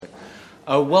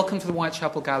Welcome to the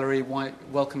Whitechapel Gallery.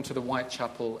 Welcome to the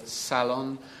Whitechapel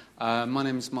Salon. My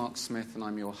name is Marquard Smithand, and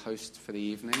I'm your host for the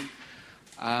evening.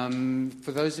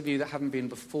 For those of you that haven't been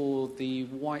before, the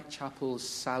Whitechapel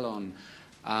Salon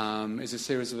is a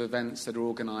series of events that are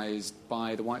organised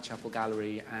by the Whitechapel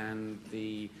Gallery and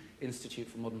the Institute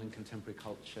for Modern and Contemporary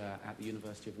Culture at the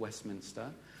University of Westminster.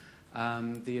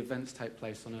 The events take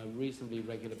place on a reasonably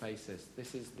regular basis.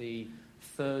 This is the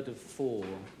third of four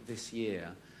this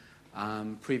year.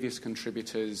 Previous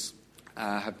contributors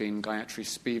have been Gayatri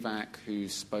Spivak, who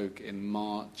spoke in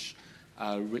March,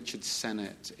 Richard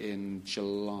Sennett in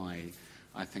July,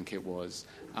 I think it was.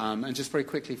 And just very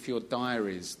quickly for your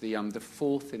diaries, the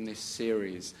fourth in this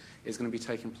series is going to be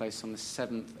taking place on the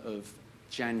 7th of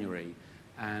January.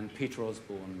 And Peter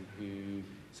Osborne, who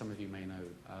some of you may know,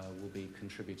 will be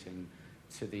contributing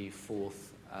to the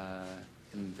fourth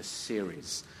in the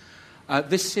series.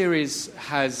 This series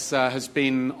has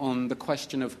been on the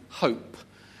question of hope,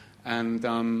 and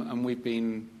we've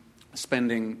been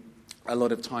spending a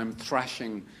lot of time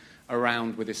thrashing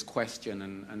around with this question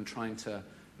and trying to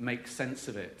make sense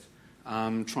of it,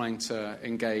 trying to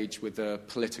engage with the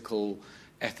political,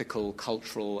 ethical,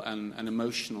 cultural, and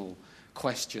emotional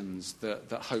questions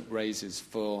that hope raises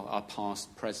for our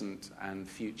past, present, and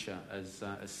future as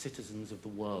citizens of the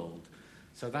world.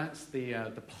 So that's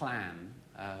the plan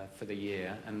for the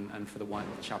year and for the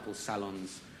Whitechapel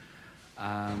Salons,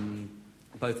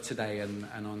 both today and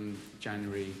on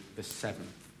January the 7th.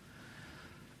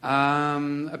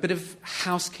 A bit of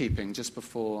housekeeping just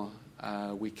before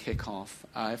we kick off.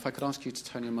 If I could ask you to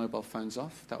turn your mobile phones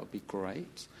off, that would be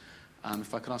great.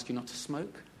 If I could ask you not to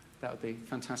smoke, that would be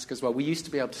fantastic as well. We used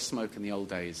to be able to smoke in the old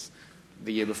days,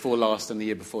 the year before last and the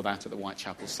year before that at the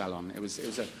Whitechapel Salon. It was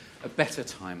a better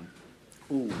time.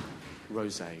 Ooh,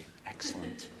 rosé,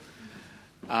 excellent.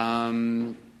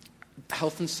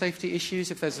 Health and safety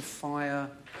issues. If there's a fire,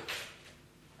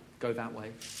 go that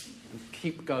way. And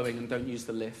keep going and don't use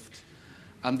the lift.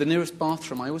 The nearest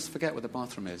bathroom, I always forget where the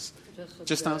bathroom is.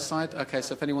 Just outside? Okay,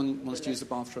 so if anyone wants to use the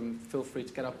bathroom, feel free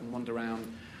to get up and wander around.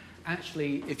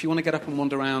 Actually, if you want to get up and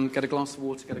wander around, get a glass of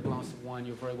water, get a glass of wine,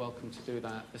 you're very welcome to do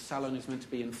that. The salon is meant to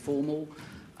be informal,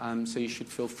 so you should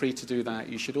feel free to do that.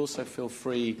 You should also feel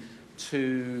free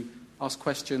to ask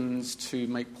questions, to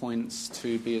make points,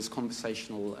 to be as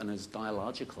conversational and as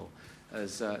dialogical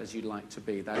as you'd like to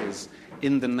be. That is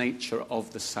in the nature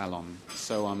of the salon.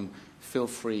 So feel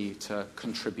free to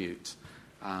contribute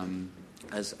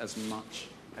as much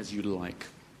as you like.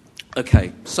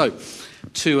 Okay, so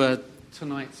to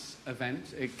tonight's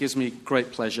event, it gives me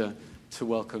great pleasure to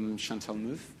welcome Chantal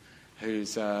Mouffe,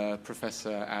 who's a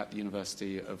professor at the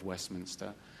University of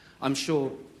Westminster. I'm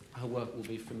sure her work will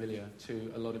be familiar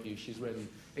to a lot of you. She's written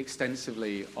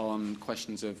extensively on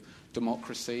questions of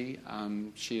democracy.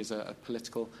 She is a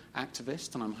political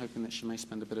activist, and I'm hoping that she may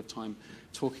spend a bit of time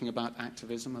talking about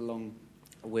activism along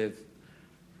with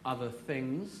other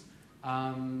things.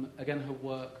 Again, her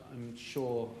work, I'm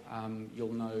sure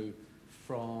you'll know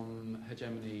from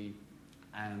Hegemony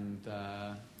and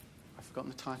I've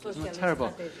forgotten the title. Isn't that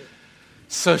terrible? Strategy.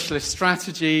 Socialist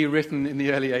Strategy, written in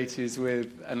the early 80s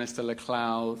with Ernesta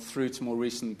Leclau, through to more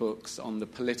recent books on the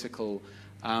political.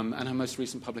 And her most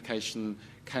recent publication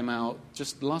came out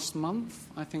just last month,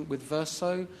 I think, with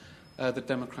Verso, The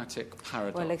Democratic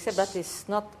Paradox. Well, except that this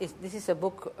is a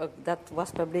book that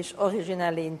was published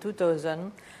originally in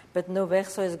 2000, but now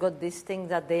Verso has got this thing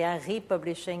that they are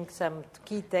republishing some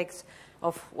key texts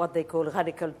of what they call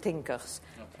radical thinkers.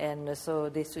 Okay. And so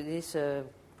this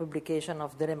publication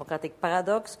of The Democratic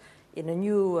Paradox in a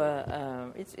new...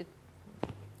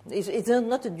 It's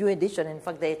not a new edition. In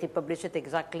fact, they republished it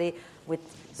exactly with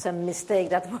some mistakes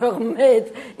that were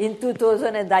made in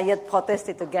 2000 and I yet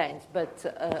protested against. But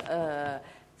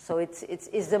so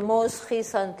it's the most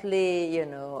recently,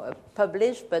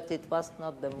 published, but it was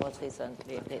not the most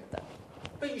recently written.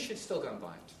 But you should still go and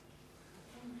buy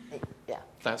it. Yeah.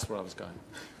 That's where I was going.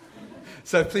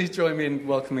 So please join me in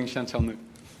welcoming Chantal Mouffe.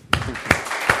 Thank you.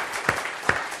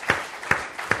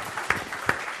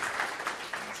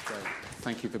 That's great.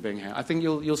 Thank you for being here. I think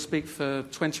you'll speak for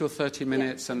 20 or 30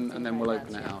 minutes, and then we'll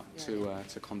open it out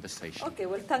to conversation. Okay,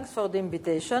 well, thanks for the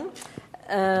invitation.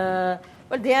 Well,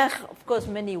 there are, of course,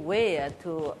 many ways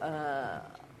to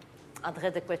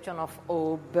address the question of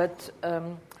hope, but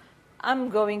I'm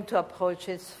going to approach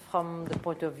it from the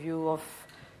point of view of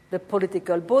the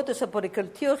political, both as a political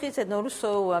theorist and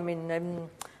also,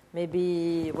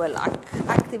 maybe,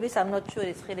 activist, I'm not sure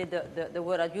it's really the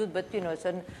word I use, but, it's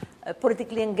a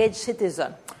politically engaged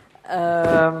citizen.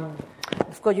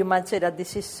 Of course, you might say that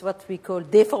this is what we call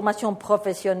déformation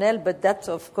professionnelle, but that's,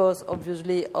 of course,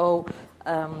 obviously how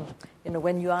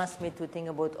when you ask me to think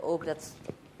about hope, that's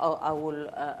how I will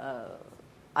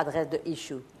address the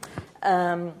issue.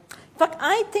 In fact,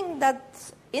 I think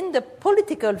that in the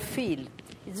political field,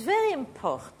 it's very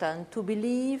important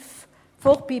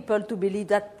for people to believe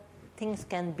that things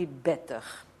can be better.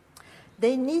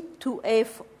 They need to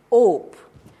have hope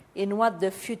in what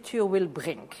the future will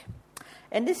bring.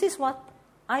 And this is what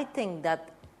I think that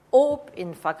hope,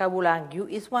 in fact, I will argue,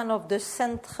 is one of the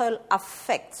central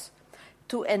affects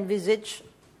to envisage,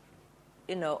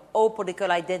 how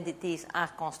political identities are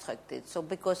constructed. So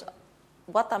because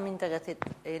what I'm interested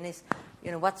in is,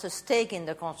 what's at stake in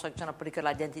the construction of political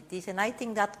identities, and I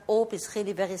think that hope is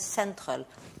really very central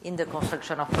in the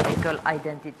construction of political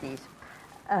identities.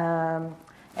 And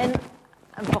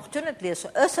unfortunately,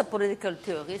 as a political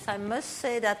theorist, I must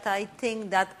say that I think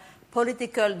that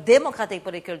democratic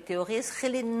political theory has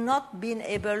really not been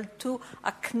able to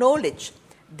acknowledge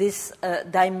this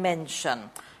dimension.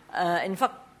 In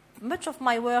fact, much of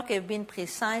my work has been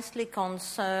precisely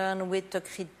concerned with the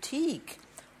critique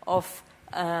of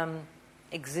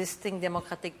existing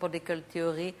democratic political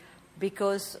theory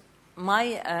because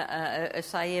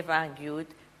as I have argued,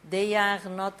 they are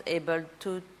not able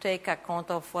to take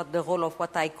account of the role of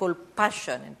what I call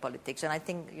passion in politics. And I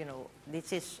think,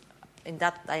 this is in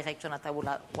that direction that I would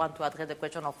want to address the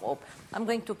question of hope. I'm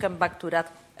going to come back to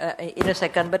that in a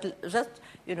second, but just,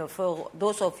 for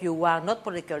those of you who are not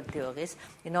political theorists,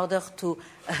 in order to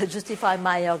justify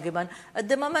my argument, at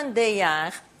the moment they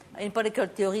are, in political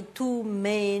theory, two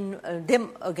main,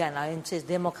 again, I insist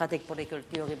democratic political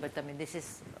theory, but I mean, this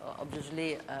is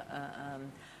obviously,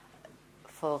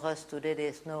 for us today,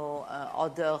 there's no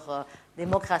other,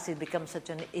 democracy becomes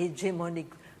such an hegemonic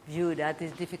view that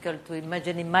it's difficult to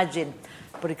imagine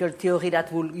political theory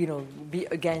that will, be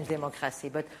against democracy.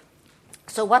 But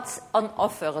so what's on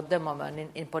offer at the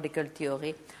moment in political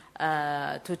theory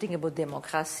to think about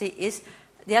democracy is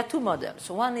there are two models.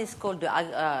 One is called the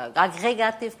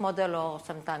aggregative model, or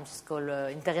sometimes it's called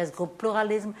interest group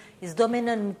pluralism. It's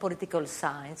dominant in political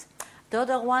science. The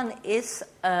other one is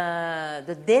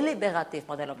the deliberative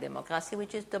model of democracy,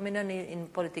 which is dominant in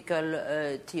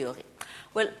political theory.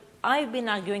 Well, I've been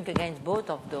arguing against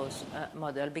both of those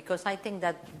models because I think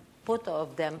that both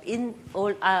of them,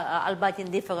 albeit in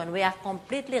different ways, are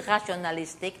completely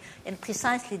rationalistic and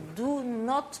precisely do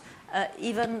not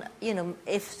even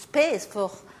have space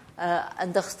for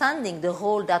understanding the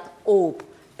role that hope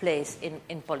plays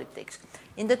in politics.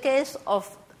 In the case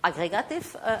of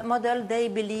aggregative model, they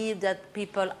believe that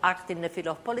people act in the field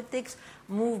of politics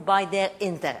moved by their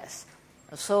interests.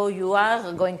 So you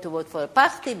are going to vote for a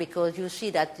party because you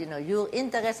see that your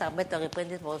interests are better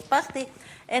represented for a party,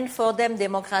 and for them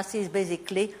democracy is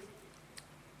basically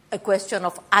a question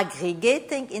of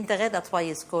aggregating interest. That's why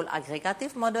it's called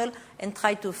aggregative model, and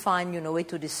try to find a way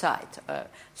to decide.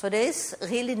 So there is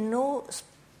really no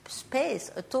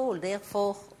space at all there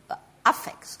for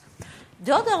affects.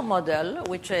 The other model,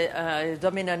 which is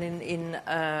dominant in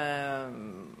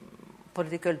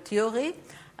political theory,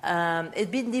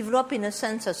 it's been developed in a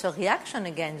sense as a reaction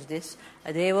against this.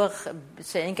 They were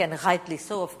saying, and rightly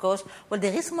so, of course, well,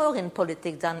 there is more in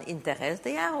politics than interest.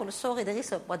 There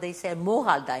is what they say, a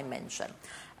moral dimension.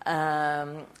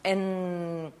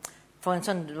 And for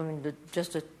instance,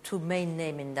 just the two main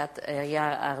names in that area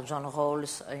are John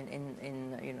Rawls,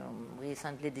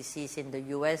 recently deceased in the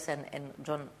U.S., and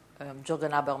Jürgen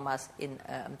Habermas.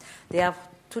 They have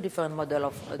two different models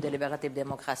of deliberative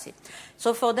democracy.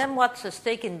 So for them, what's at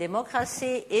stake in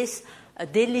democracy is a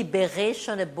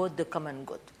deliberation about the common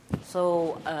good.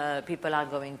 So people are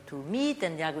going to meet,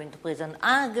 and they are going to present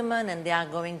argument, and they are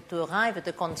going to arrive at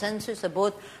a consensus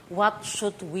about what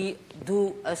should we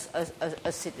do as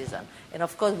a citizen. And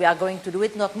of course, we are going to do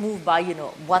it not moved by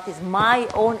what is my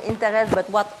own interest, but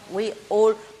what we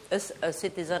all as a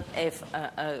citizen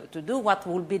have to do, what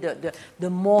will be the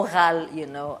moral,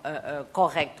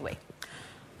 correct way.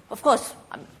 Of course,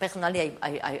 personally,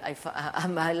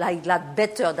 I like that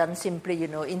better than simply,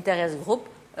 interest group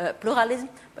pluralism.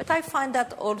 But I find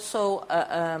that also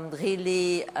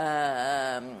really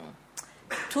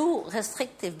too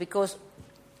restrictive because,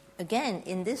 again,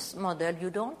 in this model, you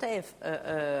don't have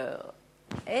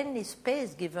any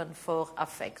space given for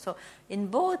affect. So in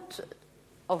both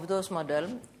of those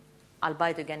models,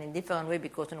 albeit again in different way,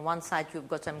 because on one side you've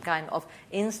got some kind of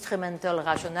instrumental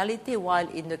rationality, while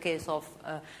in the case of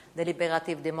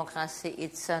deliberative democracy,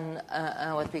 it's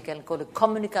what we can call a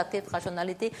communicative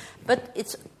rationality. But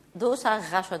those are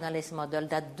rationalist models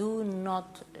that do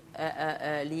not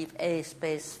leave a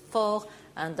space for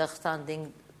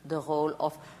understanding the role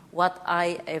of what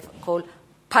I have called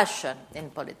passion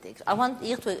in politics. I want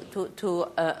here to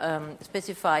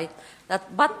specify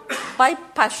that, but by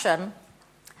passion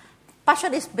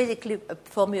is basically,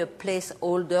 for me, a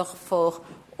placeholder for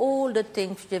all the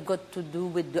things they've got to do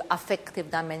with the affective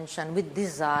dimension, with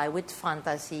desire, with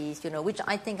fantasies, which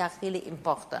I think are really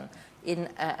important in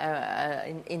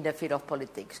the field of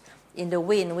politics, in the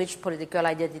way in which political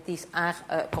identities are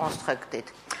constructed.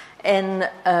 And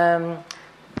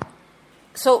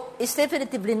so it's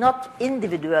definitively not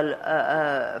individual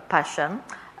passion,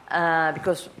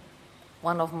 because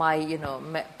one of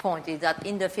my points is that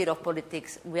in the field of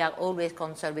politics we are always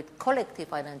concerned with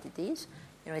collective identities.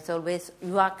 It's always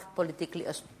you act politically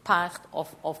as part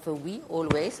of a we,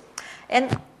 always.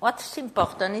 And what's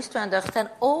important is to understand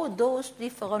how those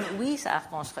different we's are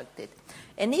constructed.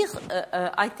 And here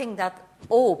I think that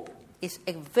hope is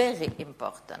very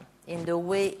important in the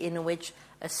way in which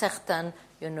a certain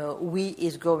we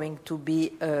is going to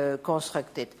be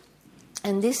constructed.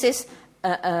 And this is,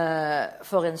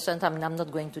 for instance, I'm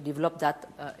not going to develop that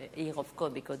here, of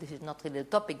course, because this is not really the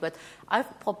topic, but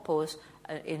I've proposed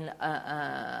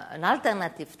an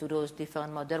alternative to those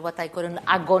different models, what I call an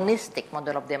agonistic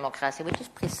model of democracy, which is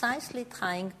precisely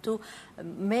trying to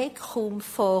make room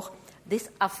for this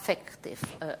affective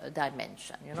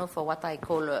dimension, for what I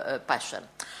call passion.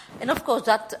 And of course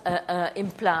that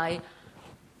implies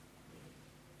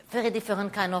very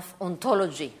different kind of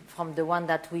ontology from the one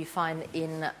that we find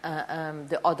in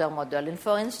the other model. And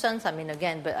for instance,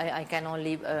 again, but I can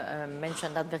only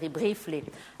mention that very briefly,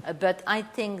 but I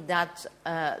think that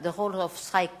the role of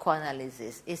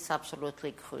psychoanalysis is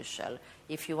absolutely crucial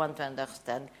if you want to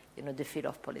understand, the field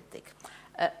of politics.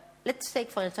 Let's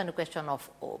take, for instance, the question of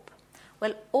hope.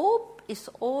 Well, hope is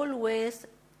always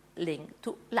linked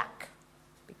to lack,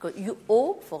 because you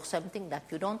hope for something that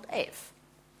you don't have.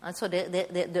 And so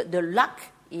the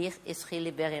lack here is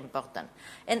really very important.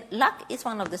 And lack is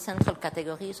one of the central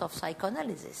categories of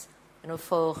psychoanalysis.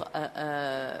 For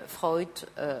Freud,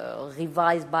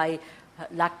 revised by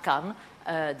Lacan,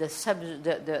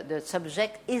 the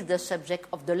subject is the subject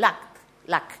of the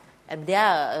lack. And they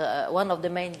are one of the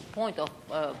main points of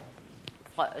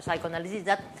psychoanalysis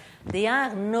that there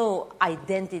are no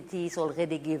identities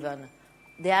already given.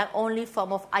 They are only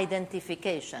form of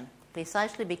identification,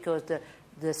 precisely because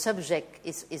the subject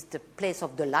is the place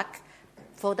of the lack.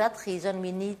 For that reason,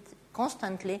 we need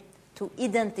constantly to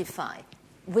identify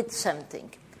with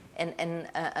something. And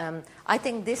I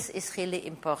think this is really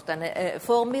important.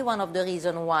 For me, one of the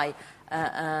reasons why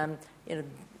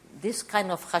this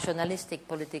kind of rationalistic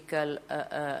political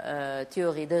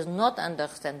theory does not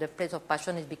understand the place of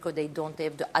passion is because they don't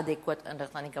have the adequate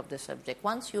understanding of the subject.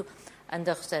 Once you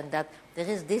understand that there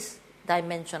is this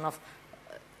dimension of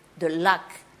the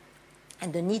lack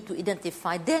and the need to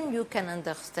identify, then you can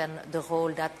understand the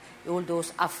role that all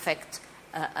those affects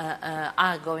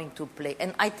are going to play.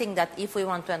 And I think that if we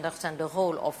want to understand the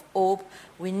role of hope,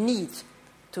 we need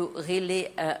to really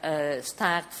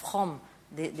start from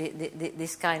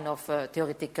this kind of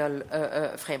theoretical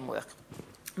framework.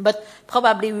 But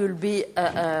probably we will be,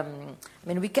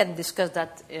 we can discuss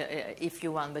that if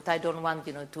you want, but I don't want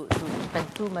to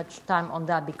spend too much time on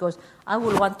that, because I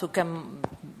will want to come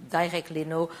directly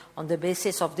now on the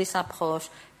basis of this approach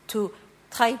to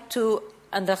try to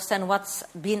understand what's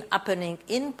been happening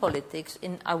in politics,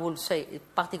 I will say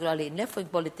particularly in left-wing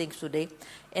politics today,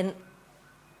 and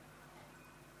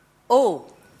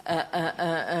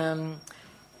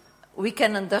we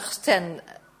can understand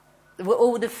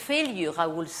the failure, I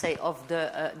will say, of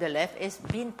the left has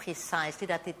been precisely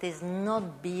that it has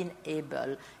not been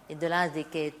able in the last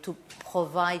decade to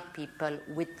provide people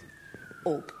with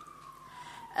hope.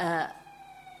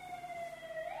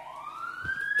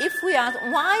 If we ask,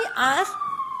 why are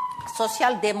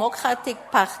social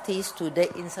democratic parties today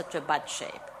in such a bad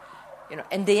shape?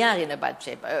 And they are in a bad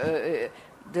shape.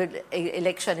 The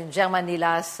election in Germany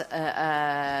last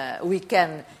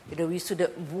weekend, we saw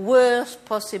the worst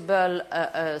possible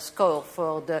score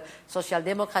for the Social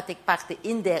Democratic Party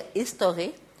in their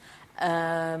history.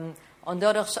 On the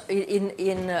other side,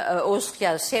 in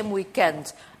Austria, same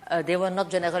weekend, they were not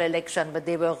general election, but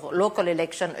they were local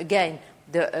election. Again,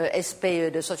 the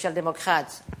SPÖ, the Social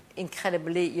Democrats,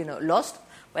 incredibly, lost.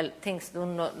 Well, things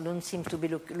don't seem to be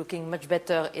looking much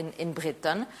better in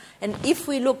Britain. And if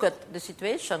we look at the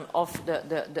situation of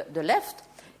the left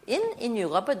in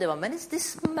Europe at the moment, it's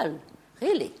dismal,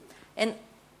 really. And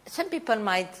some people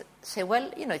might say,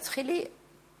 well, it's really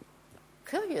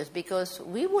curious because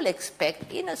we will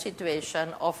expect in a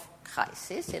situation of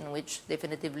crisis in which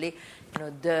definitively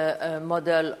the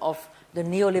model of the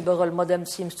neoliberal model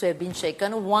seems to have been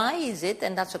shaken. Why is it,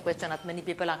 and that's a question that many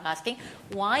people are asking,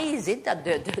 why is it that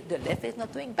the left is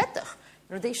not doing better?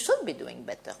 They should be doing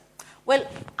better. Well,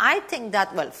 I think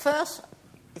that, first,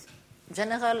 in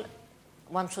general,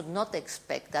 one should not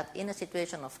expect that in a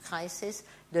situation of crisis,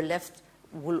 the left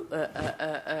will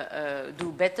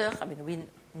do better. I mean, we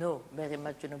know very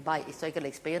much by historical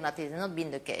experience that it has not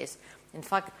been the case. In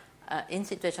fact, in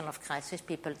situation of crisis,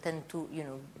 people tend to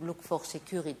look for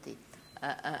security.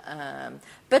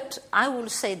 But I will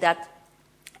say that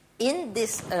in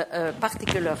this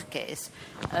particular case,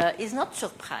 it's not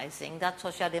surprising that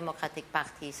social democratic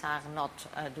parties are not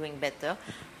doing better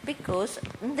because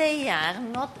they are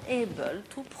not able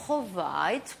to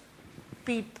provide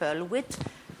people with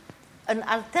an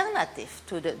alternative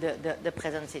to the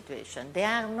present situation. They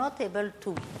are not able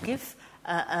to give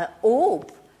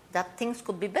hope that things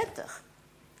could be better.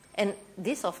 And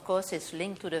this, of course, is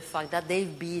linked to the fact that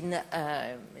they've been,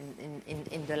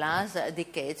 in the last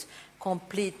decades,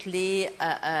 completely,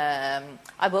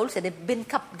 I will say,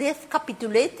 they've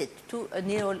capitulated to a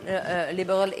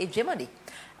neoliberal hegemony.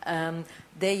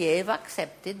 They have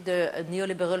accepted the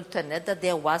neoliberal tenet that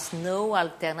there was no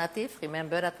alternative.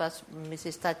 Remember, that was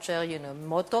Mrs. Thatcher's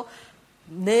motto,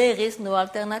 there is no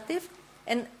alternative.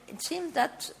 And it seems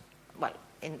that,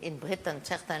 in Britain,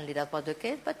 certainly that was the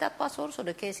case, but that was also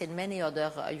the case in many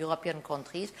other European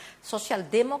countries. Social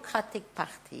democratic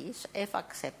parties have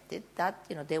accepted that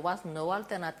there was no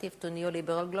alternative to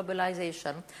neoliberal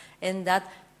globalization, and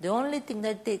that the only thing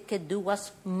that they could do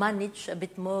was manage a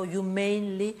bit more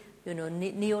humanely,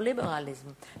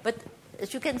 neoliberalism. But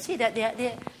as you can see, that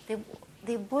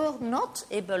they were not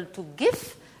able to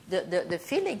give the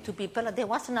feeling to people that there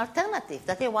was an alternative,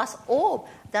 that there was hope,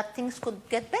 that things could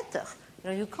get better.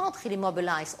 You can't really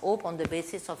mobilize hope on the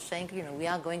basis of saying, we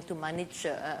are going to manage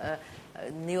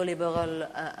neoliberal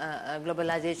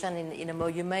globalization in a more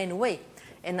humane way.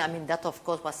 And I mean, that, of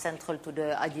course, was central to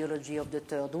the ideology of the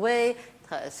third way,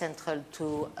 central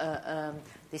to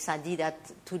this idea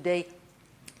that today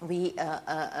we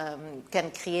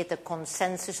can create a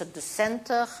consensus at the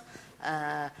center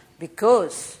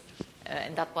because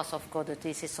and that was, of course, the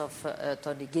thesis of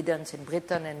Tony Giddens in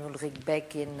Britain and Ulrich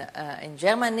Beck in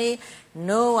Germany.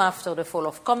 No, after the fall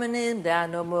of communism, there are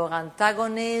no more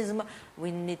antagonism.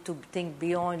 We need to think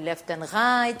beyond left and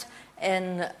right.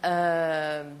 And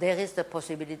there is the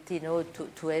possibility,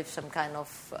 to have some kind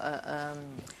of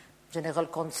general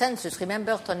consensus.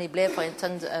 Remember Tony Blair, for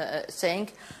instance, saying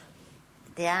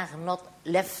there are not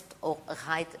left or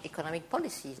right economic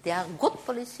policies. There are good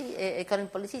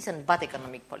economic policies and bad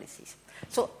economic policies.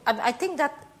 So I think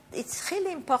that it's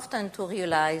really important to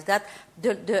realize that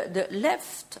the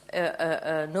left,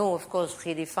 of course,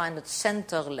 redefined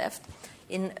center left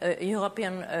in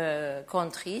European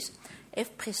countries,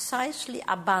 have precisely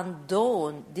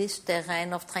abandoned this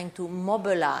terrain of trying to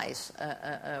mobilize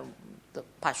the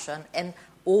passion and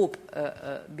hope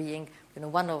being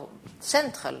one of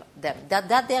central them,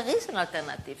 that there is an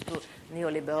alternative to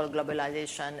neoliberal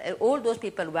globalization. All those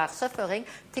people who are suffering,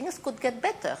 things could get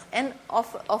better, and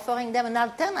offering them an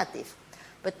alternative.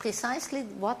 But precisely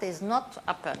what has not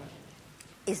happened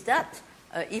is that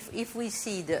if we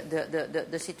see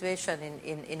the situation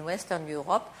in Western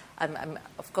Europe,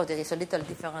 of course there is a little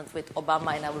difference with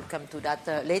Obama, and I will come to that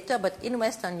later, but in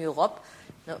Western Europe,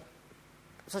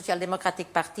 social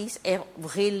democratic parties have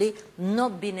really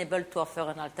not been able to offer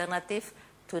an alternative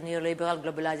to neoliberal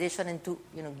globalization and to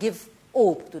give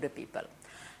hope to the people.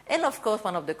 And of course,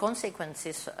 one of the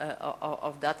consequences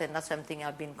of that, and that's something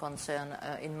I've been concerned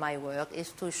in my work,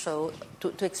 is to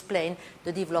explain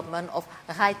the development of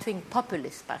right-wing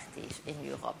populist parties in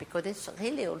Europe, because it's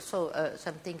really also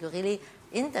something really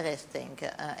interesting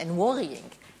and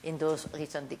worrying in those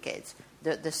recent decades.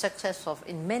 The success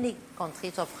in many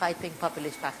countries of right-wing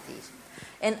populist parties.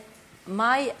 And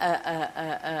my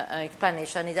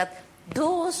explanation is that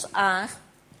those are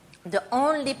the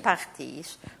only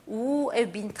parties who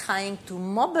have been trying to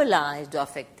mobilize the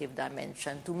affective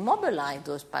dimension, to mobilize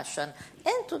those passions,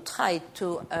 and to try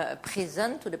to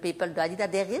present to the people the idea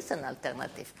that there is an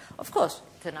alternative. Of course,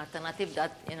 it's an alternative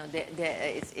that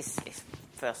is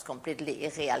first completely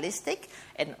unrealistic,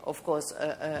 and of course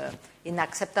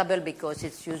unacceptable, because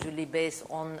it's usually based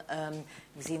on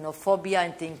xenophobia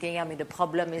and thinking, the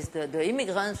problem is the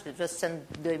immigrants, we just send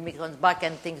the immigrants back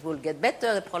and things will get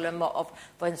better. The problem of,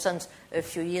 for instance, a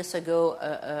few years ago,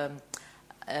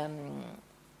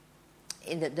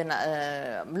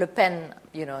 Le Pen,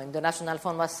 in the National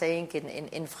Front was saying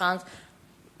in France,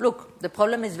 look, the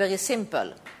problem is very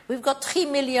simple. We've got 3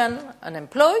 million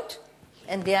unemployed,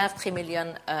 and there are 3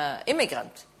 million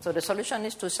immigrants. So the solution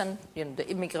is to send the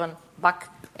immigrant back,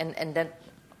 and then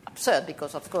absurd,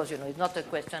 because of course it's not a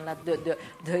question that the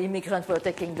immigrants were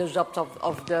taking the jobs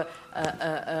of the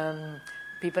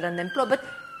people unemployed, but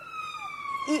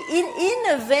in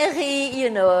a very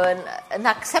an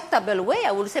acceptable way,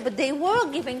 I would say. But they were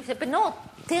giving, but no,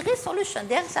 there is solution,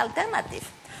 there is alternative,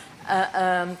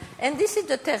 and this is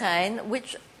the terrain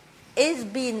which has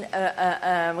been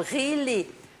really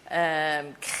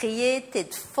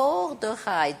created for the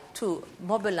right to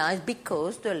mobilize,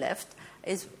 because the left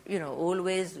is,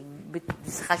 always with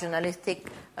this rationalistic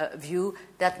view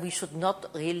that we should not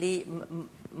really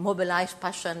mobilize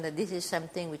passion, that this is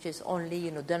something which is only,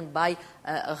 done by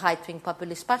right-wing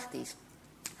populist parties.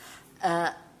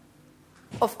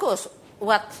 Of course,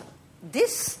 what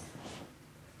this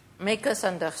makes us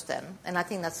understand, and I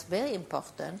think that's very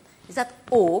important, is that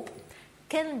hope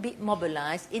can be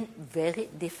mobilized in very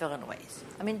different ways.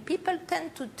 I mean, people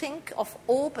tend to think of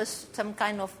hope as some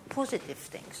kind of positive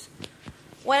things.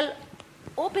 Well,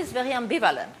 hope is very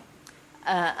ambivalent.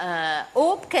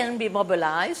 Hope can be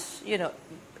mobilized,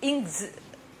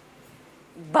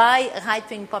 by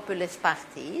right-wing populist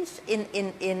parties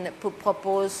in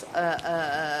propose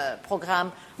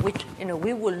program which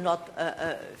we will not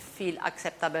feel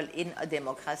acceptable in a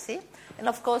democracy, and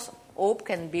of course hope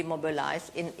can be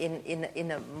mobilized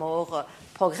in a more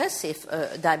progressive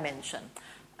dimension.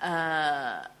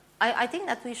 I think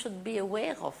that we should be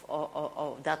aware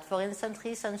of that. For instance,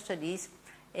 recent studies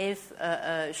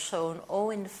have shown how,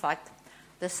 in fact,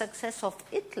 the success of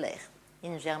Hitler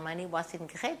in Germany was in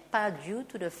great part due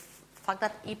to the fact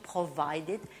that he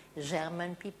provided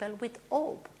German people with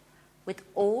hope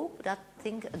that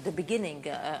at the beginning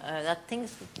that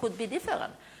things could be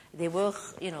different. They were,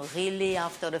 really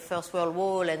after the First World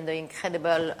War and the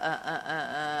incredible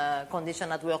conditions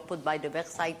that were put by the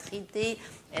Versailles Treaty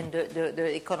and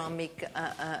the economic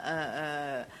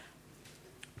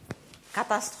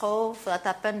catastrophe that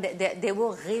happened, they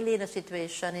were really in a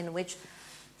situation in which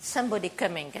somebody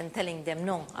coming and telling them,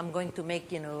 no, I'm going to make,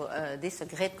 this a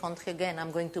great country again,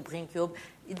 I'm going to bring you up.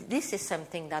 This is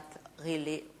something that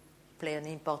really play an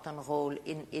important role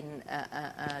in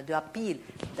the appeal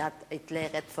that Hitler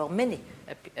had for many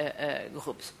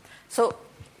groups. So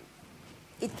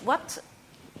what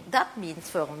that means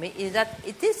for me is that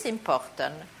it is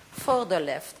important for the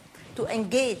left to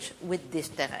engage with this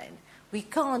terrain. We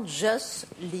can't just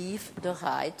leave the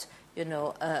right,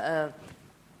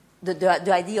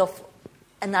 the idea of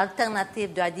an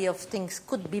alternative, the idea of things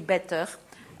could be better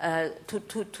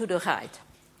to the right.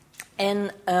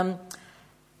 And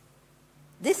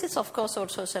this is, of course,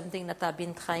 also something that I've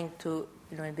been trying to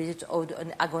envisage how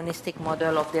an agonistic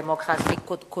model of democracy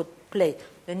could play.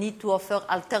 The need to offer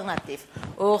alternative.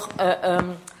 Or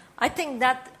I think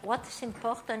that what is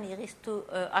important here is to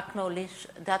acknowledge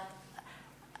that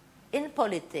in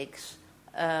politics,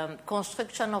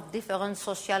 construction of different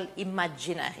social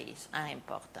imaginaries are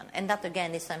important. And that,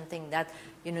 again, is something that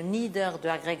neither the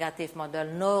aggregative model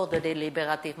nor the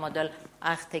deliberative model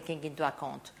are taking into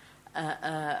account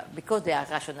because they are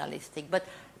rationalistic. But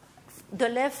the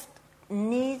left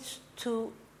needs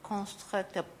to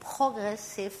construct a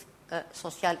progressive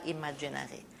social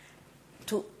imaginary,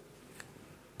 to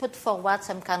put forward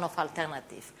some kind of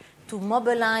alternative, to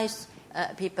mobilize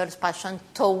people's passion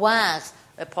towards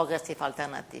a progressive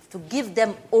alternative, to give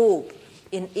them hope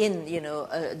in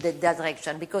that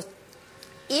direction. Because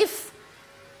if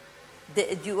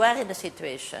you are in a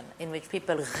situation in which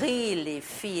people really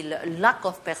feel a lack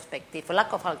of perspective, a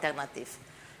lack of alternative,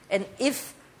 and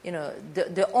if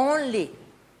the only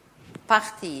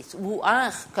parties who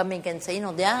are coming and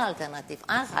saying they are alternative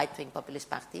are right-wing populist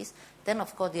parties, then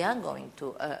of course they are going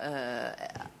to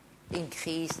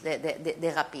increase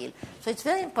their appeal. So it's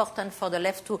very important for the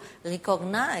left to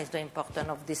recognize the importance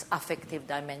of this affective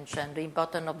dimension, the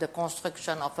importance of the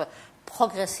construction of a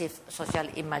progressive social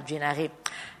imaginary.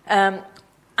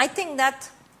 I think that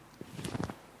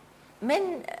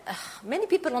many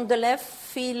people on the left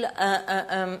feel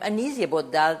uneasy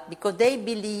about that because they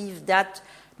believe that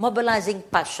mobilizing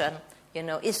passion,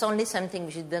 is only something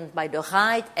which is done by the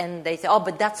right, and they say,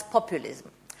 but that's populism.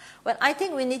 Well, I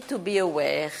think we need to be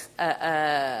aware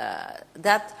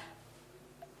that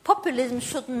populism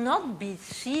should not be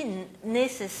seen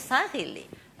necessarily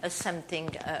as something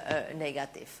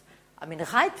negative. I mean,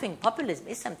 right-wing populism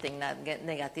is something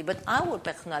negative, but I would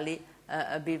personally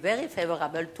be very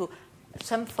favorable to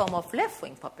some form of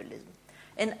left-wing populism.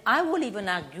 And I will even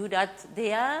argue that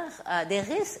there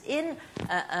is in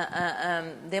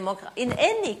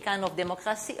any kind of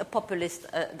democracy a populist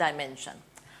dimension.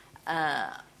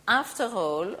 After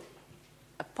all,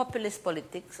 populist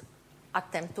politics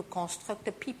attempt to construct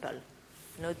the people.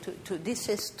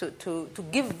 To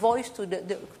give voice to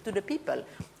the people,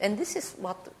 and this is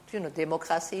what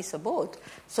democracy is about.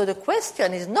 So the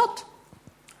question is not,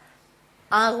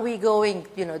 are we going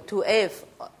to have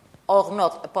or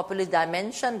not a populist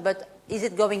dimension, but is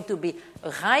it going to be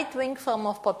a right-wing form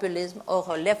of populism or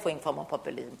a left-wing form of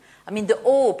populism? I mean, the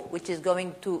hope which is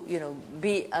going to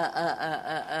be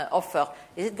offered,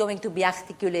 is it going to be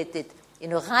articulated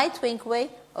in a right-wing way,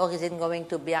 or is it going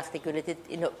to be articulated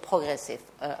in a progressive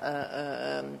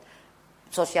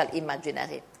social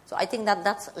imaginary? So I think that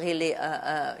that's really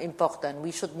important.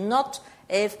 We should not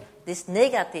have this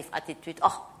negative attitude,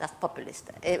 that's populist.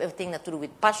 Everything that to do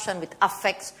with passion, with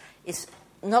affects, is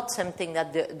not something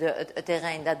that a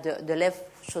terrain that the left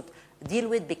should deal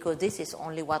with, because this is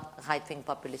only what right-wing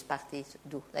populist parties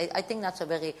do. I think that's a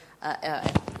very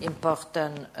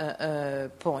important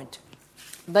point.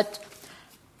 But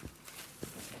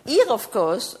here, of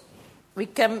course, we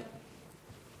come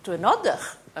to another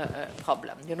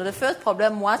problem. The first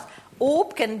problem was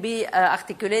hope can be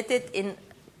articulated in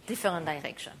different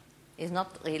directions. It's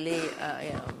not really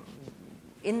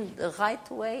in the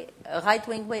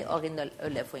right-wing way or in the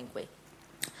left-wing way.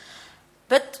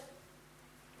 But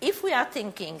if we are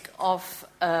thinking of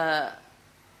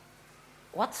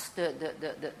what's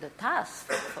the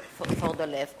task for the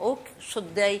left, or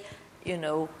should they,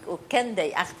 or can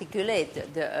they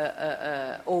articulate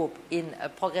the hope in a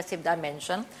progressive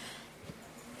dimension?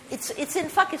 It's in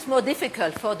fact it's more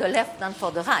difficult for the left than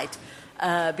for the right,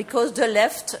 because the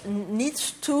left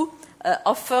needs to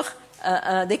offer.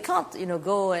 They can't,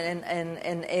 go and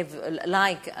have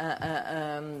like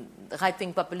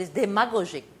right-wing populist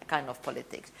demagogic kind of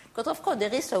politics, because of course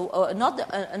there is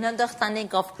an understanding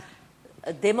of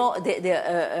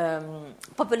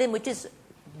populism which is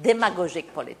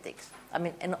demagogic politics. I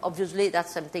mean, and obviously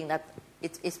that's something that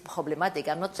it is problematic.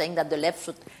 I'm not saying that the left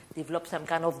should develop some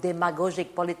kind of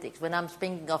demagogic politics. When I'm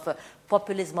speaking of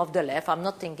populism of the left, I'm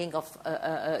not thinking of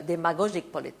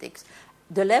demagogic politics.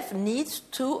 The left needs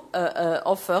to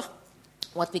offer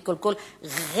what we call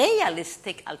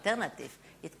realistic alternative.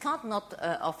 It can't not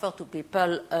offer to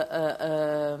people,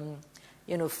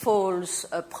 false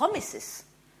promises.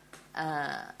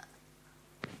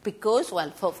 Because,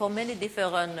 well, for many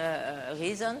different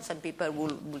reasons, some people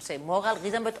will say moral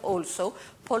reason, but also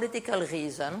political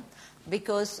reason,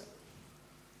 because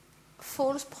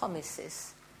false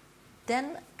promises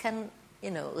then can,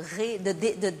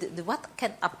 what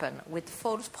can happen with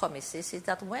false promises is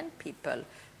that when people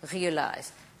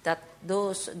realize that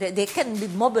they can be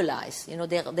mobilized,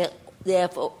 they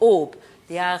have hope,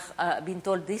 they are being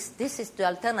told this is the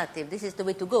alternative, this is the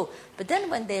way to go. But then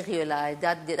when they realize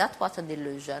that was an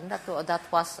illusion, that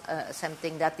was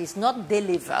something that is not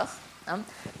delivered,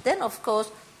 then of course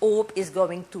hope is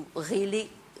going to really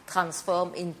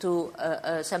transform into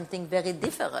something very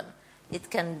different. It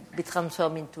can be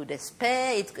transformed into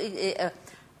despair,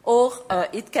 or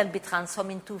it can be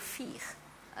transformed into fear.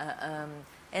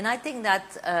 And I think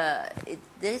that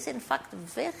there is in fact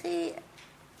very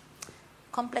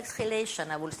complex relation,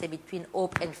 I would say, between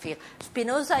hope and fear.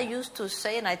 Spinoza used to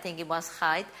say, and I think he was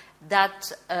right,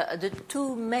 that the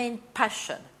two main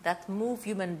passions that move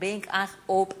human beings are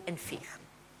hope and fear.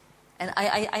 And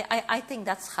I think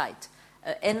that's right.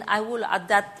 And I will add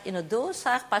that those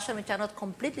are passions which are not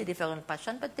completely different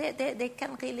passions, but they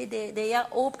can really their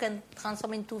hope can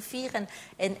transform into fear,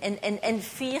 and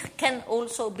fear can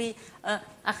also be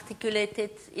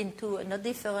articulated into a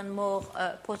different, more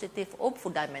positive,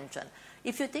 hopeful dimension.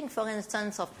 If you think, for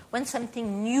instance, of when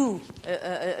something new,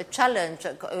 a challenge,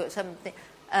 something,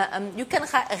 you can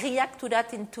react to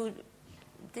that in two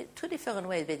different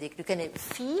ways, basically. You can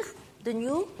fear the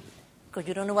new, because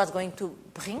you don't know what's going to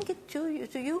bring it to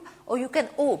you, or you can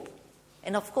hope.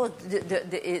 And of course,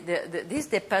 this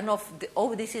depends on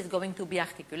how this is going to be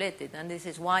articulated. And this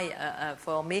is why,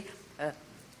 for me,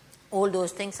 all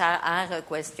those things are a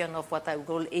question of what I would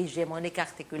call hegemonic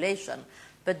articulation.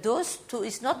 But those two,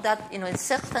 it's not that, in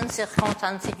certain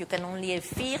circumstances you can only have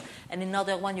fear, and in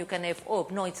another one you can have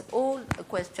hope. No, it's all a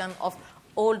question of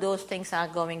all those things are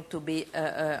going to be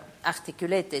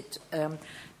articulated.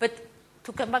 But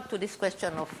to come back to this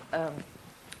question of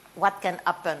what can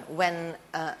happen when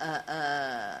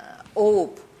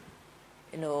hope,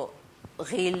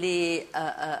 really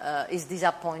is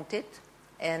disappointed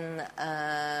and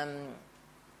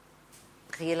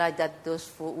realize that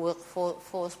those were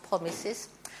false promises,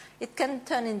 it can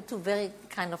turn into very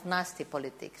kind of nasty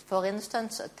politics. For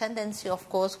instance, a tendency, of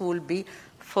course, will be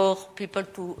for people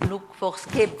to look for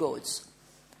scapegoats.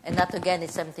 And that, again,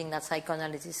 is something that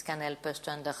psychoanalysis can help us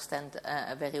to understand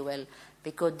very well.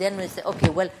 Because then we say, okay,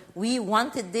 well, we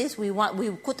wanted this, we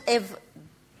could have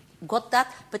got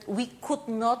that, but we could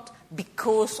not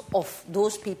because of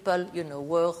those people,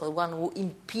 were the one who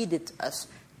impeded us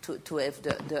to have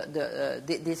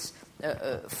this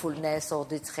fullness or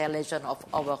this realization of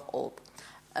our hope.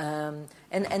 And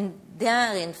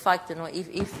there, in fact,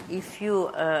 if you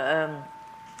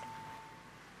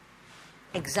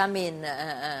examine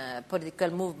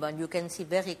political movement, you can see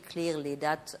very clearly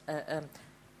that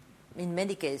in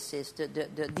many cases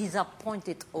the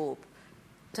disappointed hope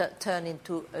turn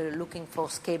into looking for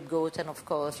scapegoats and, of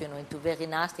course, into very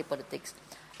nasty politics.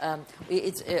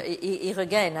 It's here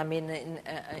again. I mean,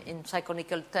 in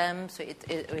psychological terms,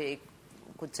 we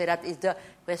could say that is the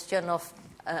question of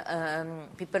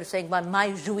people saying, "Well,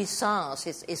 my jouissance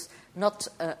is not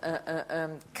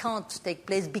can't take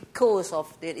place because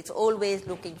of it." It's always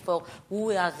looking for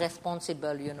who are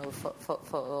responsible,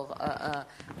 for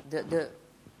the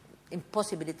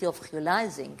impossibility of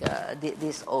realizing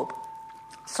this hope.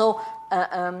 So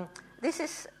this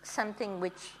is something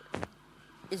which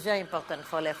is very important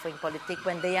for left-wing politics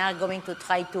when they are going to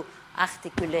try to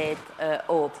articulate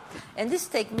hope. And this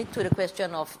takes me to the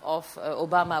question of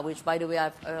Obama, which, by the way,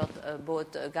 I've heard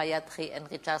both Gayatri and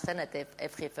Richard Sennett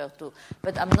have referred to.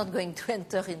 But I'm not going to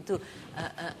enter into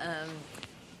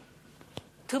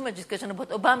too much discussion about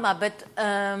Obama. But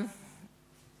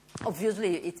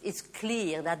obviously, it's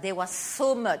clear that there was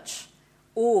so much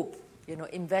hope,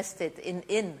 invested in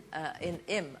him,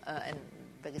 and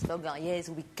very slogan, yes,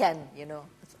 we can,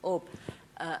 it's hope.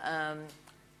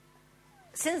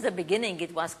 Since the beginning,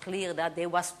 it was clear that there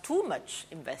was too much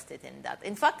invested in that.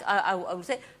 In fact, I would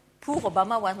say poor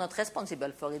Obama was not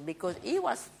responsible for it because he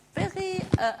was very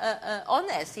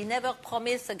honest. He never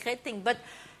promised a great thing, but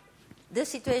the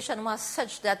situation was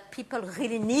such that people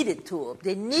really needed to hope.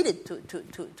 They needed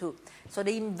to. So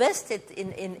they invested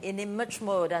in him much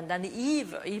more than he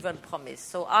even promised.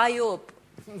 So I hope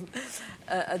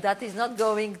that is not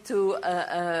going to,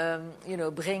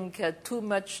 bring too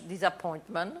much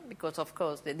disappointment, because, of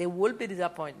course, there will be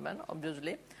disappointment,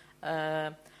 obviously.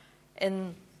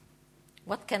 And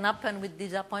what can happen with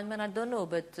disappointment, I don't know,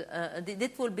 but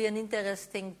it will be an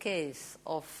interesting case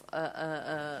of,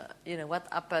 what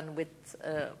happened with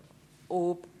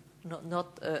hope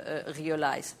not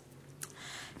realized.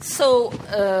 So,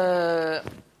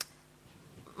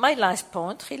 my last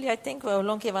point, really, I think, how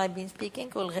long have I been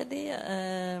speaking already,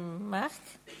 Mark?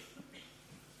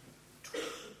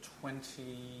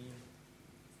 20.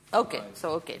 Okay,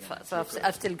 so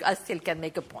I still can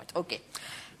make a point. Okay,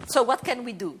 so what can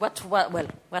we do? What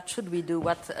should we do?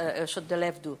 What should the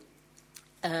left do?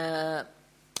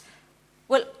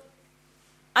 Well,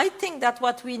 I think that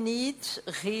what we need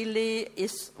really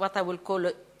is what I will call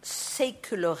a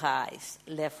secularized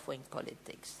left-wing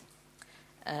politics.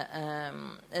 A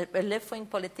left-wing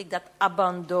politics that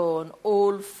abandon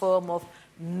all form of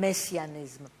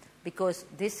messianism, because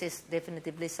this is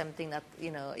definitively something that,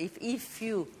 if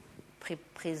you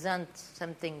present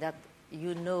something that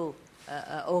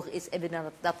or is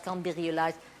evident that can't be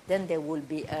realized, then there will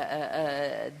be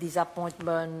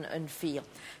disappointment and fear.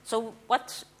 So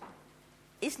what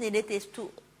is needed is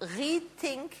to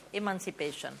rethink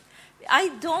emancipation. I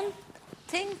don't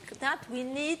think that we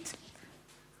need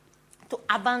to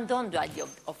abandon the idea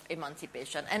of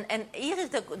emancipation. And here is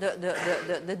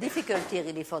the difficulty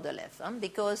really for the left,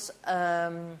 because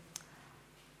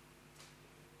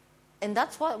and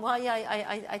that's why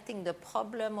I think the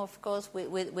problem, of course,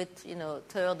 with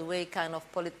third way kind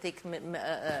of politics,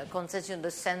 concession in the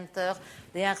center,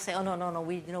 they are saying, oh no,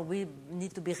 we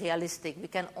need to be realistic. We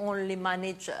can only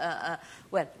manage.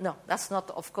 Well, no, that's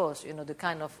not, of course, the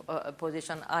kind of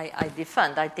position I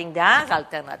defend. I think there are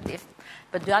alternatives,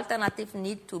 but the alternatives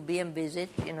need to be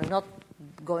envisaged. Not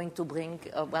going to bring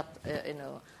what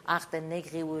Art and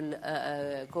Negri will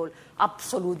call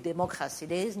absolute democracy.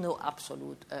 There is no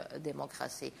absolute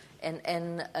democracy,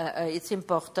 and it's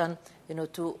important,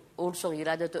 to also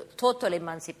realize that total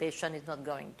emancipation is not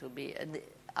going to be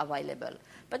available.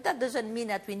 But that doesn't mean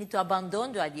that we need to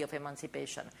abandon the idea of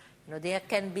emancipation. There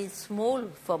can be small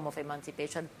form of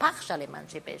emancipation, partial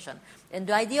emancipation, and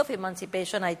the idea of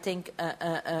emancipation, I think,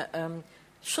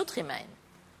 should remain.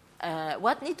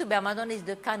 What needs to be abandoned is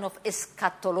the kind of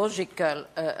eschatological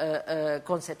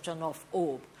conception of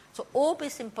hope. So hope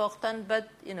is important, but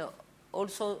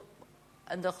also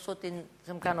understood in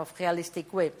some kind of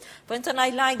realistic way. For instance, I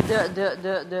like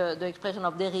the expression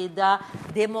of Derrida,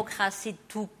 democracy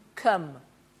to come,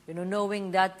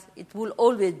 knowing that it will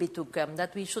always be to come,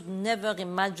 that we should never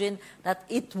imagine that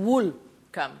it will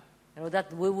come,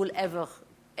 that we will ever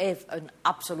have an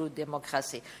absolute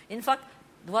democracy. In fact,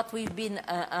 what we've been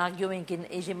arguing in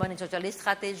hegemonic socialist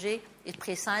strategy is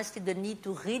precisely the need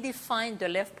to redefine the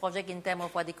left project in terms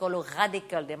of what they call a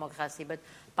radical democracy. But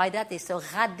by that, it's a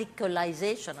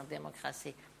radicalization of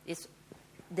democracy. It's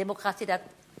democracy that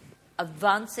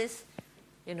advances,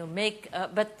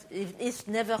 but it's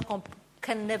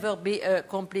can never be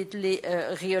completely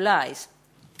realized.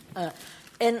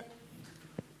 And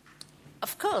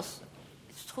of course,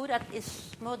 it's true that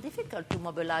it's more difficult to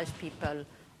mobilize people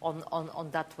on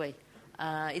that way.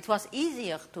 It was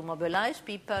easier to mobilize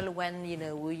people when,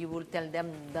 you will tell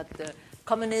them that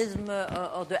communism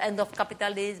or the end of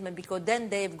capitalism, because then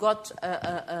they've got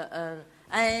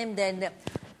aim.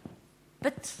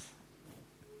 But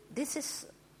this is,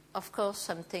 of course,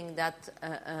 something that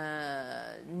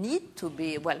need to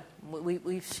be,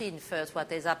 we've seen first what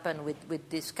has happened with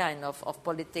this kind of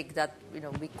politics that,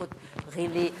 we could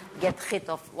really get rid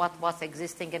of what was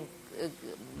existing and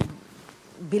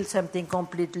build something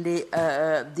completely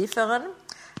different.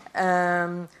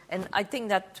 And I think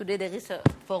that today there is,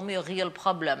 for me, a real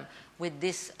problem with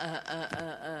this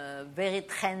very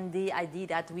trendy idea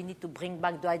that we need to bring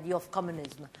back the idea of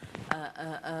communism.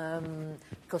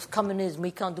 Because communism,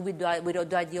 we can't do it without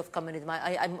the idea of communism.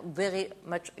 I'm very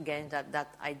much against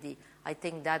that idea. I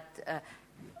think that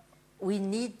we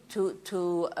need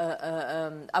to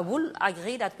I will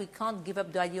agree that we can't give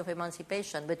up the idea of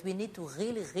emancipation, but we need to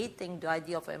really rethink the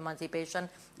idea of emancipation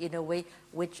in a way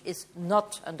which is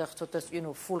not understood as,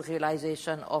 full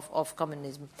realization of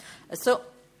communism. So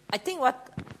I think what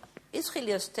is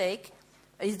really at stake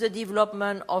is the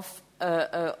development of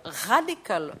a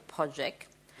radical project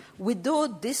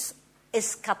without this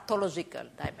eschatological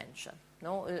dimension.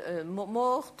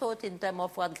 More thought in terms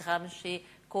of what Gramsci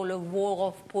called a war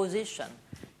of position.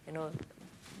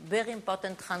 Very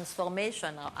important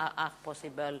transformation are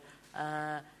possible,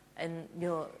 and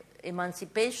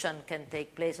emancipation can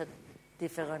take place at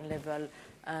different level.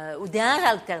 There are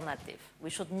alternatives. We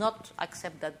should not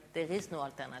accept that there is no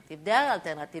alternative. There are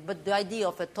alternatives, but the idea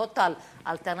of a total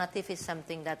alternative is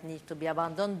something that needs to be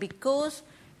abandoned, because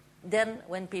then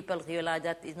when people realize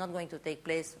that it's not going to take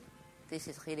place, this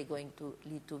is really going to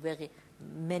lead to very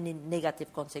many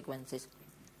negative consequences.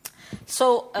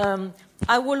 So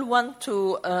I will want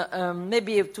to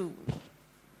maybe to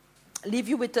leave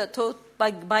you with a thought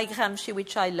by Gramsci,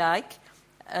 which I like.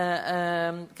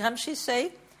 Gramsci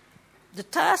say, the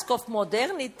task of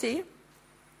modernity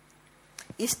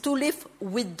is to live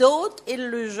without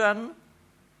illusion,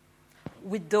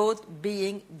 without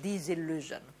being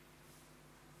disillusioned.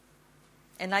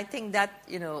 And I think that,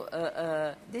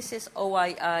 this is how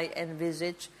I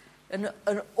envisage an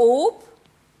hope,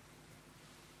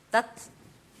 that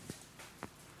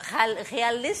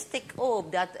realistic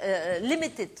hope, that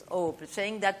limited hope,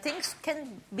 saying that things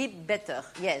can be better.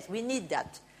 Yes, we need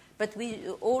that. But we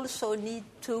also need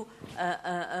to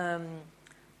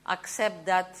accept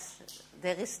that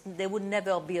there would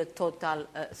never be a total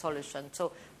solution.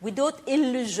 So without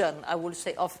illusion, I would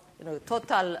say, of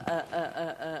total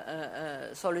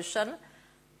solution,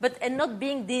 and not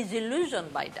being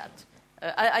disillusioned by that.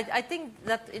 I think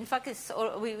that, in fact,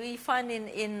 we find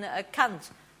in Kant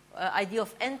idea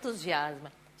of enthusiasm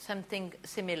something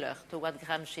similar to what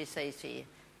Gramsci says here.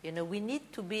 We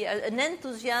need to be an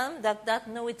enthusiasm that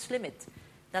know its limit,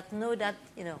 that know that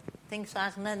things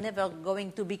are never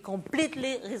going to be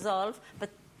completely resolved, but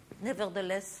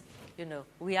nevertheless,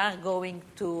 we are going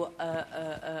to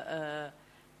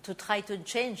try to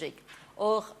change it.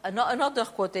 Or another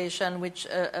quotation which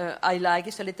I like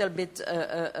is a little bit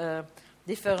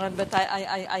different, but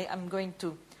I'm going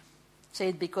to say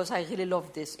it because I really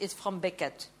love this. It's from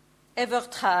Beckett. Ever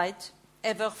tried,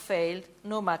 ever failed,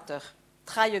 no matter.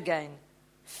 Try again,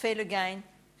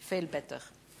 fail better.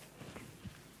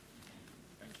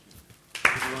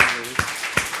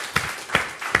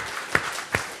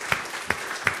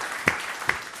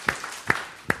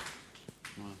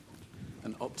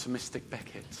 An optimistic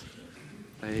Beckett.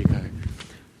 There you go.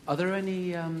 Are there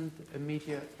any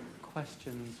immediate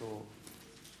questions or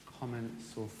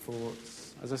comments or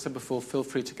thoughts? As I said before, feel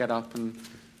free to get up and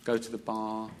go to the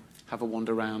bar, have a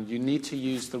wander around. You need to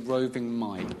use the roving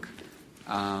mic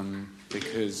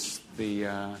because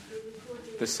the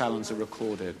salons are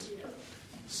recorded.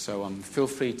 So feel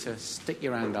free to stick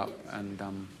your hand up and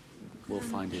we'll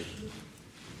find you.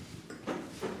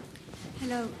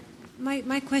 Hello.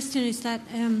 My question is that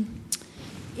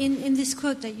in this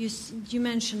quote that you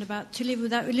mentioned about to live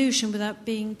without illusion, without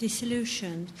being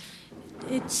disillusioned,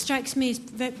 it strikes me as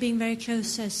being very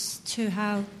close as to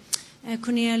how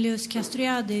Cornelius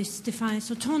Castoriadis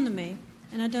defines autonomy.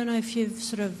 And I don't know if you've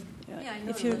sort of... I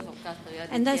know the work of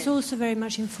Castoriadis. And that's also very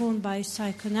much informed by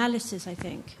psychoanalysis, I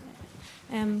think.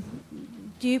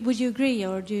 Would you agree,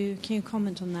 or can you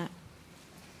comment on that?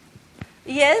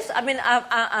 Yes, I mean,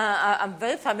 I'm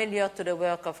very familiar to the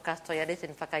work of Castoriadis.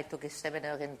 In fact, I took a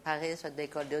seminar in Paris at the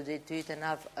École des Études, and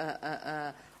I've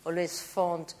always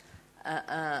found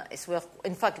his work.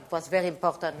 In fact, it was very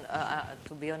important,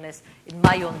 to be honest, in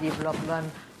my own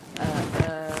development.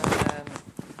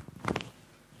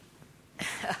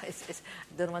 I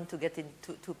don't want to get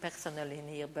into too personal in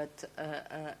here, but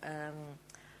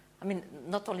I mean,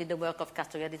 not only the work of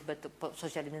Castoriadis, but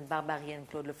Socialism and Barbarie and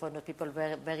Claude Lefort, those people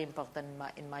very, very important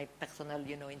in my personal,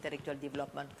 intellectual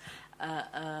development.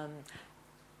 I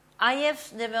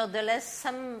have nevertheless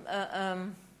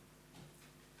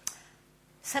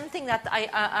something that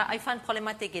I find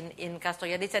problematic in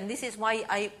Castoriadis, and this is why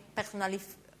I personally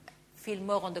feel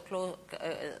more on the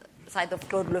side of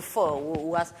Claude Lefort, who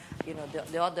was,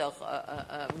 the other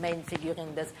main figure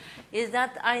in this, is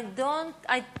that I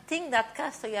think that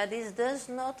Castoriadis does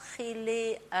not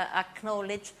really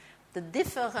acknowledge the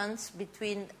difference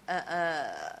between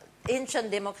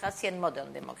ancient democracy and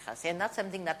modern democracy, and that's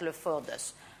something that Lefort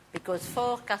does, because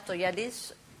for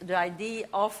Castoriadis, the idea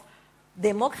of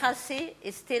democracy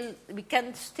is still, we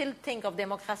can still think of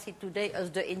democracy today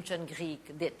as the ancient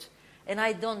Greek did. And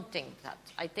I don't think that.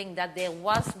 I think that there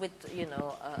was, with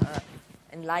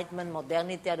Enlightenment,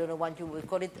 modernity, I don't know what you would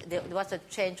call it, there was a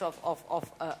change of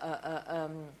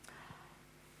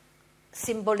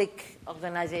symbolic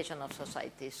organization of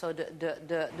society. So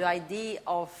the idea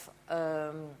of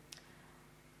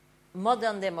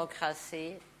modern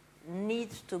democracy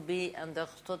needs to be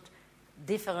understood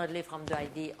differently from the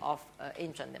idea of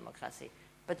ancient democracy.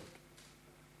 But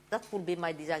that would be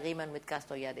my disagreement with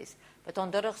Castoriadis. But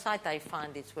on the other side, I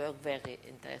find its work very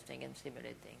interesting and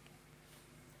stimulating.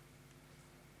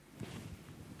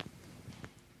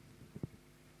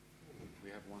 We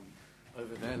have one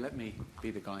over there. Let me be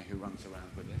the guy who runs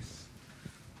around with this.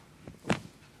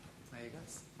 There you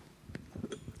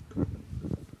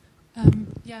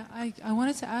go. I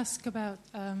wanted to ask about,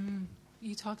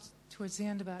 you talked towards the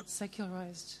end about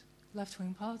secularized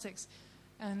left-wing politics,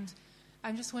 and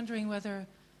I'm just wondering whether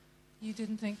you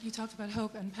talked about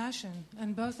hope and passion,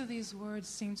 and both of these words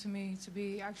seem to me to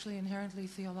be actually inherently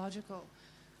theological.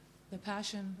 The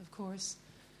passion, of course,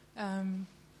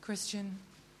 Christian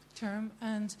term,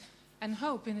 and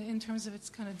hope in terms of its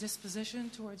kind of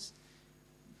disposition towards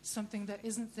something that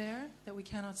isn't there, that we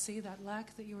cannot see, that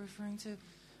lack that you're referring to,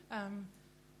 and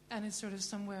is sort of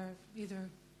somewhere either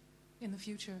in the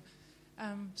future.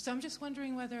 So I'm just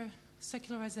wondering whether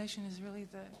secularization is really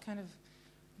the kind of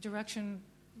direction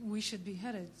we should be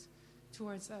headed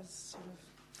towards as sort of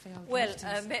failed. Well,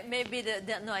 maybe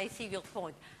no, I see your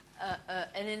point.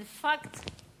 And in fact,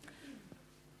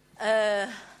 no,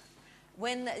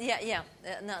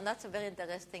 that's a very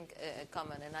interesting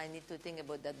comment, and I need to think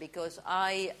about that, because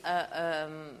I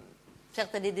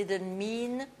certainly didn't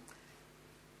mean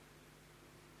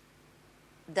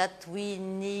that we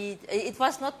need. It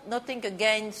was nothing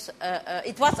against.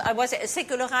 I was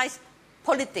secularized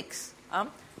politics. I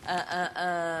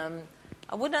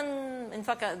wouldn't. In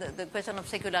fact, the question of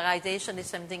secularization is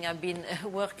something I've been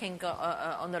working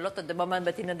on a lot at the moment,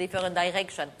 but in a different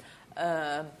direction.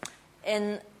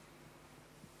 And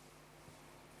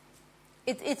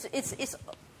it's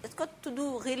got to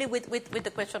do really with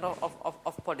the question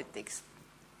of politics.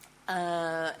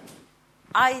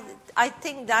 I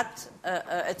think that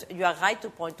you are right to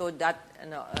point out that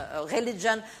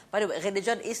religion, by the way,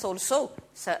 religion is also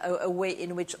a way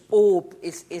in which hope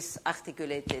is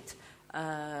articulated.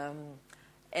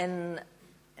 And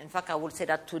in fact, I would say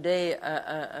that today,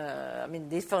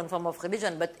 different form of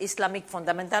religion, but Islamic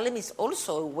fundamentalism is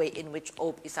also a way in which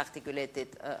hope is articulated.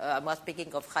 I'm not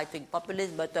speaking of right-wing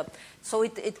populism, but so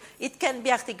it can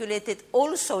be articulated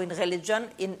also in religion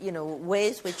in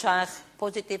ways which are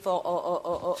positive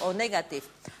or negative.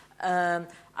 So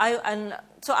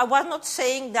I was not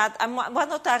saying that. I was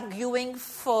not arguing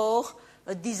for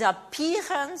a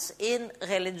disappearance in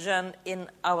religion in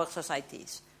our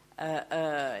societies.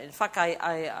 In fact,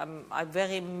 I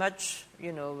very much,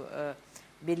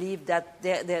 believe that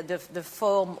the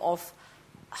form of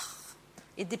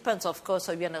it depends, of course,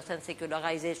 how you understand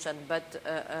secularization, but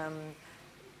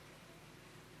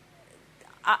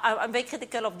I'm very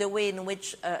critical of the way in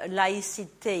which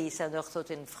laïcité is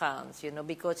understood in France,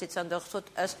 because it's understood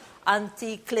as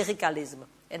anti-clericalism.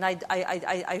 And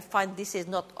I find this is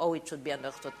not how it should be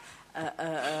understood.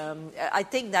 I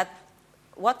think that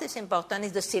what is important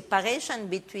is the separation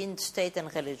between state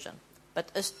and religion. But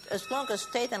as long as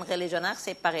state and religion are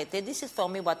separated, this is for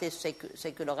me what is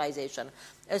secularization.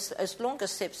 As long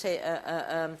as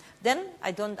then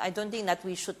I don't think that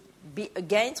we should be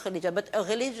against religion, but a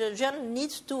religion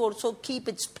needs to also keep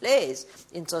its place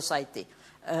in society.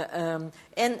 And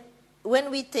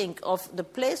when we think of the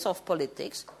place of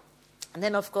politics,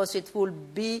 then of course it will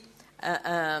be.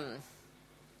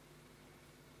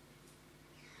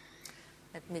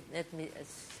 Let me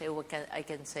say I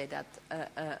can say that.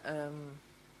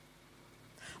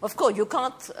 Of course, you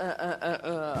can't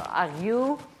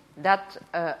argue that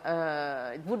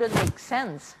it wouldn't make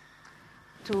sense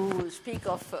to speak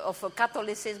of a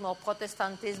Catholicism or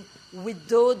Protestantism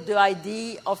without the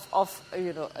idea of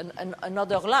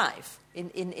another life.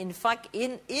 In fact,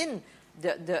 in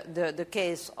the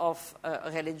case of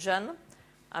religion,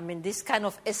 I mean, this kind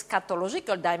of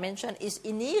eschatological dimension is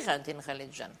inherent in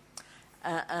religion.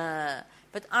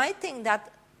 But I think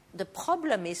that the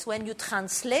problem is when you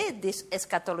translate this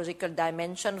eschatological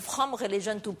dimension from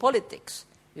religion to politics,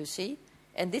 you see?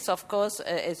 And this, of course,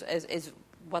 is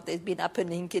what has been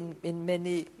happening in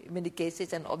many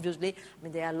cases. And obviously, I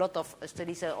mean, there are a lot of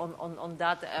studies on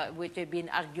that which have been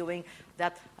arguing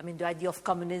that, I mean, the idea of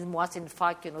communism was, in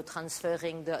fact,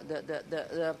 transferring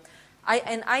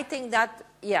I think that,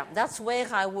 that's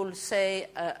where I will say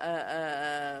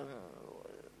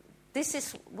this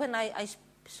is when I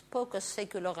spoke of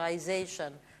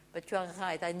secularization, but you are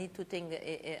right. I need to think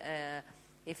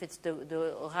if it's the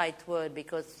right word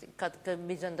because it can be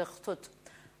misunderstood.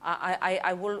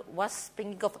 I was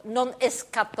thinking of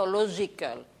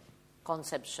non-eschatological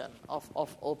conception of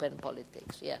open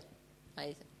politics. Yeah.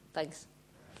 Thanks.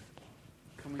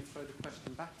 Can we throw the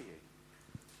question back at you?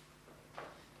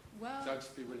 Well, I'd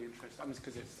just be really interested. I mean,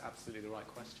 because it's absolutely the right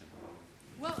question.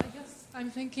 Well, I guess I'm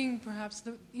thinking perhaps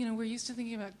that, we're used to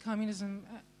thinking about communism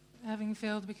having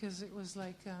failed because it was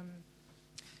like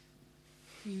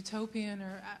utopian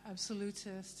or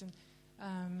absolutist,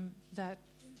 and that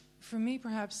for me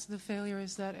perhaps the failure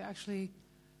is that actually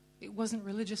it wasn't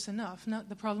religious enough. Not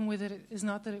the problem with it is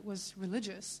not that it was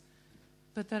religious,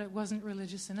 but that it wasn't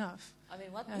religious enough. I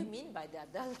mean, what do you mean by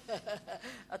that? That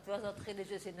was not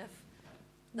religious enough.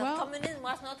 Communism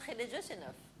was not religious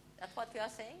enough. That's what you are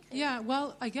saying? Yeah,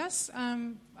 well, I guess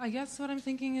what I'm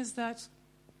thinking is that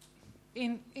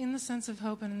in the sense of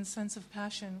hope and in the sense of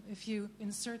passion, if you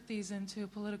insert these into a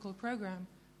political program,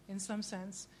 in some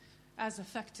sense, as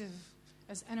effective,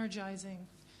 as energizing,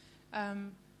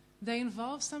 they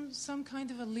involve some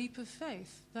kind of a leap of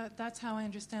faith. That's how I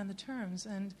understand the terms.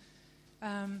 And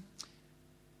I'm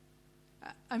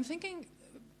thinking,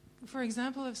 for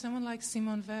example, of someone like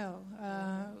Simone Weil,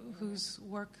 whose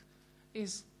work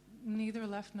is neither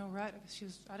left nor right.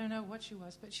 I don't know what she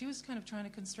was, but she was kind of trying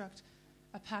to construct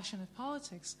a passionate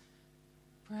politics.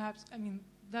 Perhaps, I mean,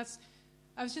 I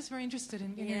was just very interested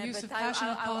in your use of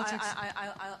passionate politics.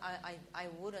 I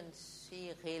wouldn't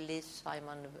see really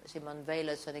Simone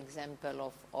Weil as an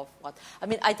example of what... I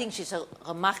mean, I think she's a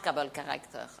remarkable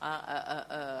character,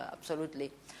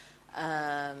 absolutely.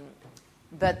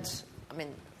 But, I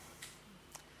mean...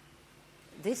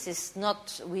 This is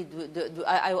not.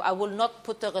 I will not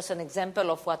put her as an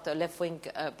example of what a left-wing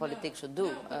politics should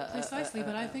do. Precisely,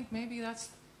 but I think maybe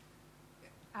that's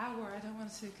our. I don't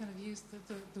want to kind of use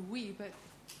the we, but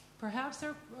perhaps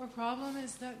our problem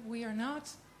is that we are not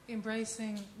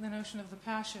embracing the notion of the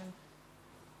passion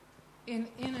in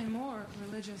a more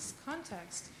religious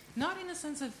context, not in the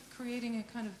sense of creating a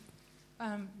kind of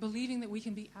believing that we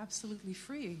can be absolutely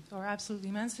free or absolutely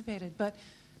emancipated, but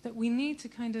that we need to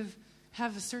kind of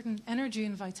have a certain energy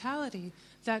and vitality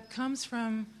that comes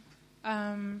from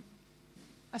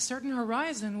a certain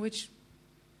horizon which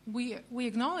we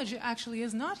acknowledge actually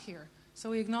is not here.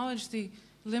 So we acknowledge the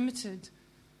limited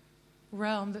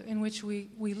realm in which we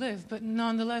live, but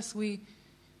nonetheless we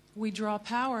draw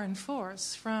power and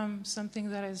force from something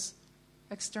that is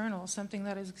external, something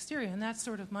that is exterior. And that's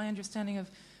sort of my understanding of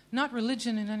not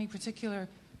religion in any particular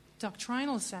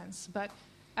doctrinal sense, but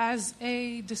as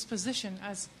a disposition,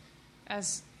 as a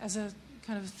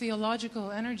kind of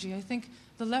theological energy. I think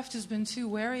the left has been too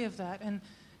wary of that, and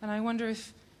I wonder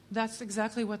if that's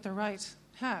exactly what the right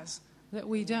has, that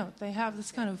we don't. They have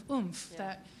this kind of oomph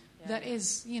that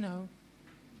is,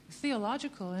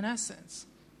 theological in essence.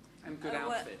 And good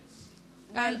outfits.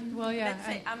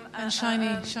 And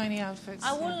shiny outfits.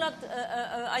 I will not.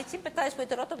 I sympathize with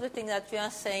a lot of the things that you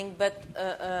are saying, but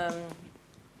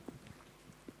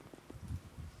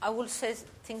I will say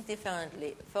things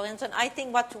differently. For instance, I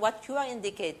think what you are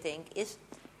indicating is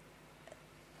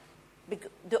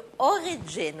the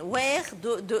origin, where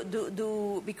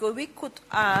because we could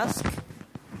ask,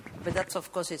 but that's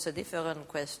of course it's a different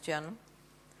question,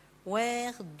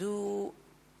 where do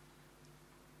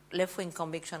left-wing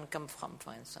conviction come from,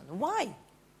 for instance? Why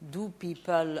do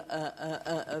people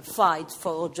fight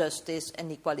for justice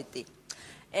and equality?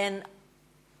 And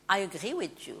I agree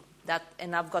with you that,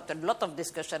 and I've got a lot of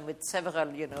discussion with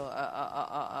several,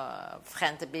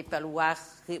 friends, people who are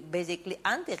basically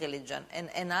anti-religion,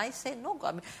 and I say no.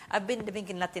 I mean, I've been living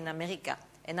in Latin America,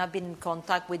 and I've been in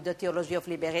contact with the theology of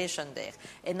liberation there,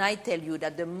 and I tell you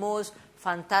that the most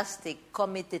fantastic,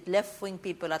 committed, left-wing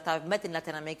people that I've met in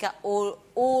Latin America,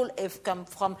 all have come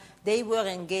from, they were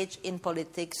engaged in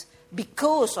politics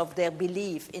because of their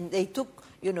belief they took,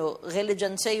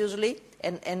 religion seriously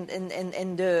and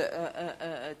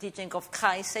the teaching of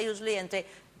Christ seriously, and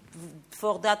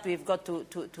for that we've got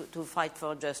to fight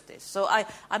for justice. So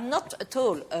I'm not at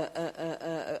all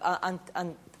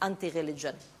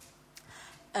anti-religion.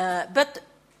 But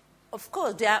of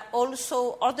course, there are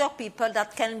also other people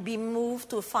that can be moved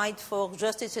to fight for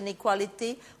justice and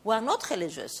equality who are not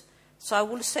religious. So I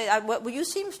will say, you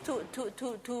seem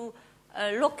to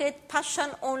locate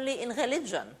passion only in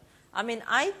religion. I mean,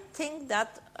 I think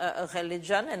that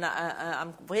religion, and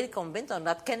I'm really convinced on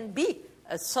that, can be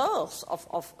a source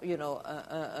of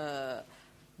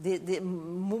the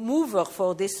mover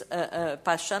for this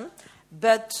passion.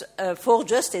 But for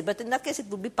justice, but in that case it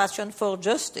would be passion for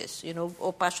justice,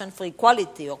 or passion for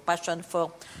equality, or passion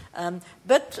for,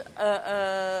 but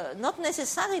not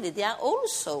necessarily. There are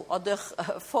also other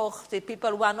for the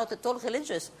people who are not at all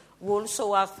religious who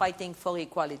also are fighting for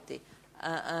equality.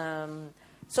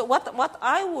 So what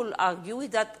I will argue is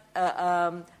that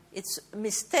it's a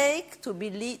mistake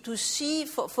to see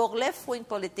for left-wing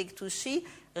politics to see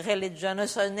religion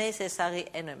as a necessary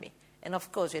enemy. And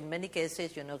of course, in many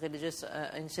cases, religious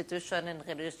institution and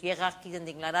religious hierarchies and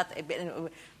things like that.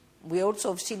 We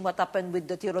also have seen what happened with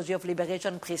the theology of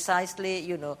liberation,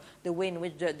 precisely, the way in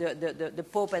which the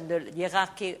Pope and the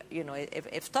hierarchy,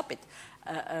 have stopped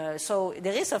it. So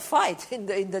there is a fight in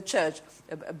the church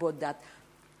about that.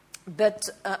 But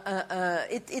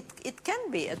it can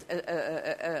be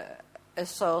a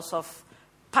source of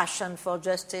passion for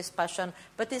justice,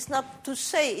 but it's not to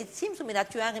say. It seems to me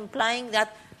that you are implying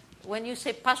that when you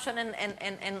say passion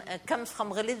and comes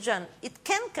from religion, it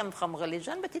can come from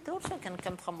religion, but it also can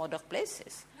come from other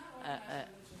places. Not religion,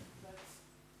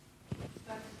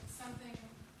 but something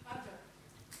other.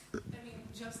 I mean,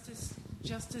 justice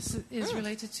is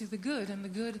related to the good, and the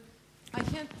good, I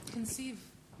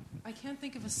can't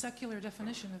think of a secular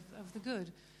definition of the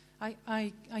good.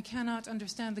 I cannot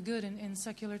understand the good in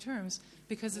secular terms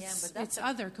because it's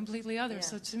other, completely other. Yeah.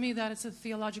 So to me, that is a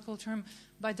theological term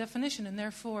by definition, and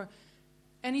therefore,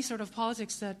 any sort of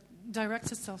politics that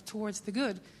directs itself towards the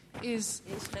good is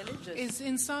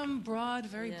in some broad,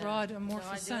 very broad,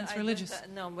 amorphous sense religious.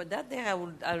 No, but that there I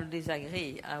will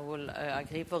disagree. I will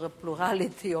agree for a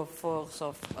plurality of forms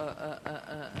of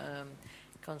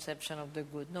conception of the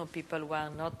good. No, people who are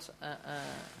not.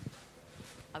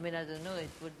 I mean, I don't know. It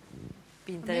would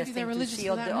be interesting to see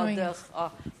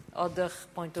other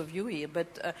point of view here.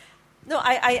 But no,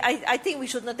 I think we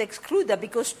should not exclude that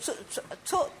because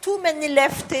too many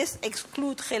leftists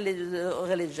exclude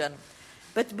religion.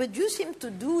 But you seem to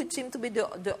to be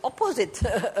the opposite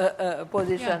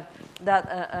position. Yeah. That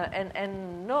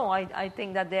and no, I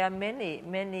think that there are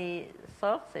many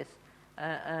sources.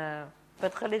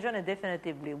 But religion is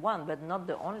definitively one, but not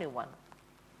the only one.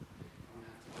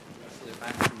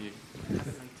 Back from you.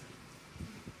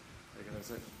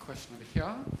 There's a question over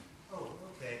here. Oh,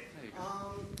 okay. There you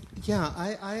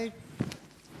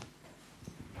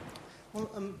go.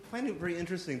 I'm finding it very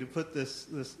interesting to put this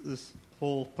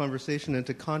whole conversation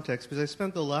into context because I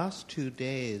spent the last 2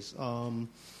 days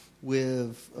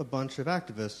with a bunch of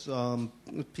activists,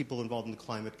 with people involved in the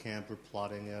climate camp who are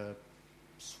plotting a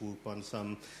swoop on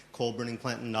some coal-burning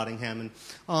plant in Nottingham.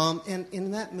 And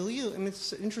in that milieu, I mean,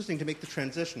 it's interesting to make the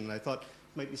transition, and I thought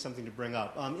it might be something to bring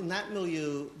up. In that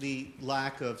milieu, the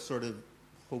lack of sort of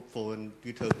hopeful and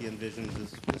utopian visions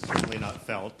is certainly not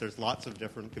felt. There's lots of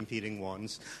different competing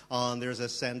ones. There's a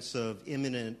sense of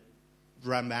imminent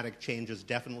dramatic change is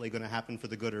definitely going to happen for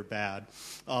the good or bad.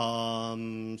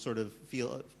 Sort of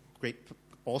feel great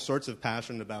all sorts of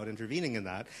passion about intervening in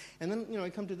that. And then, I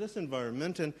come to this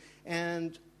environment,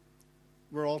 and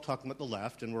we're all talking about the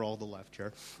left, and we're all the left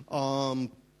here. And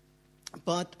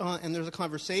there's a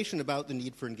conversation about the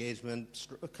need for engagement,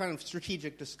 a kind of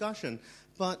strategic discussion,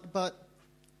 but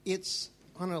it's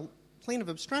on a plane of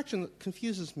abstraction that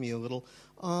confuses me a little.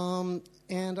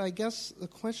 And I guess the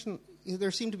question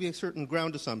there seem to be certain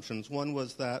ground assumptions. One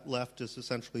was that left is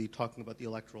essentially talking about the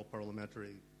electoral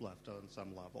parliamentary left on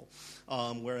some level,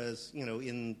 whereas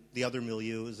in the other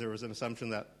milieux there was an assumption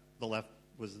that the left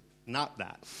was not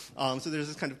that. So there's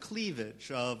this kind of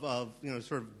cleavage of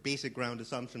sort of basic ground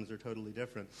assumptions are totally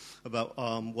different about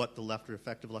what the left or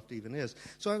effective left even is.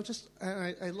 So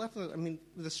I left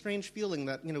with a strange feeling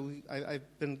that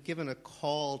I've been given a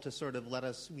call to sort of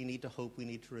we need to hope, we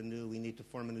need to renew, we need to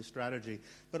form a new strategy,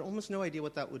 but almost no idea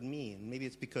what that would mean. Maybe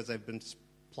it's because I've been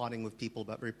plotting with people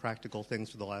about very practical things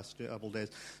for the last couple of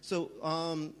days. So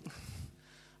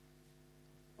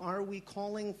are we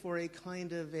calling for a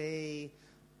kind of a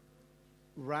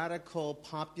radical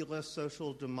populist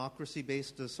social democracy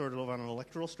based sort of on an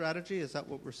electoral strategy? Is that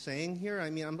what we're saying here? I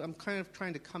mean, I'm kind of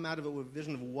trying to come out of it with a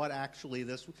vision of what actually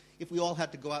if we all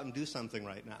had to go out and do something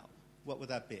right now, what would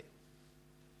that be?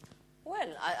 Well,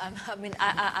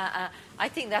 I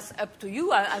think that's up to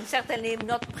you. I'm certainly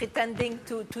not pretending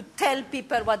to tell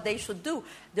people what they should do.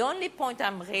 The only point I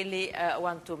really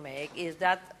want to make is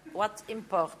that what's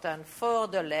important for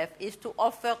the left is to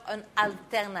offer an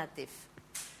alternative.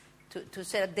 To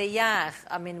say that they are.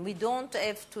 We don't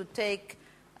have to take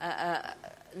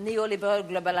neoliberal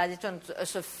globalization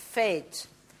as a fate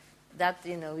that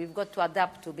we've got to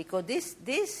adapt to, because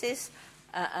this is.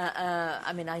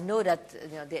 I know that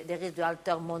there is the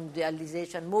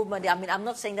altermondialization movement. I'm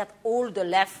not saying that all the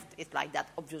left is like that,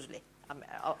 obviously,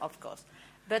 of course.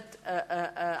 But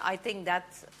I think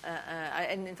that,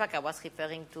 and in fact, I was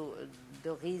referring to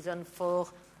the reason for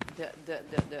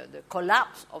the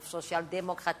collapse of social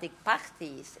democratic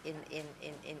parties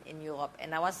in Europe.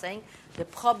 And I was saying the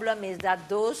problem is that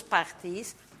those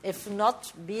parties have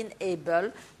not been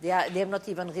able, they have not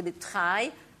even really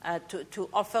tried to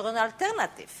offer an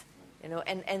alternative,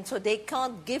 and so they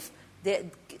can't give the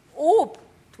hope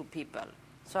to people.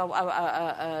 So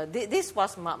this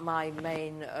was my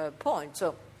main point.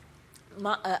 So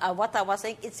what I was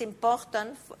saying, it's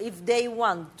important if they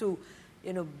want to,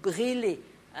 really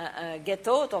get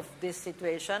out of this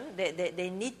situation, they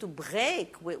need to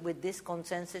break with this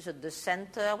consensus at the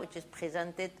center, which is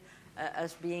presented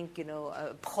as being,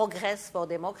 progress for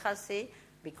democracy,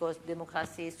 because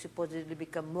democracy is supposedly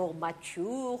become more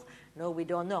mature. No, we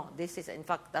don't know. This is, in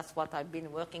fact, that's what I've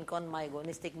been working on. My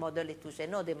agonistic model is to say,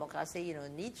 no, democracy,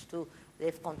 needs to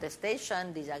have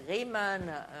contestation,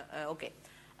 disagreement, okay.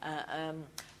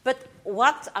 But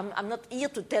what, I'm not here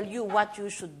to tell you what you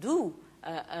should do.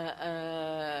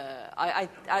 I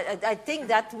think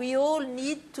that we all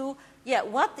need to,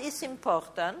 what is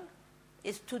important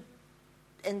is to,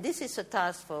 and this is a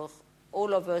task for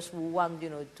all of us who want,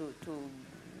 to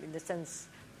in a sense,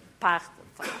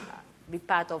 be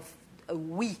part of a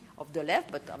we of the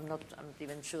left, but I'm not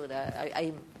even sure that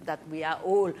that we are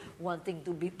all wanting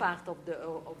to be part of the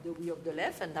we of the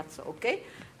left, and that's okay.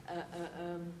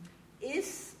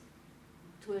 Is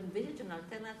to envisage an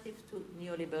alternative to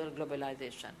neoliberal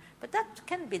globalization, but that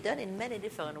can be done in many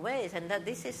different ways, and that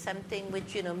this is something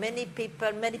which many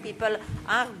people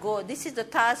are This is the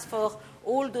task for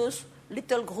all those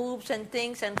little groups and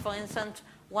things, and for instance,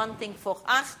 one thing for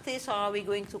artists, how are we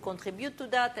going to contribute to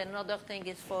that? Another thing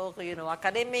is for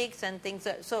academics and things.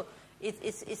 So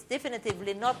it's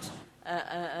definitively not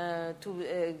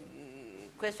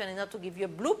question is not to give you a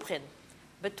blueprint,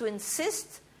 but to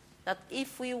insist that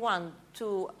if we want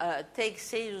to take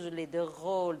seriously the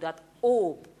role that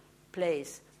hope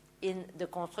plays in the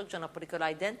construction of political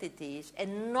identities,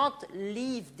 and not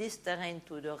leave this terrain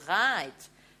to the right,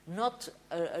 not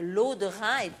allow the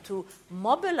right to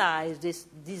mobilize this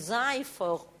desire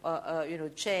for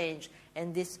change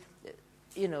and this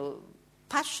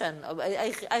passion.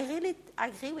 I really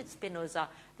agree with Spinoza.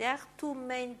 There are two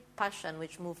main passions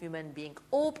which move human beings: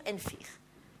 hope and fear.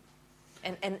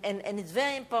 And it's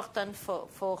very important for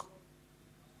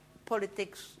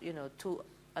politics, to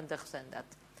understand that.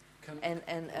 Sorry.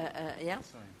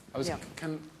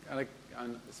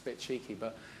 It's a bit cheeky,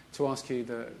 but to ask you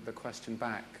the question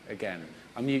back again.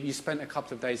 You spent a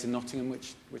couple of days in Nottingham,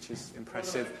 which is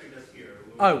impressive.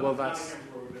 That's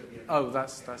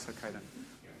okay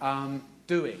then.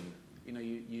 Doing,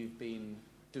 you've been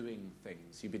doing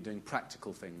things. You've been doing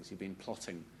practical things. You've been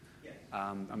plotting.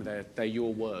 They're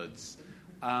your words.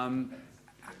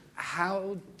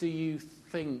 How do you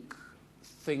think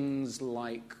things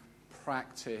like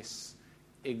practice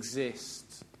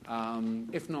exist,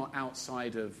 if not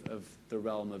outside of the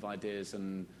realm of ideas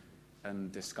and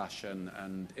discussion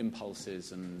and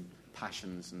impulses and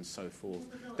passions and so forth,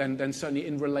 then certainly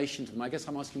in relation to them? I guess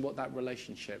I'm asking what that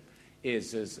relationship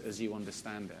is as you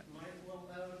understand it.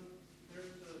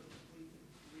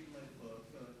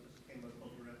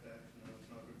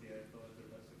 It's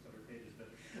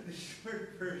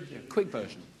version. Yeah, quick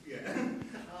version. Yeah. Well,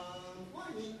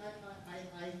 I mean,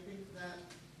 I think that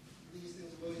these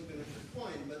things have always been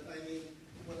intertwined, but I mean,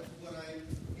 what I'm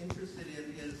interested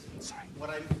in is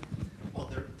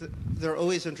they're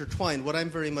always intertwined. What I'm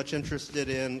very much interested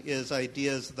in is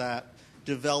ideas that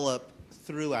develop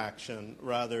through action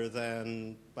rather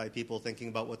than by people thinking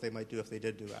about what they might do if they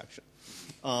did do action.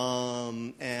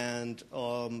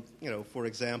 For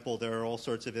example, there are all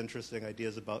sorts of interesting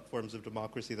ideas about forms of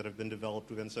democracy that have been developed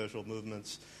within social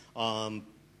movements,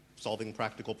 solving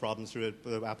practical problems through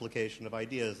the application of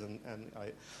ideas.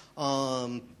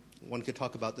 One could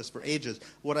talk about this for ages.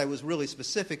 What I was really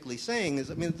specifically saying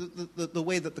is, I mean, the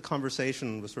way that the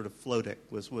conversation was sort of floating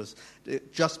was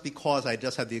just because I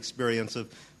just had the experience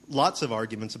of lots of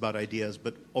arguments about ideas,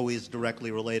 but always directly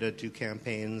related to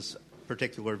campaigns,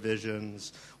 particular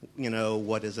visions.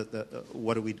 What is it that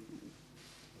what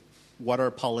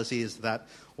are policies that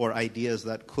or ideas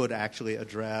that could actually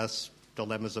address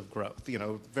dilemmas of growth,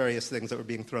 various things that were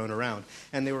being thrown around.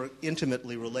 And they were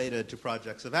intimately related to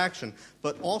projects of action.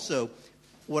 But also,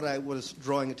 what I was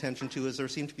drawing attention to is there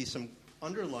seemed to be some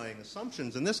underlying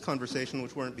assumptions in this conversation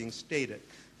which weren't being stated,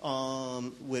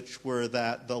 which were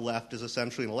that the left is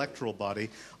essentially an electoral body,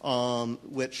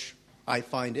 which I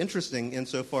find interesting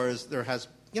insofar as there has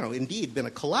indeed been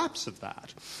a collapse of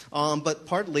that. But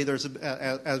partly there's,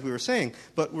 as we were saying,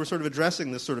 but we're sort of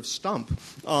addressing this sort of stump.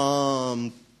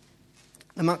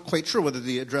 I'm not quite sure whether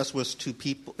the address was to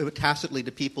people, tacitly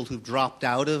to people who've dropped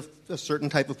out of a certain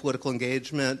type of political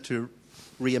engagement to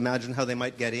reimagine how they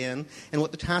might get in, and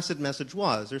what the tacit message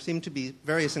was. There seemed to be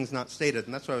various things not stated,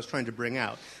 and that's what I was trying to bring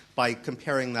out by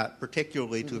comparing that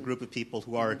particularly to a group of people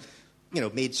who are,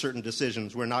 made certain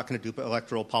decisions. We're not going to do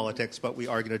electoral politics, but we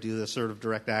are going to do this sort of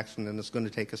direct action, and it's going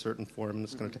to take a certain form, and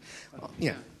it's going to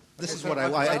This is what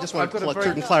I just want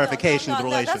certain clarification of the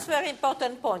relation. That's a very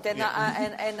important point, and I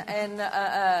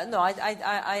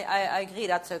agree.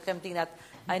 That's something that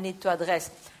I need to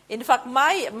address. In fact,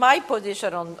 my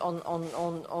position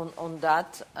on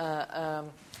that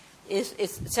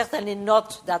is certainly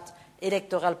not that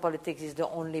electoral politics is the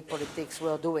only politics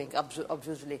we're doing,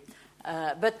 obviously,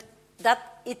 but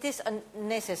that it is a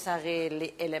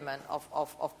necessary element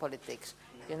of politics.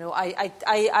 I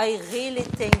really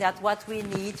think that what we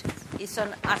need is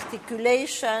an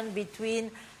articulation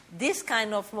between this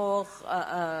kind of more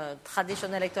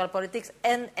traditional electoral politics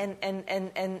and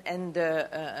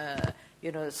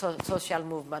social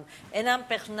movement. And I'm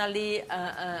personally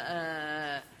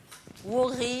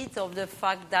worried of the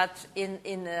fact that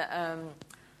in the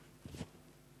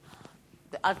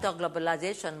alter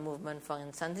globalization movement, for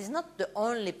instance, is not the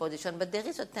only position, but there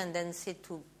is a tendency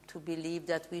to believe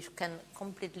that we can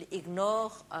completely ignore,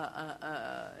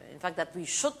 in fact, that we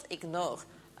should ignore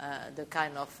the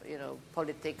kind of,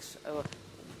 politics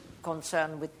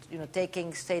concerned with,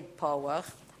 taking state power.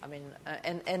 I mean,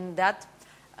 and that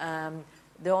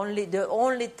the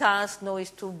only task now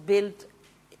is to build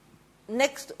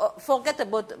forget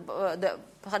about the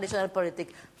traditional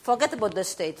politics, forget about the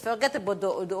state, forget about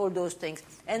all those things,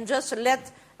 and just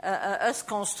let us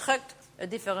construct a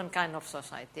different kind of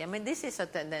society. I mean, this is a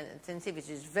tendency which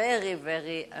is very,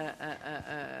 very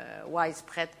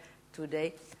widespread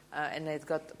today, and it's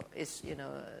got its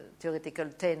theoretical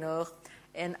tenor.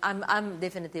 And I'm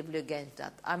definitively against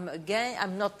that.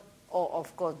 I'm not,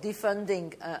 of course,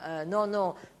 defending.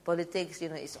 No, politics.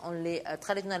 Is only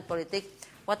traditional politics.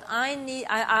 What I need,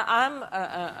 I'm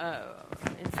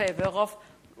in favor of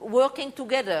working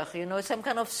together, some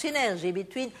kind of synergy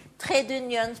between trade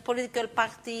unions, political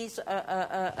parties,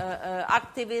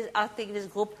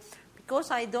 activist groups,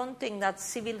 because I don't think that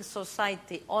civil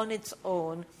society on its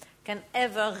own can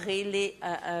ever really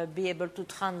be able to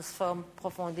transform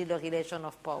profoundly the relation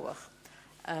of power.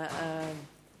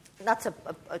 That's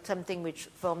something which,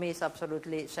 for me, is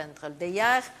absolutely central. They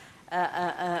are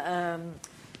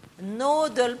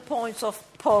nodal points of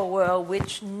power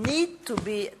which need to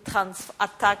be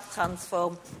attacked,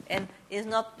 transformed, and is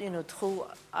not, through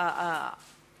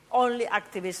only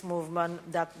activist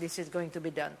movement that this is going to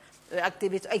be done.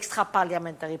 Activist,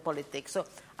 extra-parliamentary politics. So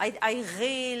I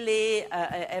really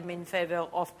am in favor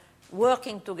of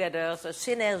working together, a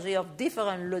synergy of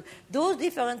different. Those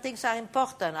different things are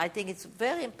important. I think it's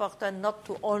very important not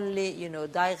to only,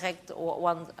 direct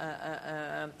one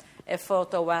effort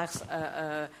towards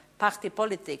party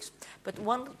politics, but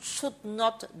one should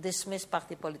not dismiss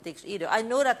party politics either. I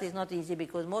know that is not easy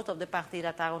because most of the parties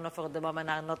that are on offer at the moment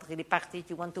are not really parties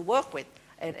you want to work with,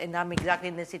 and I'm exactly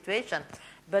in the situation.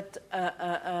 But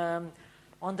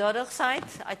on the other side,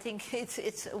 I think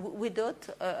it's without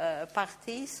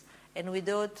parties and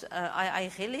without,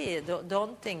 I really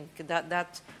don't think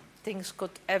that things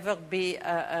could ever be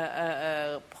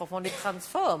profoundly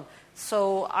transformed.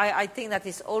 So I think that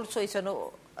is also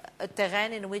a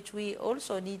terrain in which we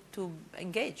also need to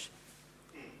engage.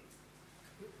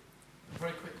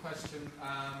 Very quick question.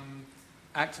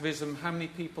 Activism, how many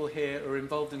people here are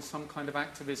involved in some kind of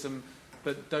activism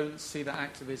but don't see that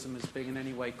activism as being in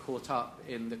any way caught up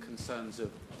in the concerns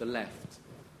of the left?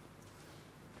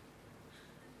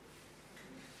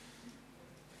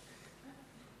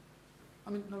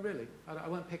 I mean, no, really. I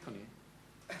won't pick on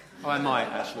you. Oh, I might,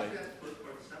 actually.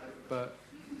 But,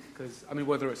 because, I mean,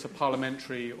 whether it's a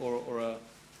parliamentary or a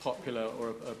popular or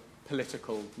a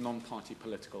political, non-party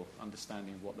political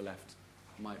understanding of what the left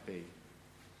might be.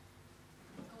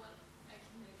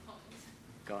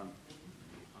 Go on.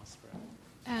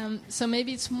 So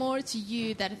maybe it's more to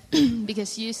you that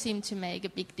because you seem to make a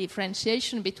big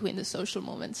differentiation between the social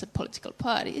movements and political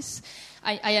parties.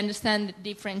 I understand the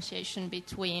differentiation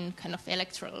between kind of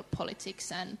electoral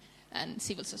politics and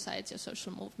civil society or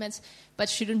social movements, but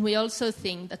shouldn't we also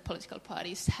think that political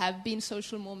parties have been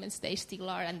social movements, they still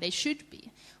are, and they should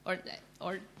be?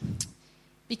 Or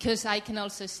because I can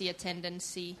also see a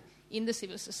tendency in the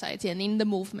civil society and in the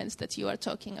movements that you are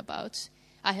talking about,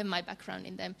 I have my background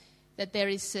in them, that there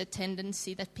is a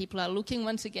tendency that people are looking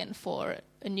once again for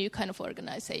a new kind of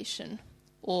organization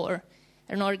or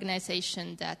an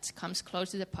organization that comes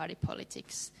close to the party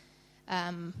politics.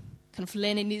 Kind of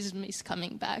Leninism is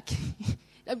coming back.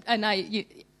 And I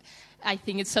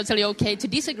think it's totally okay to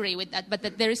disagree with that, but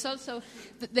that there's also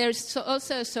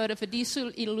sort of a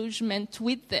disillusionment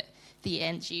with the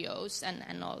NGOs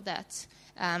and all that.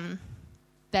 And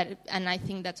I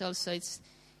think that also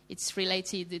it's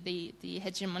related to the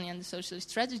Hegemony and the Socialist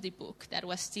Strategy book that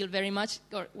was still very much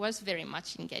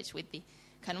engaged with the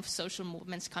kind of social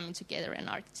movements coming together and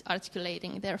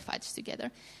articulating their fights together.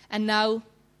 And now,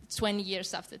 20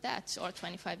 years after that, or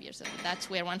 25 years after that,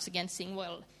 we're once again seeing,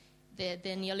 well, the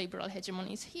neoliberal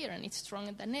hegemony is here and it's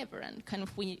stronger than ever, and kind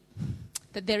of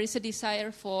that there is a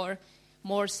desire for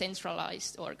more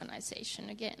centralized organization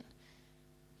again.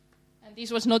 And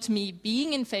this was not me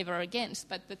being in favor or against,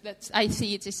 but I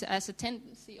see it as a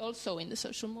tendency also in the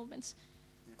social movements.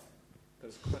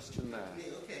 There's a question there.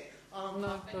 Okay.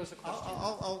 No, there's a question.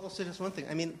 I'll say just one thing.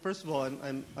 I mean, first of all,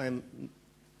 I'm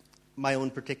my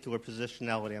own particular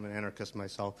positionality. I'm an anarchist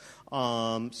myself.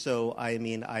 So I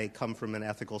mean, I come from an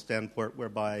ethical standpoint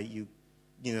whereby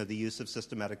the use of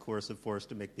systematic coercive force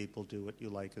to make people do what you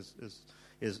like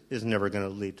is never going to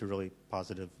lead to really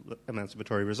positive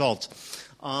emancipatory results.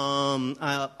 On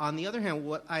the other hand,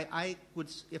 what I would,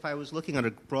 if I was looking at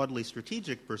a broadly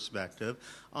strategic perspective,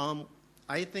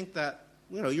 I think that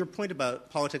your point about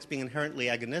politics being inherently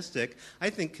agonistic, I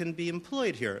think can be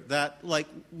employed here. That,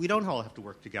 we don't all have to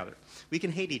work together. We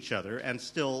can hate each other and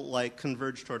still,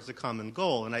 converge towards a common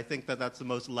goal. And I think that that's the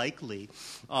most likely.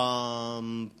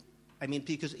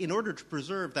 Because in order to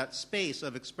preserve that space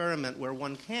of experiment where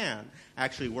one can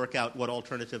actually work out what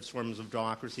alternative forms of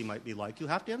democracy might be like, you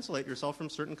have to insulate yourself from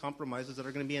certain compromises that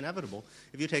are going to be inevitable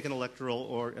if you take an electoral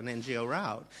or an NGO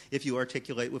route, if you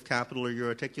articulate with capital or you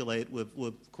articulate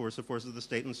with coercive forces of the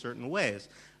state in certain ways.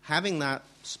 Having that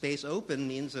space open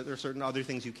means that there are certain other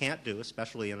things you can't do,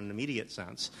 especially in an immediate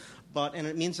sense. And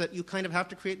it means that you kind of have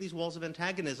to create these walls of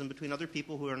antagonism between other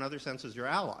people who are in other senses your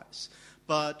allies.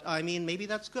 But, maybe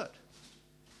that's good.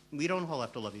 We don't all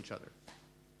have to love each other.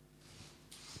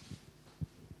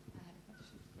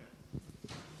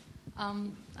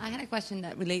 I had a question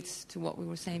that relates to what we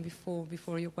were saying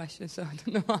before your question, so I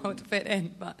don't know how to fit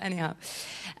in, but anyhow.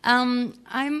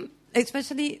 I'm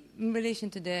especially in relation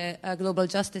to the global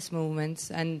justice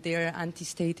movements and their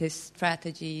anti-statist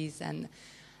strategies, and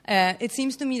it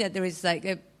seems to me that there is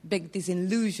a big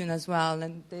disillusion as well,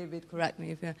 and David, correct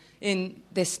me if you're in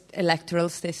this electoral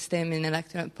system, in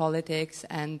electoral politics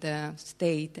and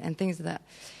state and things like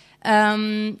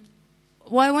that.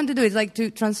 What I want to do is to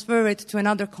transfer it to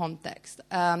another context.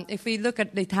 If we look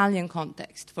at the Italian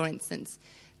context, for instance,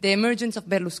 the emergence of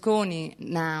Berlusconi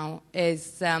now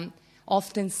is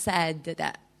often said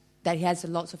that he has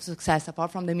lots of success,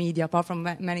 apart from the media, apart from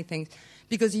many things,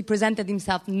 because he presented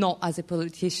himself not as a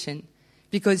politician,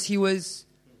 because he was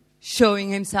showing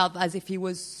himself as if he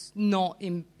was not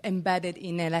embedded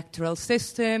in the electoral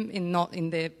system, not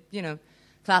in the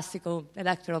classical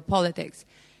electoral politics.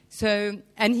 So,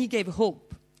 and he gave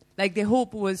hope. The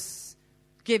hope was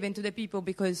given to the people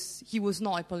because he was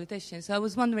not a politician. So I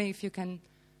was wondering if you can,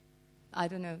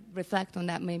 reflect on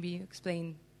that, maybe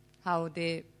explain how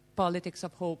the politics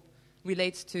of hope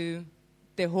relates to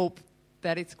the hope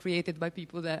that it's created by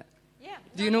people that... Yeah.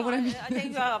 Do you know what I mean? I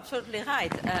think you are absolutely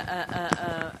right.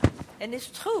 And it's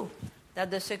true. that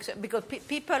the success, because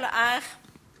people are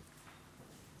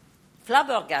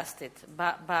flabbergasted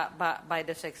by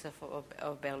the success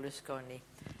of Berlusconi.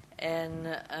 And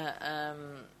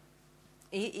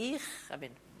here, I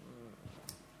mean,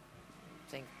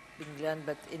 I think England,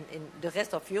 but in the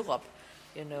rest of Europe,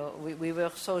 you know, we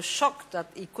were so shocked that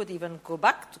he could even come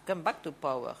back to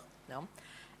power. No?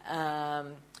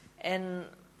 And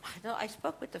you know, I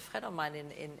spoke with a friend of mine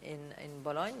in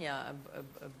Bologna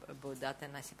about that,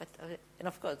 and I said, but and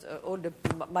of course, all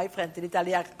my friends in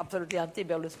Italy are absolutely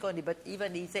anti-Berlusconi, but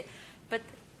even he said, but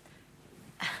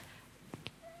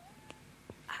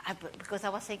because I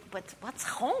was saying, but what's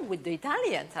wrong with the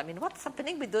Italians? I mean, what's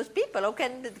happening with those people? How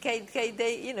can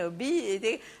they, you know,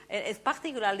 be?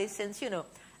 Particularly since, you know,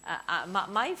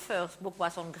 my first book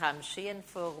was on Gramsci, and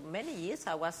for many years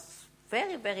I was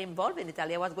very, very involved in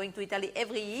Italy. I was going to Italy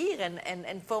every year,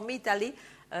 and for me, Italy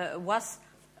was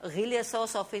really a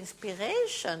source of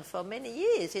inspiration for many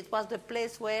years. It was the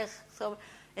place where,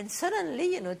 and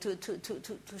suddenly, you know,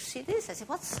 to see this, I said,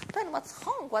 what's happened? What's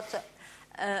wrong?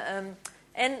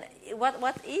 And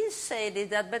what is said is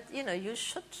that, but you know, you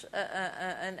should,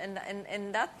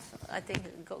 and that I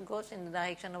think goes in the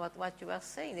direction of what you were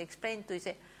saying. They explained to you,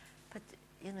 say, but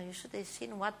you know, you should have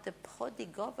seen what the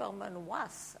Prodi government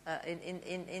was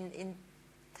in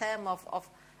terms of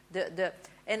the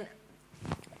and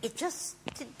it just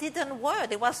didn't work.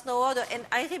 There was no order. And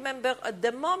I remember at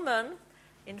the moment,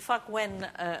 in fact, when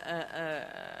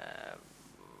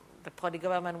the Prodi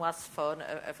government was found,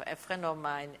 a friend of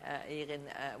mine here in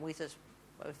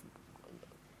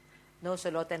knows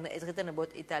a lot and has written about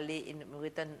Italy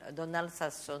Donald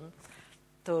Sasson,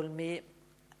 told me,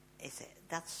 he said,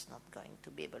 that's not going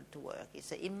to be able to work. He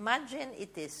said, imagine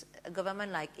it is a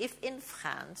government like, if in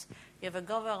France you have a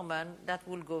government that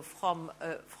will go from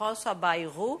François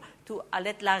Bayrou to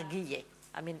Arlette Larguillet.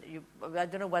 I mean, I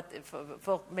don't know what,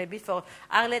 maybe for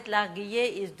Arlette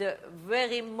Larguillet is the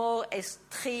very more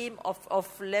extreme of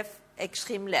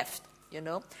extreme left, you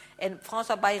know, and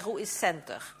François Bayrou is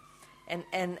center, and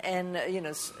you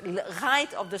know,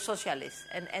 right of the socialists,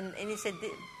 and he said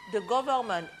the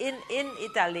government in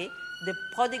Italy, the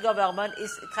Prodi government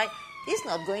is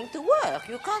not going to work.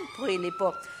 You can't really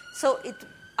put. So it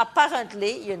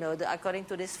apparently, you know, according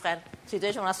to this friend, the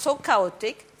situation was so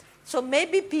chaotic. So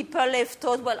maybe people have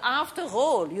thought, well, after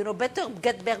all, you know, better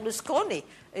get Berlusconi.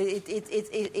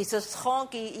 It's a strong.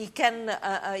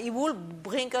 He will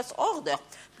bring us order.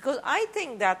 Because I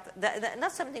think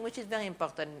that's something which is very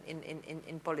important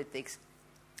in politics.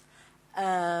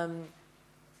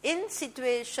 In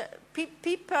situation,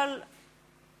 people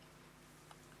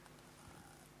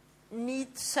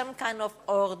need some kind of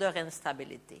order and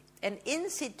stability. And in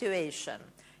situation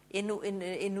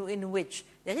in which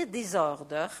there is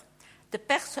disorder, the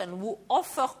person who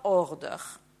offers order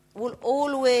will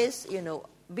always, you know,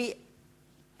 be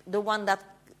the one that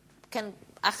can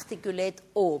articulate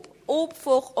hope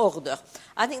for order.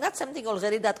 I think that's something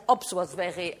already that Hobbes was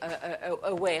very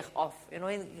aware of. You know,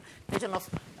 in the question of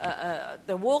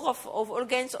the war of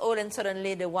against all, and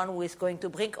suddenly the one who is going to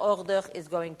bring order is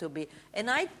going to be.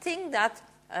 And I think that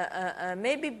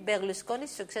maybe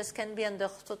Berlusconi's success can be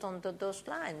understood on those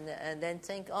lines, and then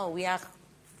think, oh, we are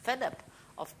fed up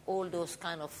of all those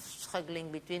kind of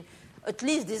struggling between. At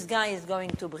least this guy is going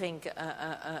to bring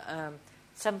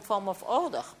some form of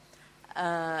order.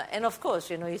 And of course,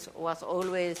 you know, it was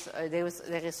always there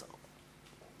is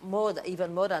more,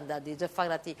 even more than that. Is the fact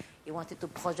that he wanted to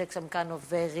project some kind of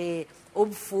very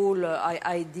hopeful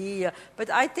idea. But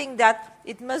I think that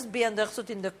it must be understood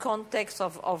in the context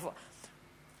of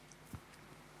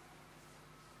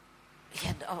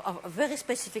a very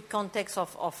specific context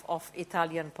of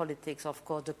Italian politics, of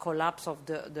course, the collapse of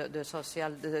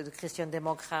the Christian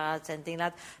Democrats and things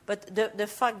like that. But the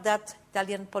fact that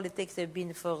Italian politics have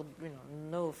been for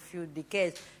no few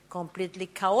decades completely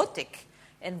chaotic,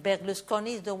 and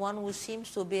Berlusconi is the one who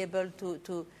seems to be able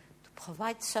to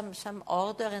provide some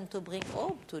order and to bring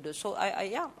hope to the. So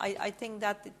I think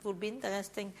that it would be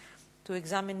interesting to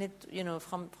examine it, you know,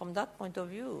 from that point of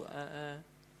view.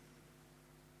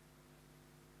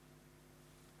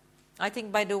 I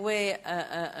think, by the way,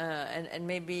 and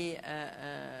maybe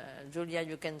Julia,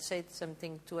 you can say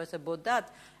something to us about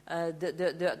that.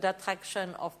 The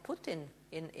attraction of Putin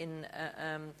in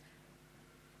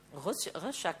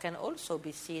Russia can also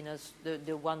be seen as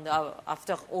the one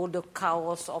after all the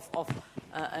chaos of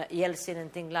Yeltsin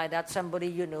and things like that. Somebody,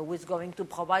 you know, who is going to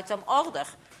provide some order,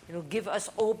 you know, give us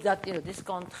hope that, you know, this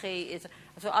country is.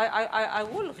 So I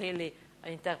will really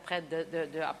interpret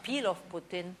the appeal of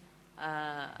Putin.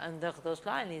 Under those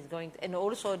lines is going to, and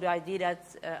also the idea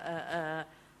that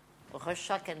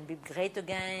Russia can be great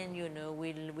again.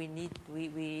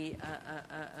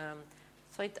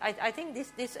 So I think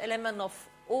this element of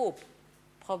hope,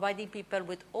 providing people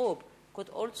with hope, could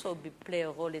also play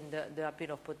a role in the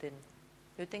appeal of Putin.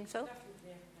 You think so?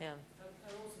 Definitely. Yeah.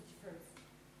 And also different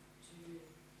to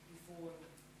before the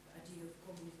idea of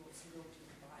communism was to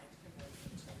buy.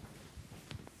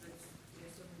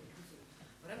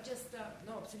 But I'm just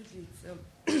no, absolutely.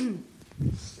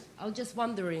 I was just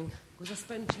wondering because I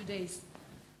spent 2 days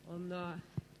on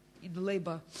in the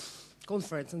Labour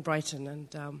conference in Brighton and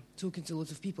talking to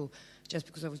lots of people just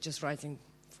because I was just writing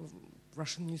for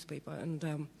Russian newspaper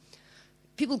and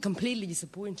people completely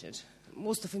disappointed.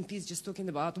 Most of MPs just talking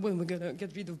about when we're going to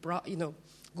get rid of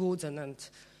Gordon and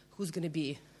who's going to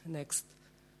be the next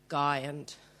guy,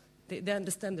 and they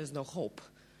understand there's no hope.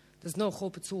 There's no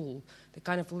hope at all. They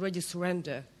kind of already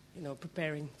surrender,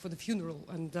 preparing for the funeral.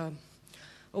 And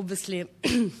obviously,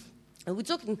 and we're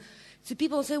talking to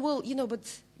people and say, well,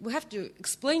 but we have to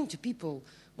explain to people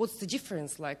what's the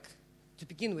difference, like, to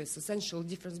begin with, essential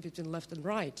difference between left and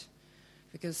right.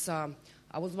 Because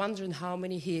I was wondering how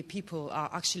many here people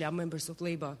are members of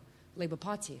Labour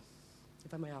Party,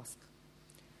 if I may ask.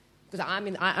 Because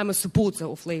I'm a supporter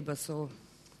of Labour, so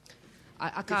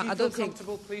I can't. If you feel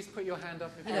comfortable, please put your hand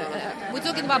up. We're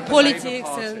talking about politics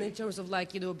and in terms of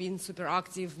being super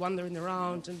active, wandering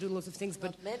around and doing lots of things.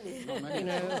 But Not many.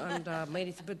 and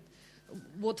many. But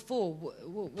what for?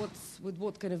 With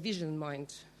what kind of vision in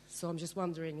mind? So I'm just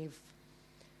wondering if,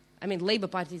 Labour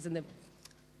Party is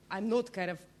I'm not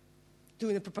kind of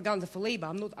doing the propaganda for Labour.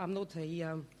 I'm not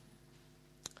a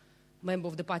member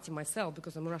of the party myself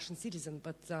because I'm a Russian citizen.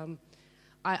 But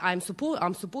I'm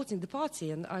supporting the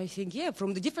party, and I think,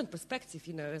 from the different perspective,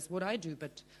 as what I do.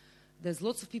 But there's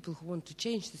lots of people who want to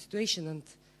change the situation, and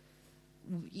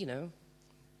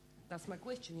that's my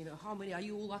question. How many are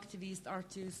you all activists,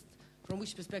 artists? From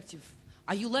which perspective?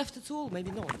 Are you left at all?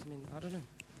 Maybe not. I don't know.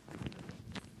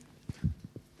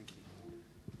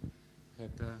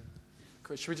 Thank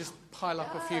you. Should we just pile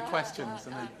up a few questions?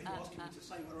 And then... You're asking me to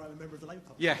say whether I'm a member of the Labour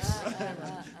Party? Yes.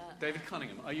 David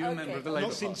Cunningham, are you a member of the Labour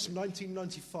Party? Not since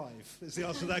 1995 is the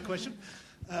answer to that question.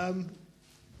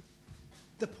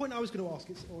 The point I was going to ask,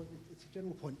 it's a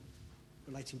general point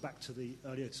relating back to the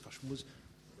earlier discussion, was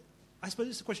I suppose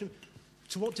it's a question,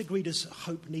 to what degree does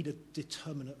hope need a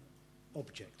determinate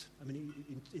object?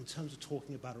 In terms of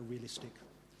talking about a realistic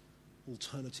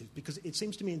alternative. Because it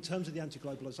seems to me, in terms of the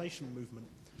anti-globalisation movement,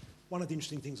 one of the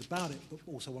interesting things about it, but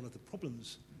also one of the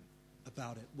problems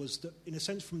about it, was that, in a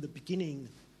sense, from the beginning,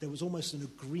 there was almost an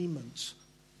agreement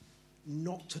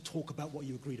not to talk about what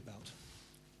you agreed about,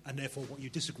 and therefore what you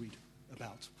disagreed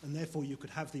about. And therefore you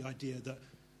could have the idea that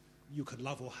you could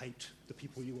love or hate the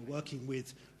people you were working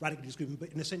with, radically disagree, but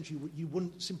in a sense you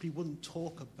wouldn't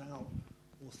talk about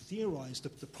or theorise the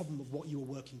problem of what you were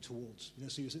working towards.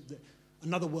 So you said that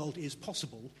another world is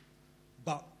possible,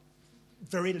 but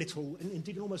very little, and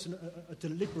indeed almost a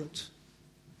deliberate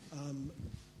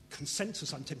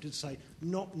consensus, I'm tempted to say,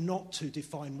 not to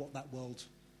define what that world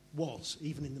was,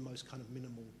 even in the most kind of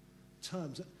minimal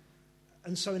terms.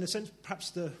 And so, in a sense,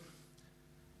 perhaps the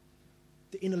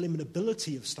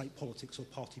ineliminability of state politics or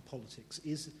party politics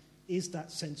is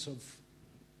that sense of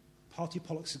party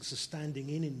politics as standing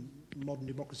in modern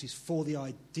democracies for the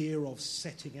idea of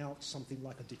setting out something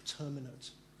like a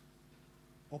determinate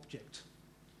object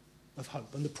of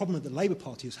hope. And the problem that the Labour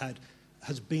Party has had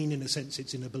has been, in a sense,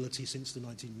 its inability since the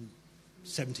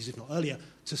 1970s, if not earlier,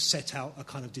 to set out a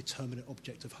kind of determinate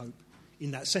object of hope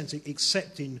in that sense,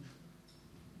 except in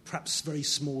perhaps very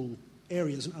small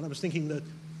areas. And I was thinking that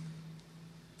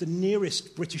the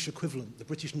nearest British equivalent, the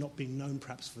British not being known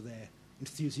perhaps for their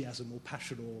enthusiasm or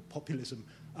passion or populism,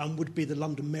 would be the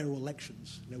London mayoral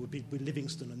elections. Would be with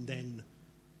Livingston and then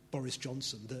Boris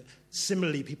Johnson. That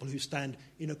similarly, people who stand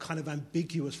in a kind of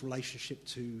ambiguous relationship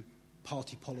to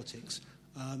party politics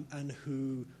and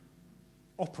who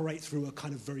operate through a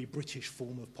kind of very British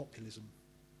form of populism,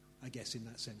 I guess, in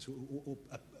that sense, or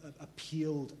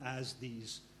appealed as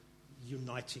these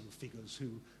uniting figures who,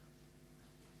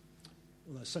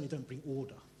 although certainly don't bring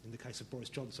order. In the case of Boris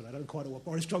Johnson, I don't quite know what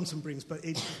Boris Johnson brings, but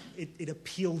it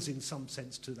appeals in some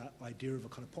sense to that idea of a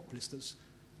kind of populist that's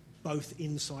both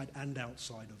inside and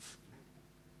outside of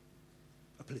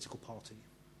a political party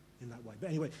in that way. But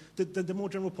anyway, the more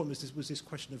general point was this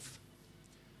question of,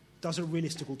 does a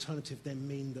realistic alternative then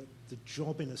mean that the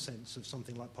job, in a sense, of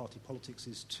something like party politics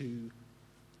is to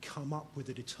come up with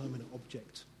a determinate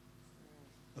object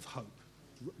of hope,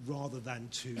 rather than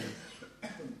to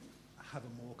have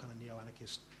a more kind of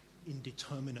neo-anarchist,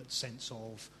 indeterminate sense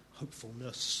of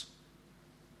hopefulness,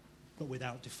 but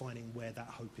without defining where that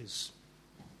hope is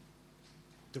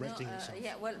directing itself.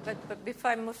 Yeah, well, but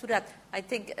before I move to that, I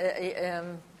think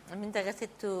I'm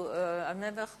interested to, I've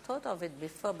never thought of it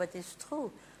before, but it's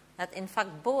true that in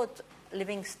fact both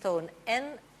Livingstone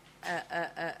and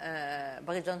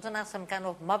Boris Johnson are some kind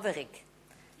of maverick.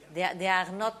 They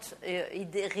are not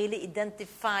really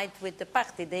identified with the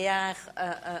party. They are,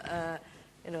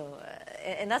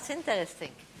 and that's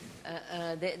interesting.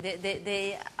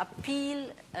 They appeal.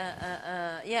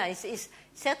 It's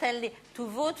certainly to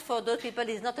vote for those people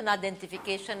is not an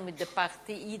identification with the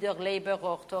party, either Labour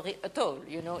or Tory at all.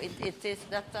 It is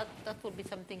that would be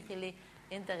something really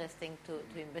interesting to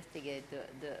investigate.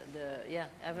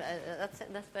 That's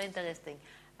very interesting.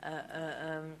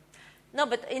 No,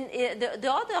 but in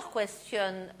the other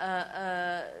question,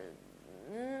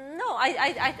 no,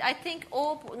 I think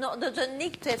hope doesn't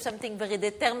need to have something very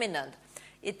determinant.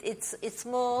 It's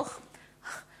more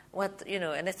what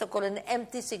and it's called an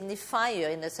empty signifier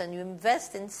in a sense. You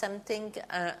invest in something.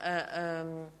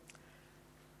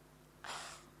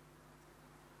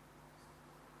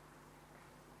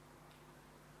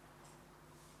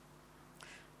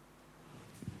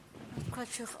 Quite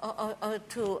sure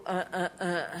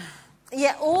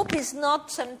hope is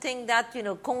not something that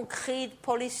concrete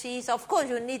policies. Of course,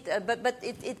 you need, but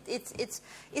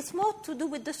it's more to do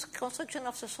with the construction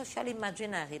of the social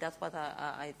imaginary. That's what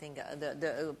I think.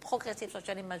 The progressive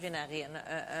social imaginary,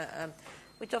 and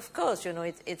which of course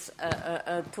it's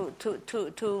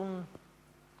to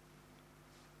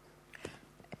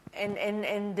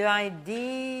and the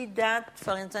idea that,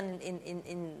 for instance,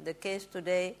 in the case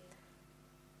today.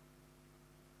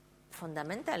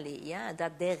 Fundamentally,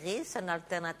 that there is an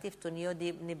alternative to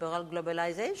neoliberal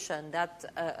globalization, that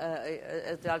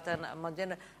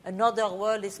another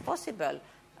world is possible.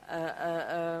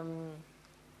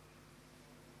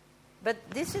 But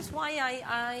this is why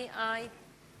I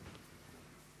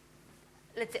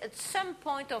let's say at some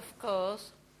point, of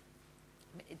course,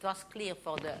 it was clear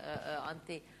for the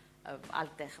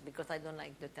anti-alter, because I don't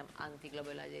like the term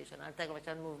anti-globalization,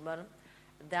 alter-globalization movement,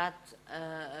 that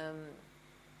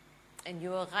and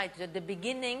you are right, at the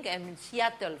beginning, in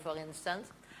Seattle, for instance,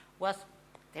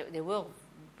 they were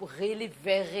really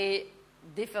very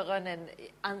different and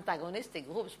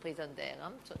antagonistic groups present there.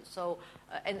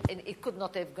 And it could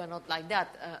not have gone out like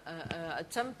that.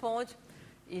 At some point,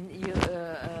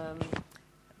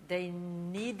 they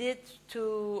needed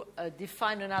to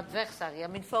define an adversary. I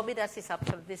mean, for me, that is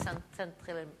absolutely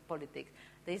central in politics.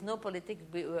 There is no politics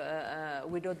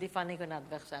without defining an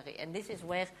adversary, and this is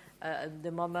where the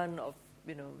moment of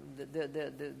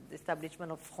the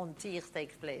establishment of frontiers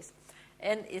takes place,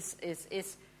 and is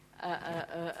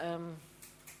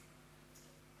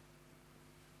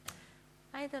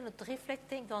I don't know,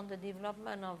 reflecting on the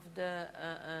development of the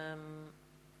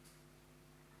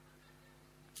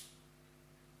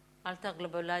alter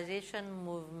globalization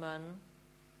movement.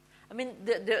 I mean,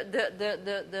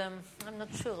 I'm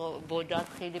not sure about that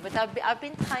really, but I've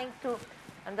been trying to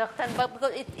understand, but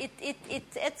because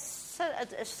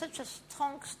it's such a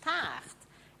strong start,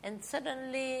 and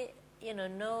suddenly,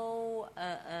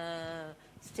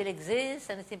 still exists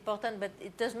and it's important, but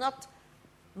it does not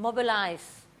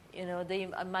mobilize, the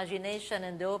imagination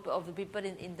and the hope of the people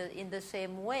in the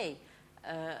same way.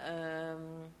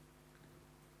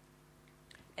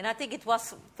 And I think it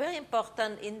was very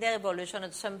important in their evolution.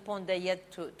 At some point, they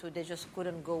just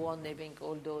couldn't go on having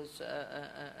all those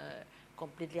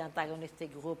completely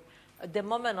antagonistic groups. At the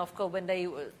moment, of course, when they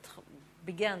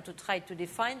began to try to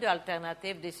define the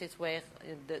alternative, this is where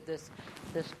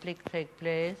the split takes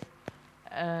place.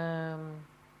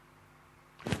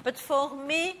 But for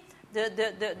me,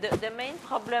 the main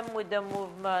problem with the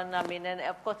movement, I mean, and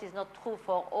of course it's not true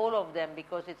for all of them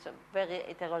because it's a very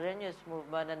heterogeneous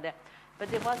movement, but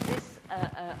there was this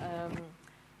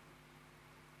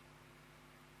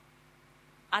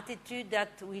attitude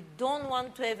that we don't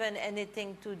want to have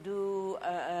anything to do.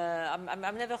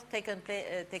 I've never taken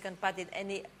part in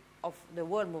any of the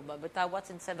world movement, but I was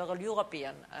in several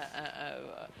European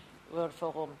World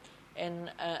Forum.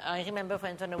 And I remember, for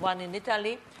instance, one in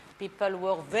Italy, people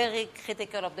were very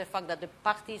critical of the fact that the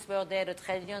parties were there, the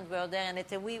trade unions were there, and they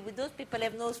said, those people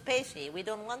have no space here. We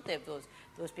don't want to have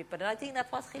those people. And I think that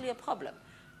was really a problem.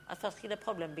 That was really a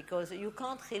problem because you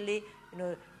can't really,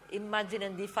 imagine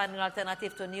and define an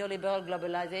alternative to neoliberal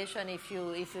globalization if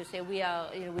you say we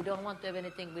don't want to have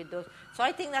anything with those. So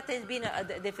I think that has been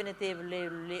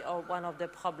definitively one of the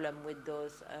problems with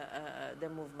those the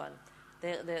movement.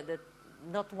 The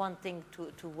not wanting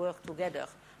to work together.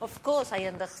 Of course, I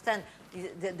understand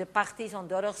the parties on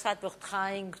the other side were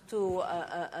trying to,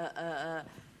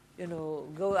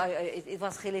 go. It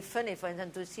was really funny, for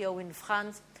instance, to see how in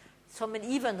France so many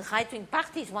even right-wing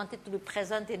parties wanted to be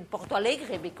present in Porto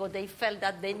Alegre because they felt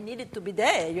that they needed to be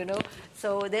there, you know.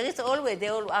 So there is always, they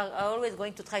are always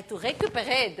going to try to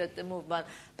recuperate the movement.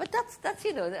 But that's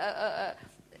you know,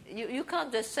 you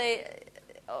can't just say,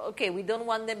 okay, we don't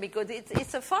want them because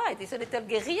it's a fight. It's a little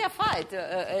guerrilla fight,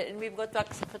 and we've got to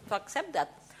accept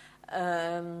that.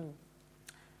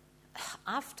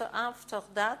 After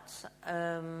that,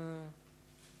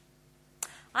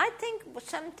 I think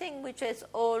something which has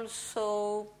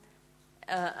also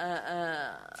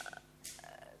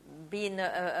been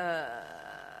a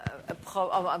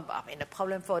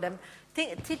problem for them.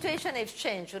 Situation has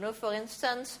changed. You know, for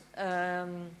instance,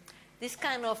 this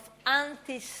kind of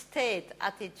anti-state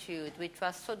attitude, which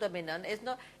was so dominant,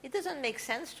 it doesn't make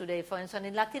sense today. For instance,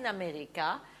 in Latin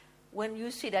America, when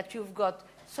you see that you've got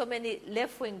so many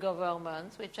left-wing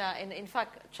governments, which are, in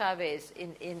fact, Chavez,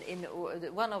 in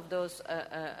one of those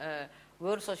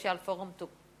World Social Forum took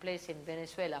place in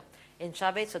Venezuela. And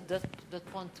Chavez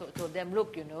told them,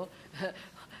 look, you know,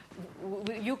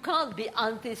 you can't be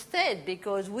anti-state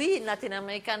because we in Latin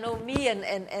America know me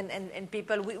and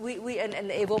people, we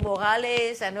and Evo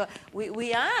Morales, and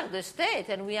we are the state,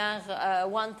 and we are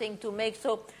wanting to make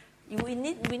so. We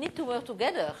need to work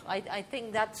together. I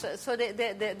think that's so.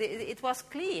 It was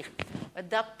clear at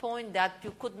that point that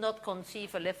you could not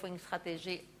conceive a left-wing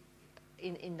strategy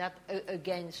in that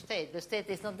against state. The state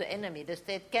is not the enemy. The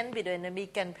state can be the enemy,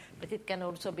 but it can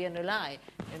also be an ally.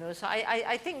 You know. So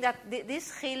I think that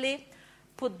this really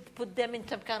put them in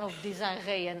some kind of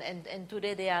disarray, and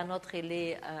today they are not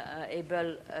really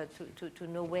able to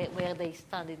know where they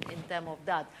stand in terms of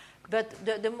that. But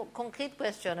the concrete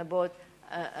question about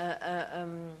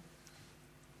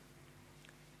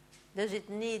does it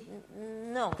need?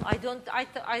 No, I don't.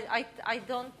 I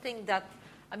don't think that.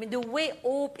 I mean, the way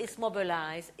hope is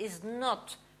mobilized is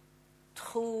not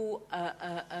through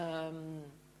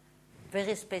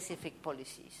very specific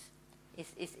policies.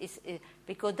 It's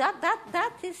because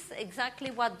that is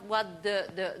exactly what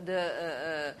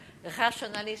the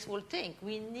rationalists will think.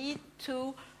 We need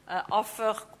to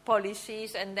offer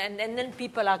policies, and then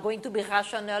people are going to be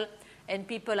rational. And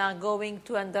people are going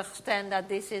to understand that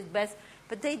this is best.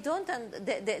 But they don't,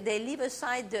 they leave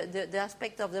aside the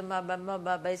aspect of the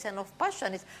mobilization of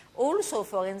passion. It's also,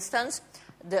 for instance,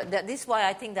 this is why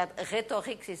I think that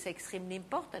rhetoric is extremely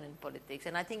important in politics.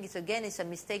 And I think it's a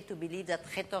mistake to believe that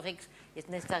rhetoric is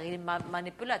necessarily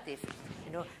manipulative.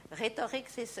 You know, rhetoric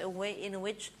is a way in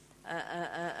which,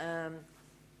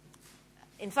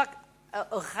 in fact,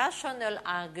 a rational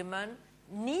argument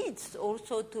needs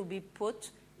also to be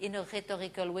put in a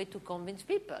rhetorical way to convince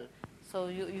people. So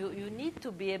you need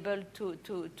to be able to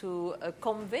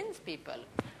convince people.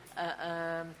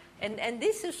 And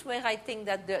this is where I think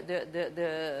that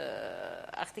the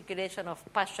articulation of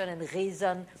passion and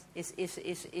reason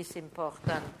is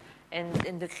important. And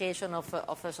in the creation of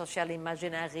a social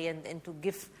imaginary and to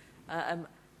give...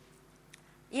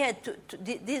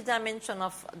 this dimension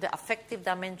of the affective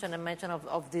dimension, dimension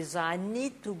of design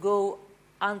need to go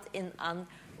hand in hand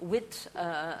with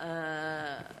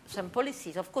some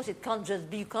policies. Of course, it can't just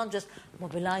be, you can't just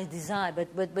mobilize desire,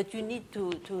 but you need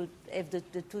to have the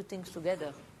two things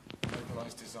together.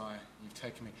 Mobilize desire, you've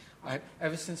taken me.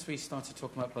 Ever since we started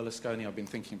talking about Berlusconi, I've been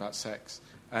thinking about sex.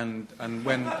 And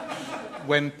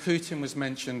when Putin was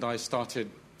mentioned, I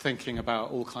started thinking about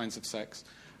all kinds of sex.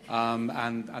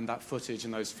 And that footage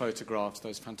and those photographs,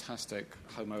 those fantastic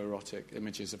homoerotic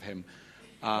images of him.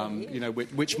 You know,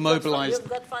 which mobilized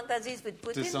you've got fantasies with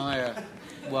Putin? Desire.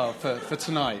 Well, for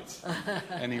tonight,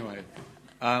 anyway.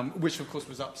 Which, of course,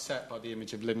 was upset by the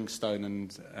image of Livingstone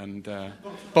and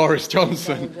Boris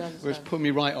Johnson, which put me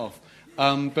right off.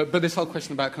 But this whole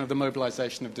question about kind of the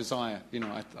mobilization of desire, you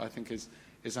know, I think is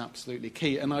absolutely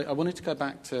key. And I wanted to go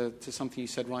back to something you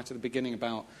said right at the beginning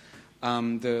about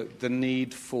the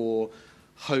need for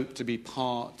hope to be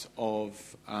part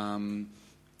of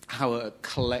how a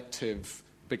collective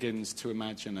begins to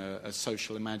imagine a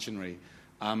social imaginary,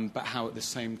 but how at the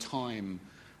same time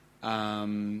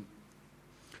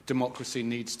democracy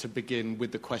needs to begin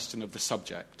with the question of the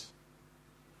subject,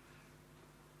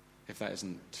 if that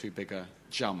isn't too big a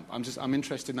jump. I'm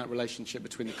interested in that relationship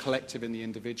between the collective and the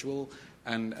individual,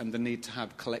 and the need to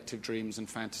have collective dreams and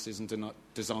fantasies and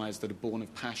desires that are born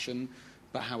of passion,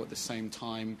 but how at the same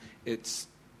time it's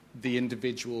the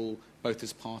individual both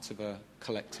as part of a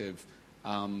collective,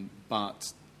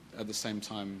 but at the same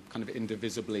time kind of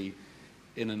indivisibly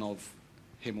in and of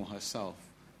him or herself,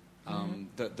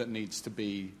 that needs to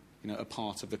be, you know, a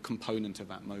part of the component of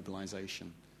that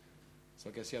mobilization. So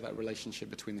I guess, that relationship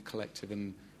between the collective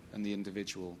and the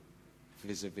individual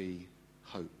vis-a-vis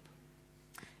hope.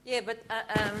 Yeah, but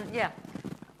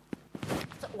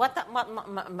So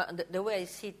the way I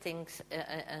see things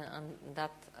on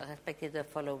that respect is the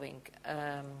following.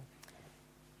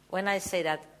 When I say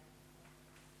that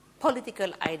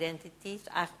political identities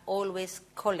are always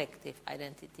collective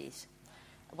identities,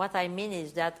 what I mean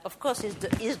is that, of course, is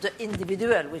the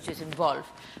individual which is involved,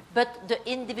 but the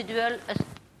individual as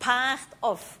part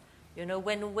of,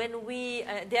 when we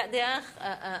there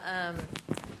are.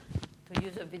 To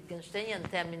use a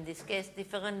Wittgensteinian term in this case,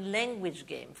 different language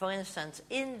game. For instance,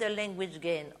 in the language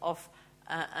game of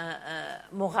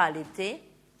morality,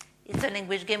 it's a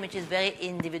language game which is very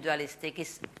individualistic.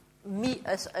 It's me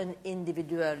as an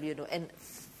individual, and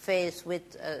faced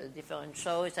with different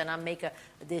choice, and I make a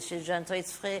decision, so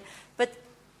it's free. But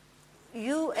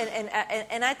you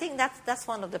and I think that's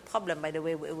one of the problems, by the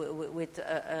way, with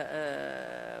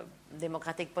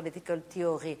democratic political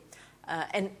theory.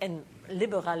 And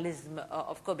liberalism,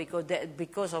 of course,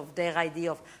 because of their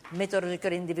idea of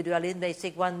methodological individualism, they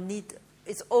think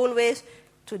it's always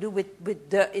to do with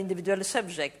the individual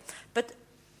subject. But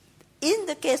in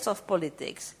the case of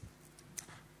politics,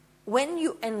 when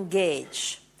you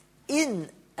engage in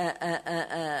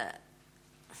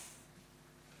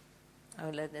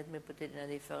let me put it in a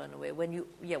different way. When you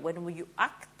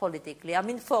act politically, I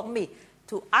mean, for me,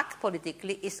 to act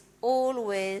politically is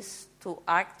always to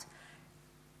act.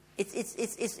 I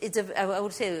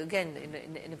would say again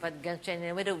in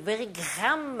a way, the very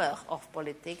grammar of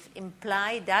politics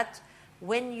imply that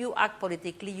when you act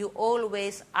politically, you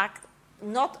always act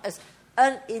not as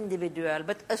an individual,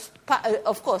 but as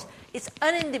of course it's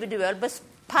an individual, but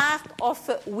part of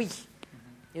a we.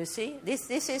 You see, this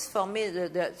is for me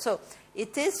so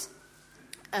it is.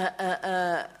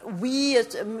 Me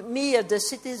as the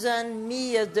citizen,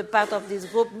 me as the part of this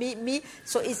group, me.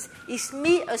 So it's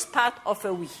me as part of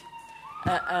a we.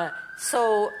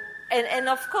 So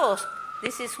of course,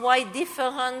 this is why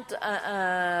different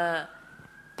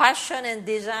passion and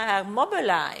desire are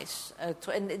mobilized.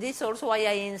 And this is also why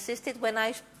I insisted when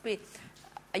I speak.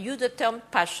 I use the term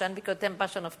passion because term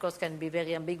passion, of course, can be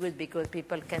very ambiguous because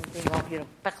people can think of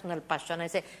personal passion. I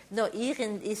say no. Here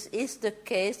is the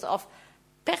case of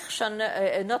passion,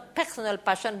 not personal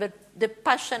passion, but the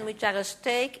passion which are at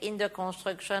stake in the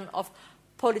construction of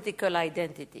political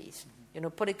identities,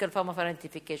 political form of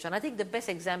identification. I think the best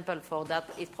example for that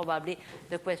is probably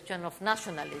the question of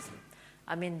nationalism.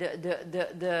 I mean,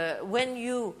 when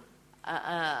you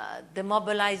the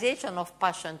mobilization of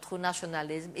passion through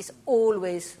nationalism is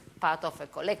always part of a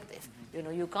collective.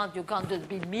 You can't just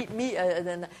be me.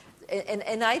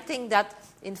 And I think that,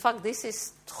 in fact, this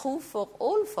is true for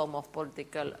all form of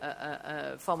political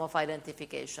form of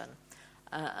identification.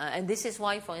 And this is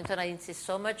why, for instance, I insist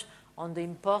so much on the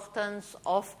importance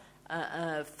of,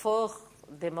 for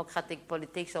democratic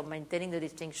politics, of maintaining the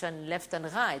distinction left and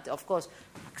right. Of course,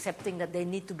 accepting that they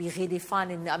need to be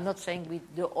redefined. And I'm not saying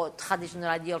with the traditional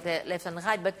idea of left and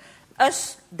right, but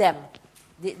us, them.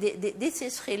 This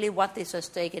is really what is at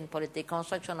stake in politics,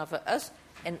 construction of us,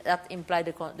 and that implies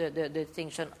the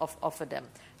distinction of them.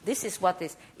 This is what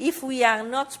is. If we are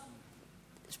not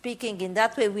speaking in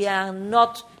that way, we are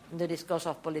not in the discourse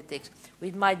of politics.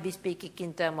 We might be speaking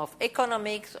in terms of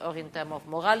economics or in terms of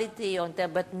morality,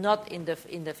 but not in the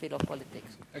field of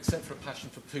politics. Except for a passion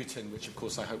for Putin, which of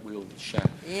course I hope we all share.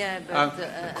 Yeah,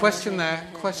 but question there.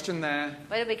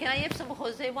 By the way, can I have some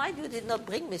rosé? Why you did not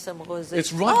bring me some rosé?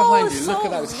 It's right behind you. Look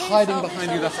at that. It's hiding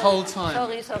behind you the whole time.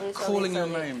 Sorry. Calling your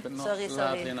name, but not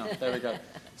loudly enough. There we go.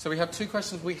 So we have two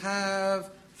questions. We have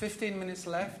 15 minutes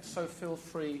left, so feel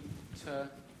free to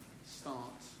start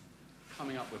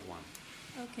coming up with one.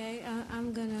 Okay,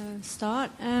 I'm going to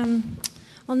start.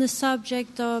 On the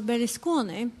subject of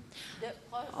Berlusconi,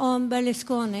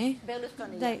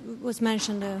 that was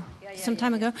mentioned some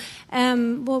time ago.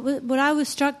 What I was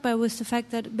struck by was the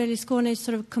fact that Berlusconi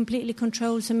sort of completely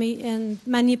controls and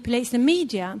manipulates the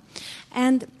media.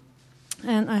 And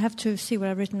I have to see what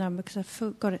I've written down because I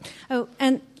forgot it.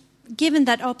 And given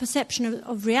that our perception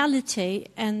of reality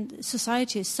and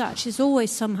society as such is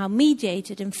always somehow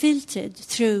mediated and filtered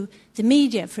through the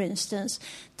media, for instance,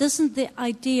 doesn't the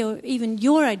idea, or even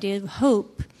your idea of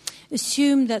hope,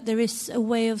 assume that there is a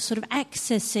way of sort of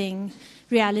accessing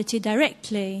reality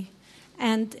directly?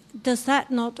 And does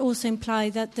that not also imply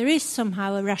that there is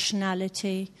somehow a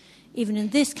rationality, even in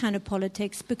this kind of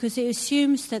politics, because it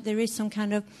assumes that there is some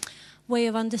kind of way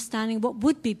of understanding what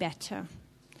would be better?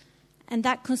 And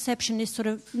that conception is sort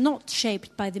of not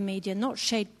shaped by the media, not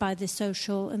shaped by the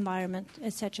social environment,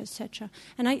 etc., etc.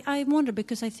 And I wonder,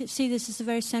 because I see this as a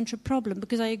very central problem,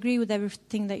 because I agree with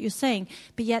everything that you're saying,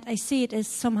 but yet I see it as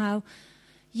somehow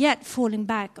yet falling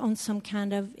back on some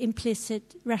kind of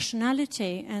implicit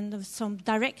rationality and of some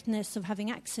directness of having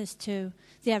access to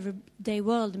the everyday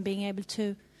world and being able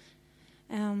to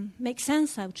make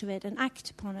sense out of it and act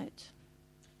upon it.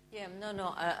 Yeah,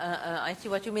 I see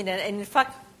what you mean. And in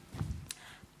fact,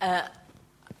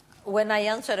 when I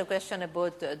answered a question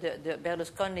about the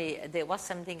Berlusconi, there was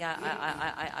something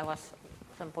I was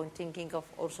at some point thinking of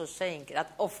also saying,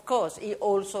 that of course he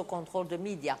also controlled the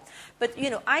media. But,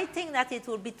 I think that it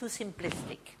would be too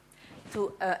simplistic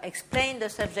to explain the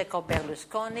subject of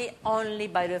Berlusconi only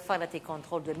by the fact that he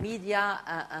controlled the media.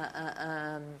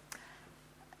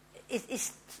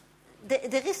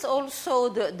 There is also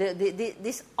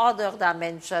this other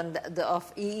dimension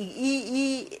of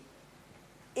he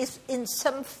is in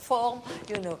some form,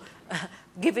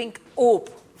 giving hope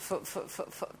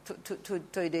to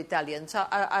the Italians. So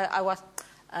I was,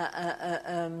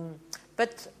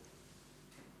 but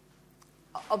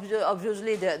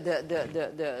obviously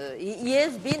he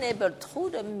has been able through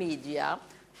the media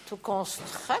to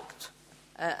construct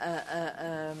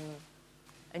a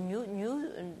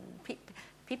new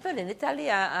people in Italy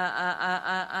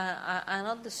are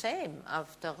not the same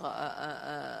after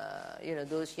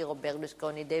those years of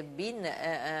Berlusconi. They've been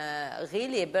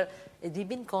really able. They've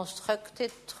been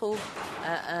constructed through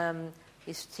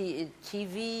his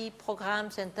TV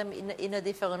programs and them in a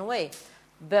different way.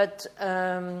 But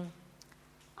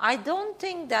I don't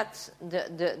think that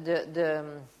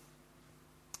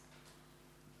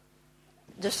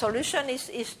the solution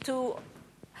is to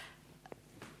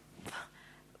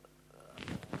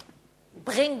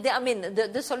bring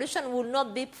the solution will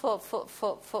not be for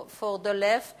the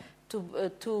left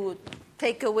to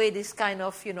take away this kind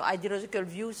of ideological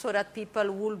view so that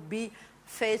people will be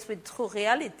faced with true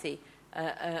reality,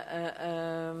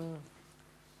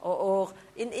 or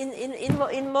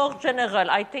in more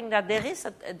general, I think that there is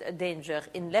a danger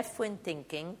in left-wing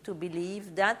thinking to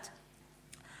believe that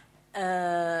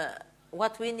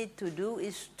what we need to do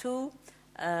is to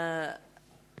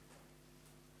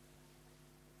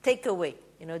take away,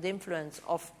 the influence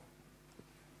of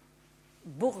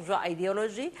bourgeois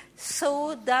ideology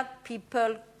so that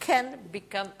people can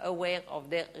become aware of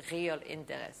their real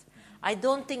interests. I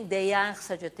don't think they are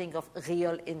such a thing of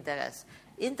real interests.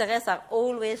 Interests are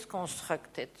always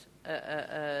constructed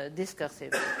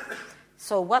discursively.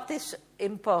 So what is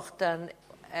important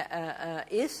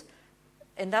is,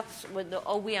 and that's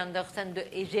how we understand the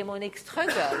hegemonic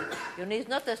struggle. It's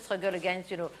not a struggle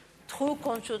against, true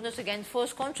consciousness against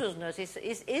false consciousness.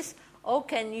 Is how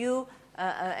can you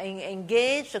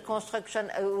engage the construction?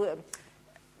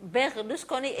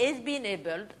 Berlusconi has been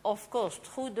able, of course,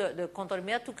 through the control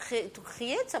media to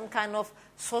create some kind of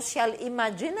social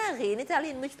imaginary in Italy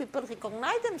in which people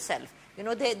recognize themselves.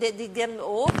 They get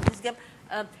hope.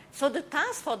 So the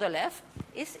task for the left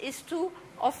is to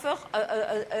offer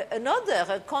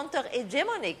another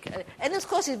counter-hegemonic. And of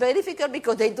course, it's very difficult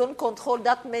because they don't control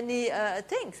that many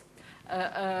things.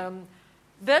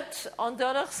 But on the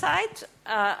other side,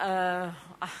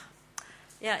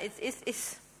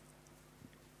 it's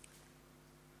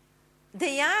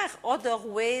there are other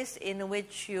ways in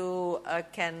which you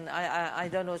can. I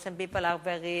don't know. Some people are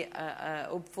very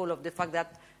hopeful of the fact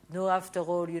that no, after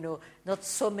all, not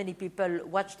so many people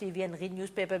watch TV and read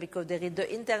newspaper because they read the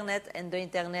internet, and the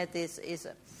internet is.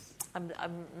 I'm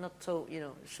not so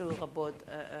sure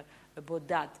about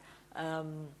that.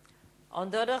 On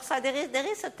the other side, there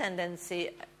is a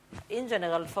tendency, in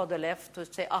general, for the left to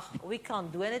say, we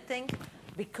can't do anything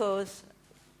because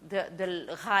the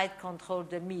right controls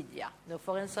the media.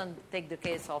 For instance, take the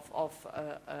case of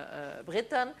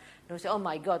Britain. They say, oh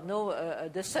my God, no,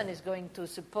 the Sun is going to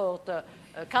support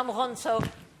Cameron, so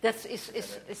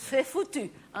it's foutu.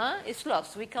 It's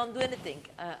lost. We can't do anything.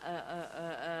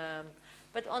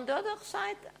 But on the other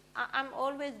side, I'm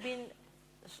always been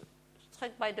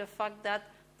struck by the fact that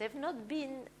they've not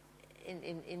been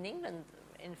in England,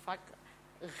 in fact,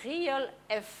 real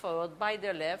effort by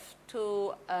the left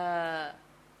to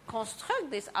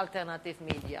construct this alternative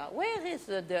media. Where is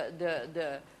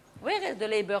where has the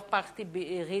Labour Party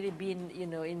really been,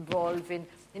 involved in?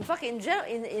 In fact, in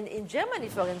Germany,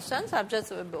 for instance, I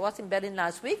just was in Berlin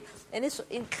last week, and it's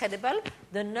incredible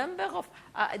the number of.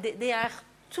 There are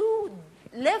two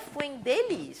left-wing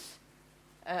dailies,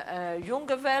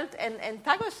 Junge Welt and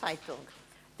Tageszeitung.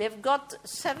 They've got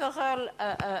several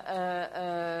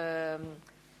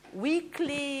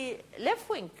weekly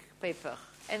left-wing papers.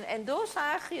 And those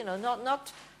are,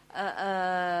 not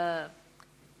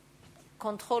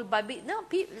controlled by...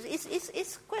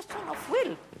 it's a question of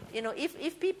will.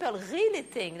 If people really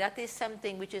think that is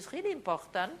something which is really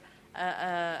important,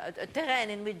 a terrain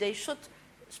in which they should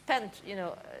spent,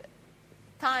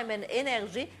 time and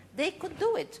energy, they could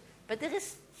do it. But there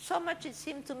is so much, it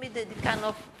seems to me, the kind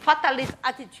of fatalist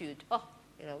attitude. Oh,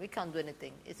 we can't do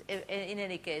anything. In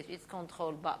any case, it's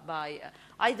controlled by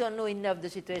I don't know enough the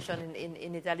situation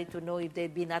in Italy to know if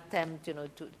there've been attempts, to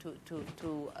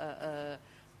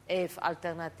have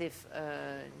alternative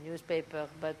newspaper,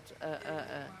 but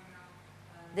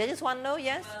there is one now,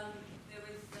 yes?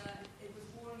 It was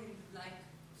born in like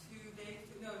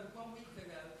 1 week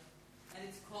ago, and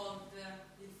it's called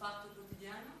Il Fatto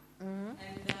Quotidiano. Mm-hmm.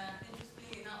 And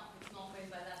interestingly enough, it's not made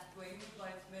by left wing,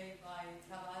 but it's made by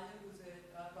Cavallo, who's a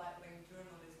right wing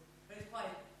journalist. But it's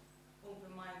quite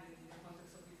open-minded in the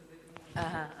context of Italy.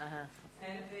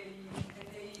 And they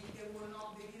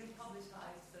didn't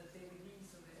publicize the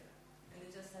release of it, and they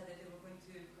just said that they were going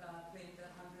to print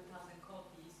 100,000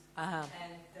 copies, and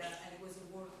it was a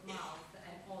word of mouth,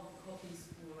 and all the copies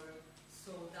were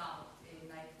sold out in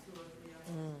like 2 or 3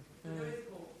 hours. So there is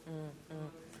hope.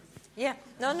 Yeah,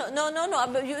 no.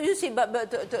 But you see, but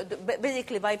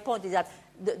basically, my point is that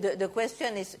the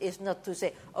question is not to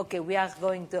say, okay, we are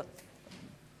going to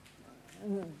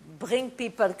bring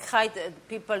people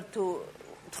to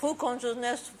true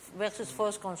consciousness versus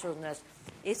false consciousness.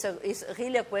 It's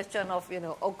really a question of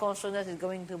how consciousness is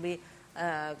going to be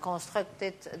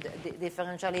constructed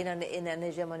differentially in an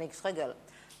hegemonic struggle.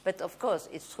 But of course,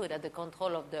 it's true that the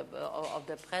control of the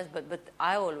press. But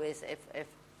I always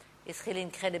it's really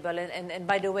incredible. And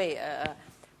by the way,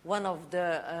 one of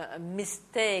the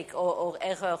mistake or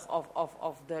error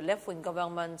of the left-wing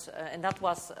government, and that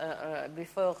was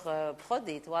before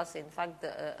Prodi, it was in fact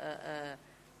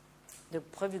the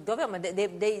previous government.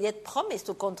 They had promised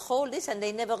to control this, and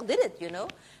they never did it.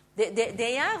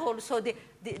 They are also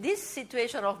this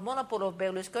situation of monopoly of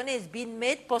Berlusconi has been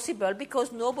made possible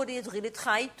because nobody has really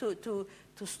tried to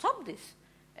stop this.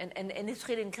 And it's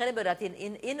really incredible that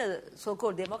in a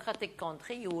so-called democratic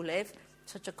country you will have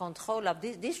such a control of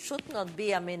this. This should not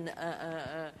be,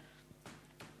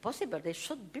 possible. There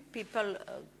should be people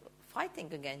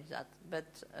fighting against that.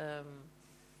 But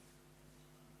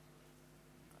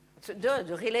so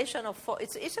the relation of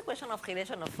it's a question of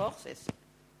relation of forces.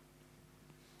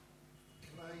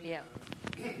 Yeah.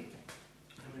 I'm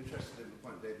interested in the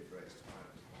point David raised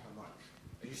about how much.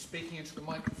 Are you speaking into the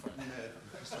microphone? No.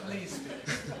 Please.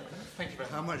 Thank you very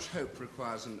much. How much hope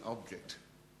requires an object?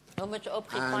 How much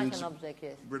hope requires an object,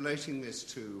 yes. Relating this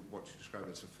to what you describe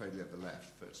as a failure of the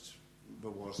left, that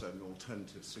there was an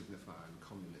alternative signifier in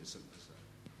communism,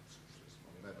 socialism,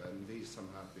 or whatever, and these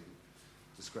somehow have been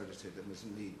discredited, and there's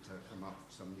a need to come up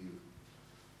with some new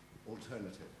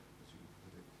alternative, as you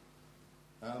put it.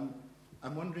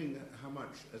 I'm wondering how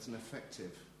much, as an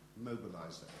effective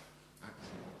mobilizer,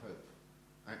 actually hope.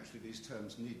 Actually, these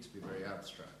terms need to be very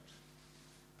abstract,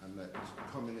 and that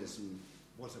communism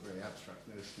was a very abstract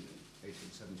notion in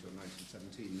 1870 or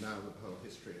 1917. Now, with the whole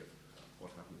history of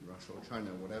what happened in Russia or China,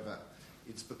 or whatever,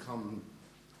 it's become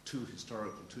too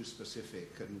historical, too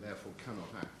specific, and therefore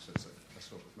cannot act as a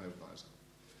sort of mobilizer.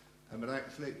 But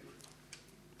actually,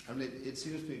 it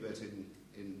seems to me that in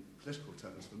political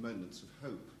terms, the moments of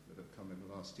hope that have come in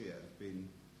the last year have been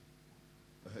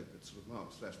the hope that sort of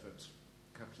Marx left, that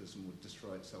capitalism would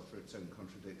destroy itself for its own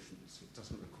contradictions. It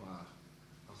doesn't require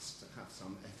us to have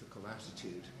some ethical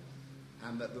attitude.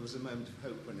 And that there was a moment of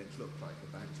hope when it looked like the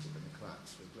banks were going to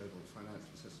collapse, the global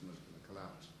financial system was going to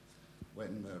collapse,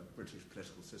 when the British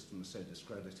political system was so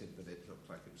discredited that it looked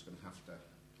like it was going to have to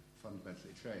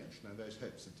fundamentally change. Now, those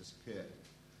hopes have disappeared.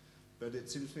 But it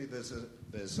seems to me there's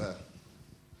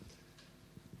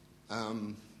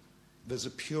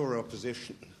a pure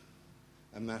opposition,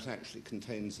 and that actually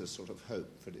contains a sort of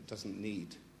hope that it doesn't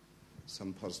need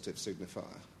some positive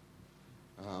signifier.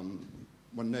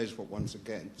 One knows what one's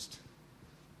against.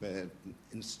 There are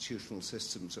institutional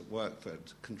systems at work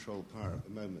that control power at the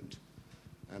moment,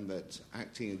 and that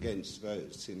acting against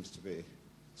those seems to be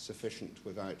sufficient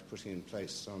without putting in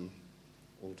place some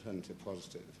alternative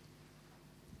positive.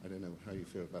 I don't know how you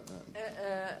feel about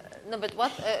that. No, but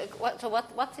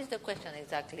what is the question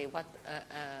exactly?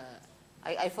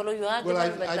 I follow your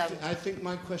argument. Well, I think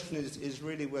my question is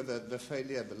really whether the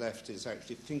failure of the left is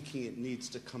actually thinking it needs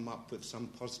to come up with some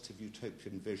positive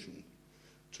utopian vision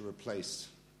to replace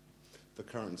the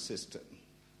current system.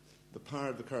 The power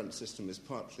of the current system is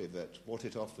partly that what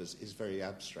it offers is very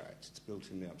abstract. It's built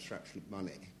in the abstraction of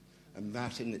money. And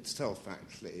that in itself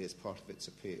actually is part of its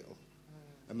appeal.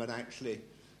 And that actually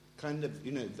kind of,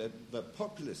 the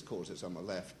populist causes on the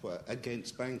left were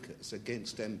against bankers,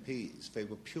 against MPs. They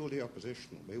were purely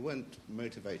oppositional. They weren't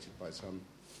motivated by some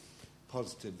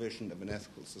positive vision of an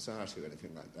ethical society or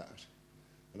anything like that.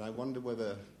 And I wonder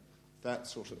whether that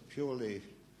sort of purely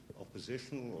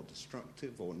oppositional or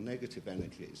destructive or negative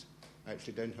energies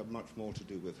actually don't have much more to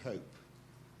do with hope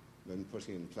than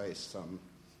putting in place some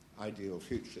ideal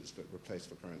futures that replace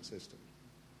the current system.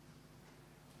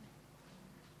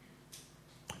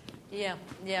 Yeah.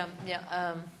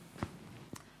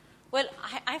 Well,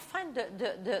 I find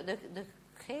the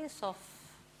case of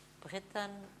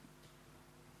Britain,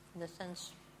 in a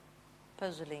sense,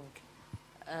 puzzling.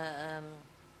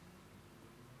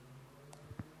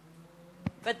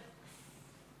 But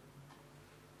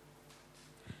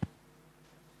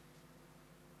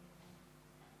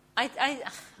I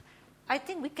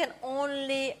think we can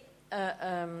only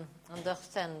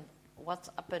understand what's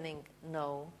happening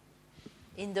now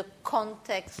in the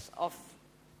context of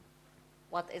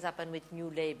what has happened with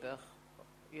New Labour,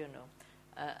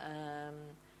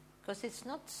 because it's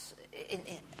not.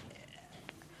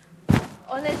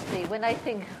 Honestly, when I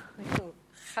think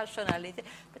rationality,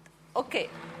 but okay,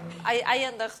 I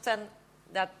understand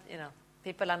that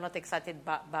people are not excited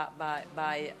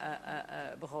by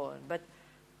Brown, but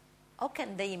how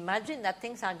can they imagine that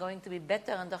things are going to be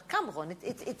better under Cameron?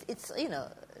 It's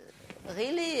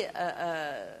really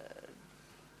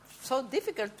so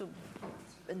difficult to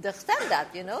understand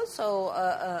that, So,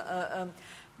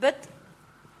 but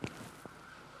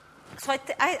so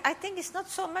I think it's not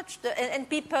so much and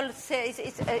people say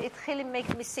it really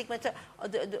makes me sick. He's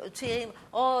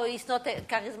not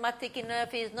charismatic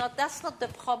enough. He's not. That's not the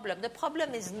problem. The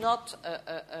problem is not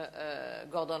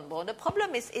Gordon Brown. The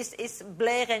problem is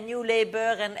Blair and New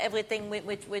Labour and everything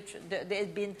which has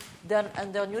been done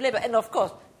under New Labour. And of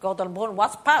course, Gordon Brown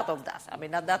was part of that. I mean,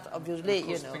 that obviously, of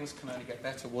course, things can only get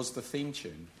better was the theme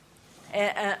tune.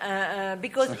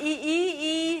 Because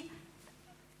he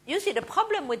you see, the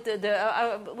problem with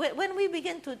when we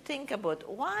begin to think about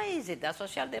why is it that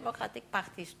social democratic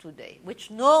parties today,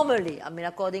 which normally, I mean,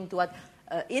 according to what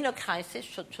in a crisis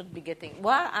should be getting,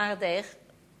 why are they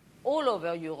all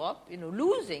over Europe,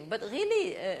 losing, but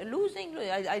really losing?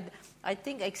 I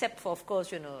think, except for, of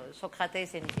course,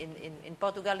 Socrates in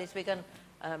Portugal, is we can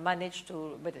manage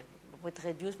to, but with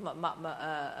reduced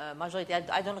majority.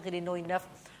 I don't really know enough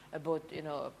about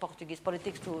Portuguese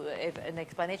politics to have an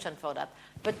explanation for that.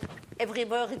 But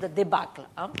everywhere is a debacle.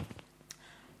 Huh?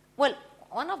 Well,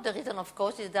 one of the reasons, of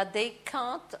course, is that they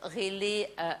can't really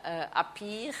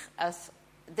appear as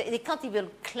they can't even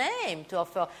claim to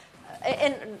offer.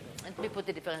 And let me put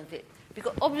it differently,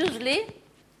 because obviously,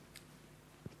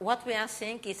 what we are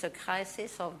seeing is a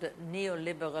crisis of the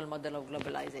neoliberal model of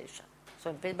globalization.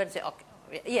 So people say, okay,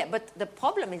 yeah, but the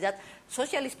problem is that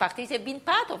socialist parties have been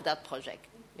part of that project.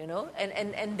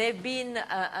 And they've been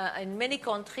in many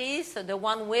countries the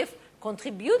one who have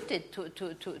contributed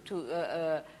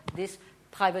to this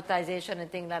privatization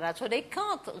and things like that. So they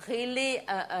can't really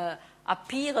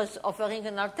appear as offering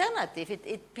an alternative.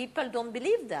 People don't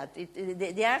believe that.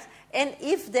 They are, and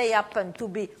if they happen to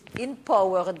be in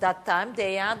power at that time,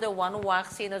 they are the one who are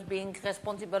seen as being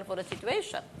responsible for the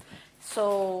situation.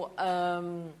 So I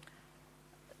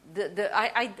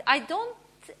don't.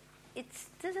 It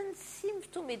doesn't seem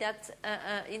to me that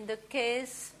in the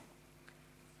case,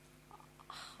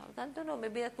 I don't know,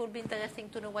 maybe that would be interesting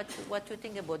to know what you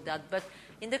think about that. But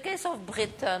in the case of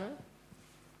Britain,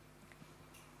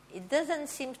 it doesn't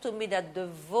seem to me that the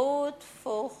vote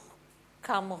for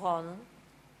Cameron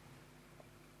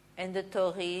and the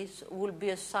Tories will be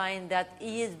a sign that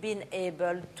he has been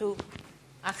able to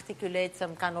articulate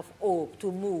some kind of hope,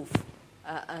 to move.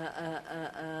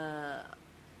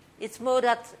 It's more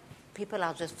that people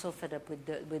are just so fed up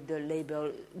with the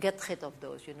label. Get rid of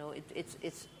those.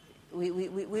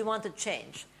 We want a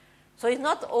change. So it's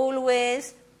not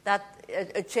always that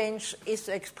a change is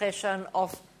an expression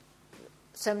of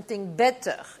something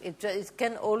better. It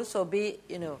can also be,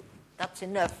 that's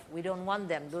enough. We don't want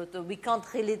them. We can't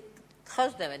really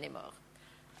trust them anymore.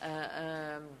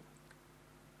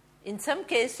 In some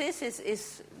cases,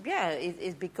 it's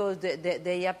because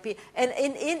they appear. And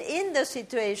in the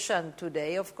situation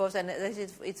today, of course, and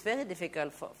it's very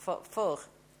difficult for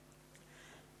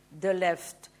the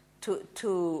left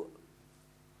to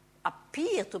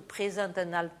appear to present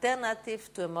an alternative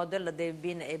to a model that they've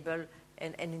been able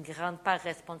and in grand part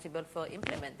responsible for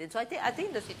implementing. So I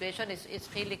think the situation is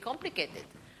really complicated.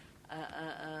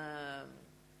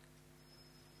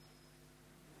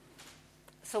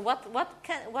 So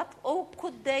how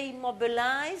could they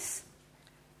mobilize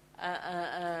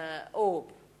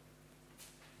hope?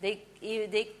 They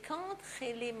can't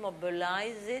really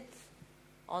mobilize it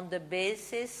on the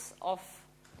basis of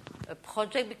a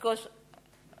project because,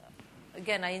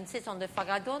 again, I insist on the fact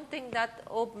I don't think that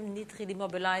hope needs really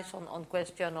mobilized on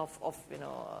question of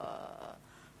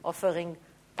offering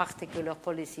particular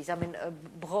policies. I mean,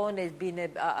 Brown has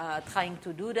been trying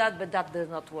to do that, but that does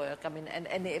not work. I mean, and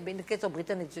in the case of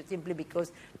Britain, it's simply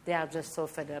because they are just so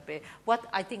fed up.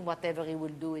 I think whatever he will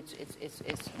do, it's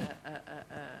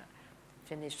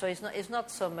finished. So it's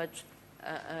not so much.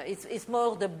 It's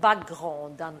more the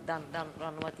background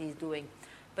than what he's doing.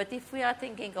 But if we are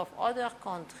thinking of other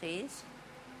countries,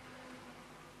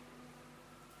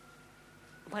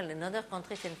 well, in other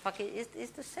countries, in fact,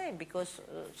 it's the same, because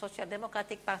social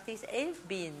democratic parties have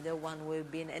been the one who have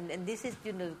been, and this is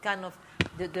kind of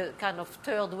the kind of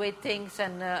third way things,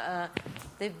 and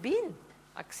they've been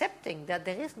accepting that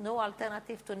there is no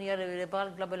alternative to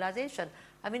neoliberal globalization.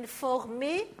 I mean, for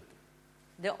me,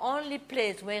 the only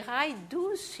place where I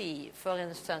do see, for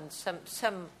instance,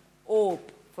 some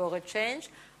hope for a change,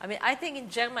 I mean, I think in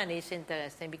Germany it's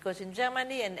interesting, because in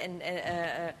Germany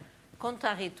and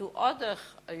contrary to other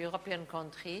European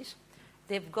countries,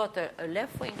 they've got a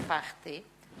left-wing party,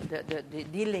 the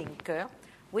Die Linke,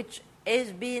 which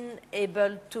has been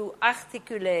able to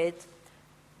articulate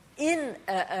in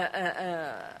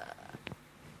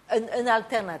an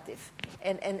alternative,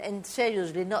 and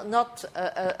seriously, not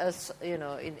as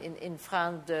in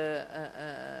France, the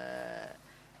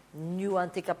new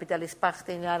anti-capitalist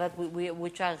party like that,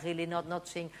 which are really not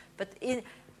seeing, but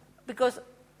because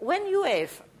when you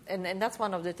have, and that's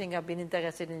one of the things I've been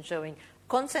interested in showing,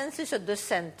 consensus at the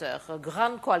center, a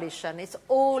grand coalition, is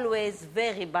always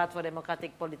very bad for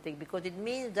democratic politics, because it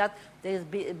means that there is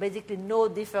basically no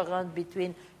difference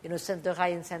between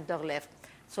center-right and center-left.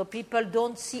 So people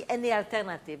don't see any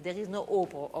alternative. There is no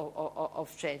hope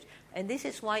of change. And this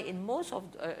is why in most of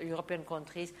European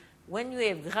countries, when you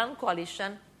have grand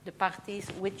coalition, the parties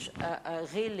which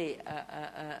really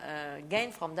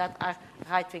gain from that are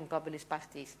right-wing populist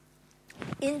parties.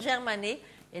 In Germany,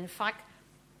 in fact,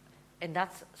 and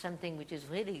that's something which is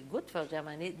really good for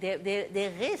Germany,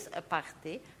 there is a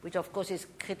party, which of course is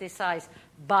criticized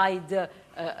by the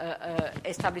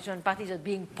establishment parties as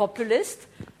being populist,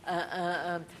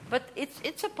 but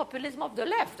it's a populism of the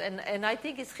left, and I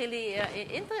think it's really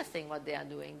interesting what they are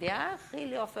doing. They are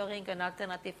really offering an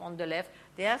alternative on the left.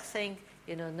 They are saying,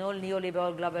 no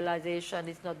neoliberal globalization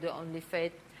is not the only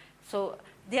fate. So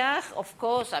they are, of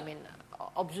course, I mean,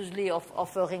 obviously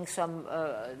offering some,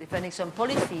 defending some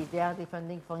policies. They are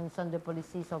defending, for instance, the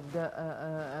policies of the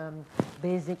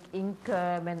basic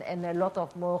income and a lot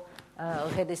of more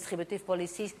redistributive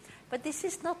policies. But this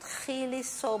is not really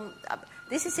so,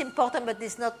 this is important, but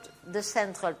it's not the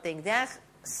central thing. They are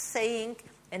saying,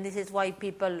 and this is why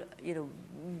people,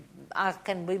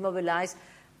 can be mobilized,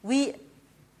 we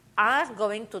are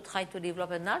going to try to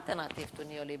develop an alternative to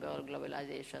neoliberal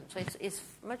globalization. So it's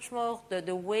much more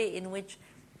the way in which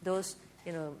those,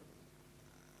 to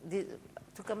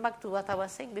come back to what I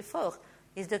was saying before,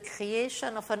 is the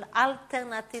creation of an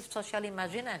alternative social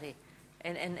imaginary.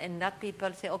 And that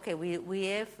people say, okay,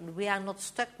 we are not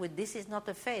stuck with this is not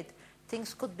a fate.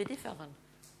 Things could be different.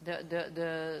 There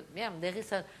is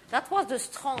that was the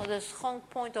strong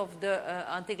point of the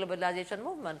anti-globalization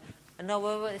movement.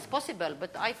 However, it's possible,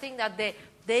 but I think that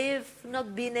they've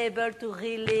not been able to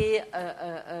really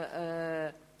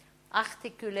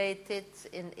articulate it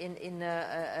in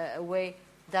a way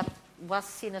that was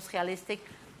seen as realistic,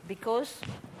 because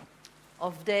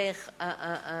of their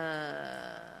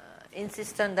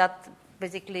insistence that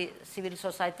basically civil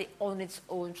society on its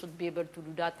own should be able to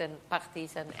do that, and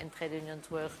parties and trade unions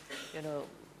were,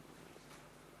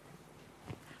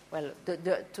 well,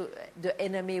 the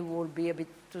enemy will be a bit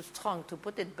too strong to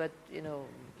put it, but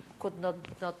could not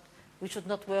we should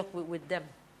not work with them.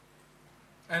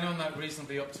 And on that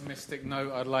reasonably optimistic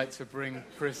note, I'd like to bring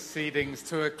proceedings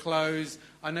to a close.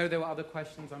 I know there were other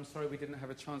questions. I'm sorry we didn't have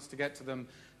a chance to get to them.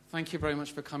 Thank you very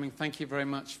much for coming. Thank you very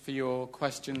much for your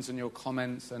questions and your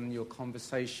comments and your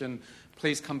conversation.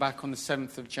 Please come back on the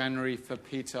 7th of January for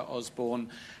Peter Osborne.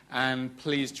 And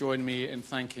please join me in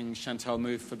thanking Chantal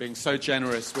Mouffe for being so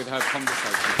generous with her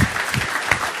conversation.